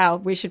 oh, wow,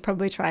 we should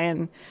probably try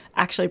and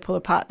actually pull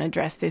apart and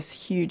address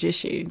this huge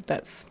issue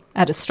that's...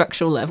 At a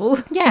structural level.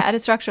 Yeah, at a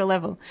structural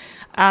level.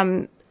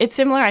 It's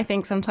similar, I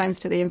think, sometimes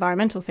to the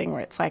environmental thing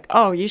where it's like,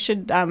 oh, you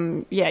should,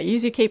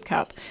 use your Keep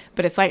Cup.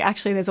 But it's like,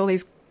 actually, there's all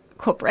these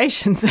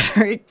corporations that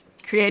are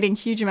creating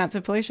huge amounts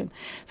of pollution.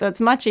 So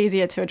it's much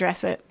easier to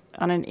address it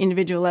on an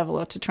individual level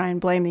or to try and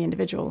blame the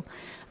individual.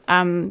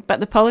 But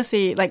the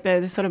policy, like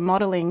the sort of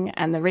modelling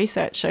and the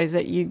research shows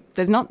that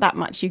there's not that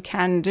much you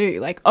can do.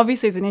 Like,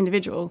 obviously, as an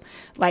individual,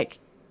 like,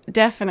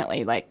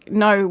 definitely, like,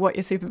 know what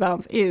your super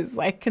balance is.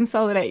 Like,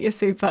 consolidate your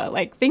super.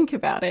 Like, think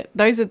about it.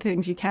 Those are the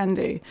things you can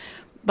do.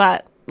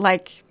 But,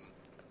 like,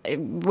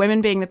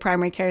 women being the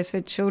primary carers for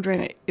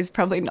children is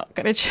probably not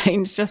going to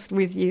change just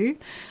with you.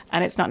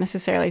 And it's not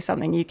necessarily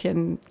something you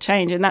can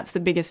change. And that's the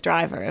biggest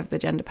driver of the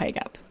gender pay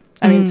gap.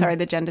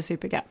 The gender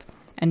super gap.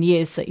 And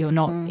years that you're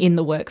not in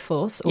the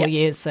workforce, or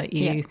years that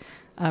you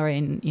are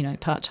in,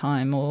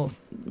 part-time or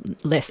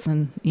less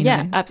than,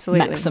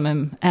 absolutely.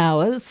 maximum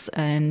hours,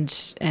 and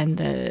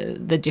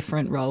the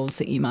different roles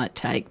that you might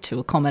take to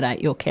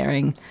accommodate your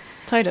caring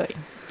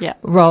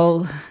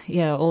role.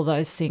 Yeah, all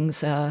those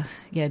things are,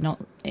 not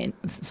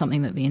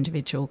something that the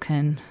individual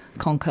can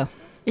conquer.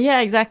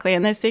 Yeah, exactly.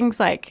 And there's things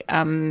like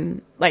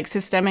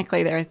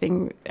systemically, there are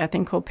a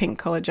thing called pink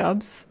collar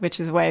jobs, which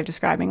is a way of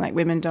describing like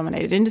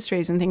women-dominated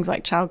industries and things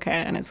like childcare.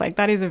 And it's like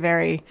that is a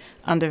very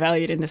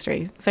undervalued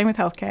industry. Same with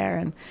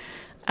healthcare,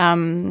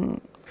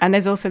 and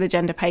there's also the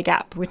gender pay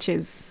gap, which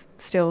is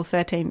still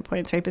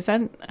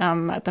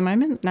 13.3% at the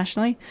moment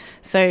nationally.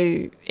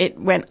 So it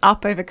went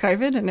up over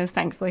COVID and has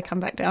thankfully come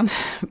back down.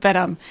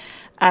 But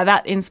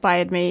that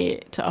inspired me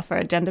to offer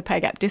a gender pay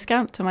gap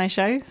discount to my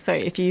show. So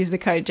if you use the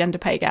code gender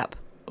pay gap,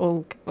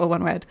 all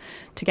one word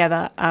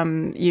together,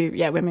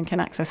 women can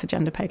access a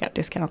gender pay gap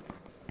discount.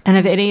 And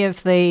have any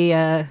of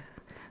the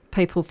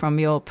people from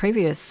your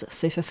previous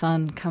super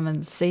fund come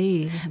and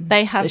see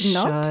they have the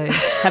not show?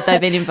 Have they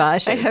been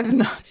invited? They have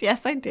not.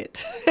 Yes, I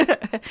did.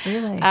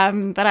 Really?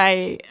 But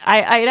it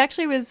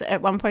actually was,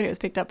 at one point it was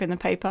picked up in the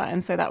paper,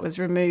 and so that was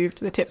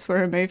removed. The tips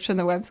were removed from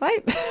the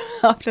website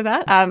after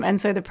that,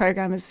 and so the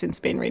program has since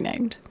been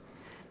renamed.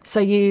 So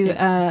you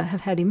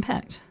have had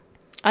impact?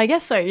 I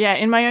guess so, yeah,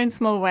 in my own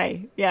small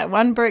way. Yeah,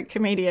 one broke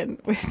comedian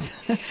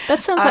with...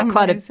 That sounds like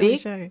quite a big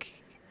show.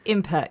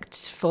 Impact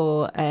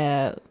for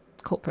a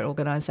corporate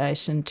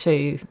organisation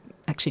to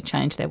actually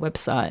change their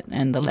website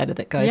and the letter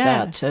that goes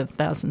out to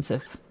thousands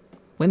of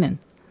women.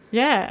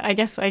 Yeah, I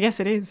guess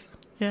it is.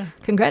 Yeah.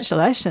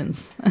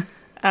 Congratulations.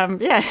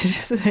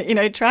 Just,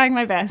 trying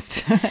my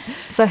best.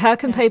 So how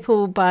can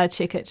people buy a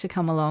ticket to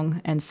come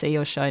along and see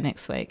your show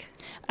next week?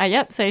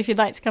 So if you'd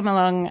like to come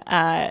along,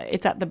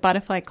 it's at the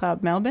Butterfly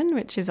Club Melbourne,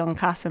 which is on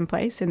Carson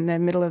Place in the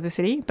middle of the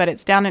city, but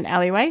it's down an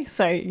alleyway,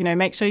 so,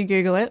 make sure you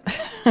Google it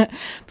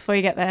before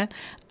you get there.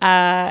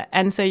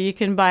 And so you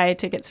can buy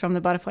tickets from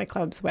the Butterfly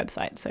Club's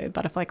website, so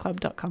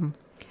butterflyclub.com.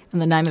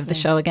 And the name of the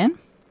show again?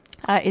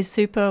 Is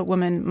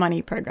Superwoman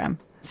Money Program.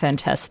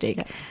 Fantastic.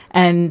 Yeah.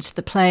 And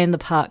the Play in the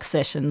Park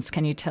sessions,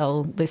 can you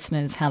tell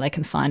listeners how they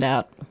can find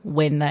out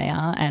when they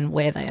are and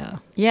where they are?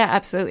 Yeah,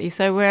 absolutely.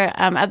 So we're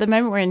at the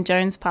moment we're in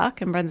Jones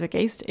Park in Brunswick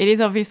East. It is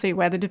obviously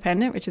weather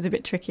dependent, which is a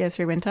bit trickier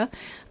through winter.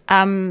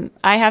 I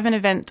have an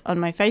event on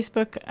my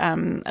Facebook,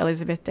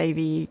 Elizabeth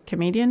Davey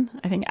Comedian,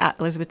 I think at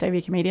Elizabeth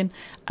Davey Comedian,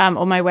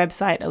 or my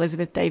website,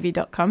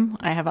 elizabethdavey.com.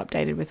 I have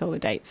updated with all the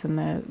dates and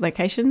the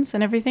locations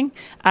and everything.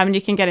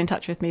 You can get in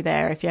touch with me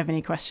there if you have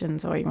any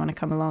questions or you want to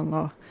come along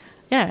or,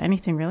 yeah,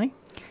 anything really.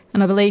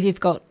 And I believe you've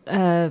got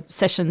a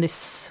session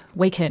this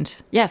weekend.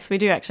 Yes, we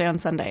do actually on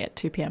Sunday at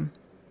 2 p.m.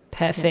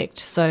 Perfect.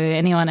 Yeah. So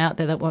anyone out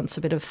there that wants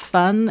a bit of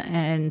fun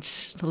and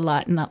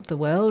lighten up the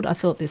world, I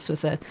thought this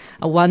was a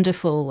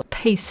wonderful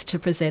piece to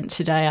present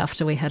today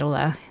after we had all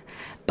our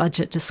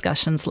budget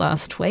discussions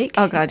last week.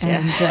 Oh, God, yeah.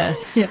 And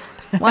yeah.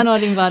 Why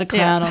not invite a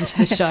clown onto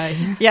the show?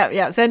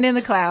 Yeah. Send in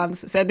the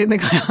clowns. Send in the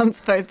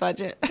clowns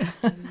post-budget.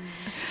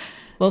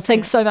 Well,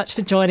 thanks so much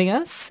for joining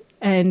us.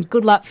 And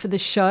good luck for the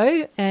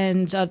show,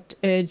 and I'd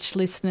urge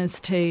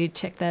listeners to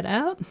check that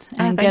out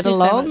and get along. Thank you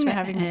so much for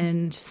having me.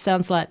 And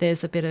sounds like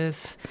there's a bit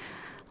of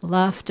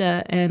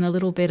laughter and a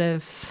little bit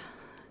of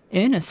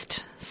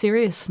earnest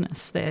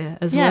seriousness there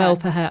as well,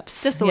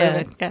 perhaps. Just a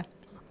little bit, yeah.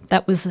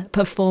 That was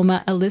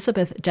performer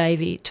Elizabeth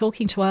Davey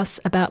talking to us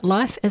about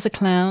life as a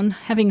clown,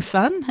 having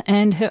fun,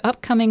 and her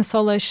upcoming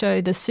solo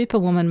show, The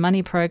Superwoman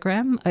Money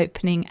Program,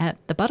 opening at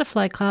the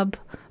Butterfly Club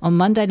on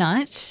Monday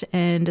night.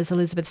 And as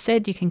Elizabeth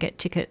said, you can get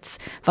tickets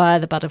via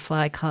the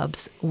Butterfly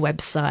Club's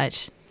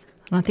website.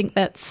 And I think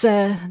that's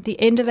the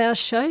end of our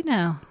show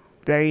now.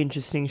 Very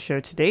interesting show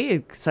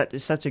today.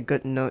 It's such a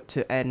good note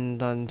to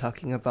end on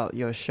talking about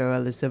your show,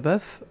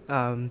 Elizabeth.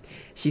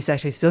 She's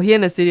actually still here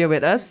in the studio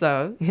with us,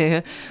 so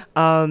yeah.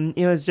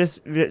 It was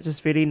just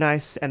really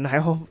nice, and I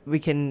hope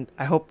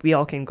we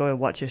all can go and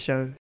watch your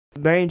show.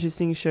 Very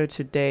interesting show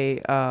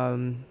today.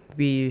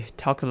 We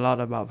talked a lot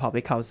about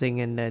public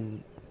housing and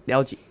then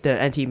the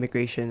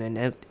anti-immigration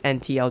and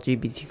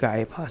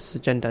anti-LGBTQI plus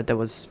agenda that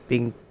was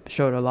being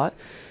showed a lot.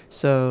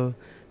 So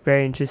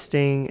very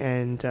interesting.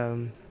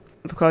 And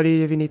Claudia, do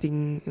you have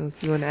anything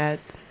else you want to add?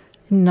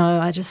 No,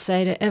 I just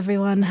say to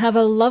everyone, have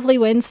a lovely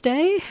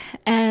Wednesday,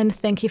 and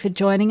thank you for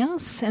joining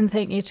us, and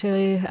thank you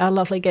to our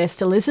lovely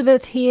guest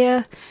Elizabeth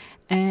here,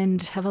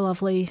 and have a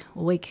lovely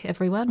week,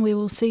 everyone. We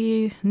will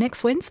see you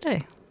next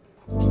Wednesday.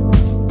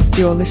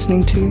 You're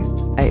listening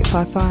to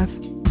 855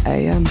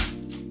 AM.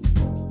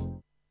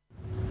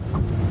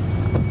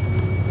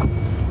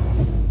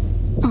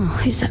 Oh,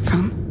 who's that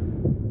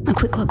from? A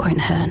quick look won't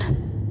hurt.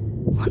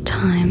 What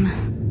time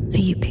are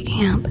you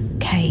picking up,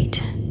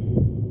 Kate?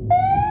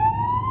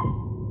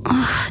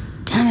 Oh,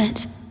 damn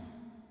it.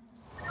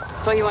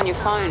 Saw you on your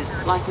phone.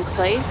 License,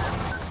 please?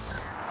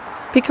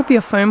 Pick up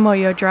your phone while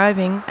you're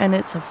driving, and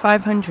it's a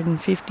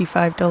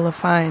 $555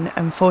 fine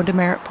and 4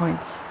 demerit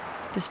points.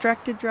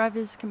 Distracted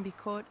drivers can be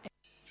caught.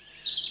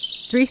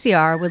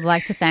 3CR would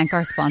like to thank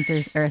our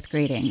sponsors, Earth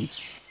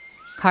Greetings.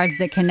 Cards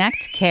that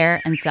connect,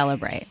 care, and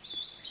celebrate.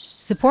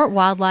 Support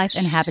wildlife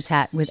and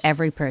habitat with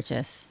every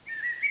purchase.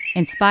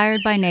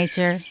 Inspired by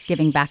nature,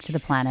 giving back to the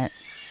planet.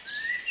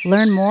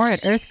 Learn more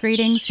at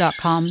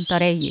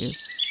earthgreetings.com.au.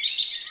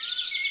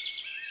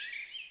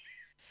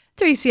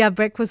 3CR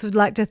Breakfast would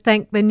like to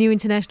thank the New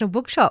International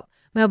Bookshop,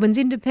 Melbourne's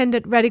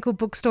independent radical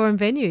bookstore and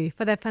venue,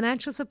 for their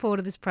financial support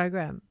of this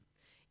program.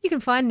 You can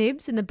find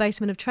Nibs in the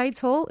basement of Trades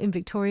Hall in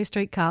Victoria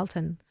Street,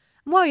 Carlton.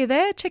 And while you're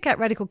there, check out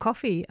Radical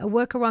Coffee, a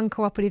worker-run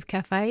cooperative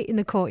cafe in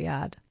the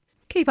courtyard.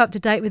 Keep up to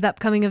date with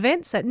upcoming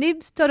events at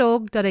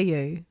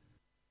nibs.org.au.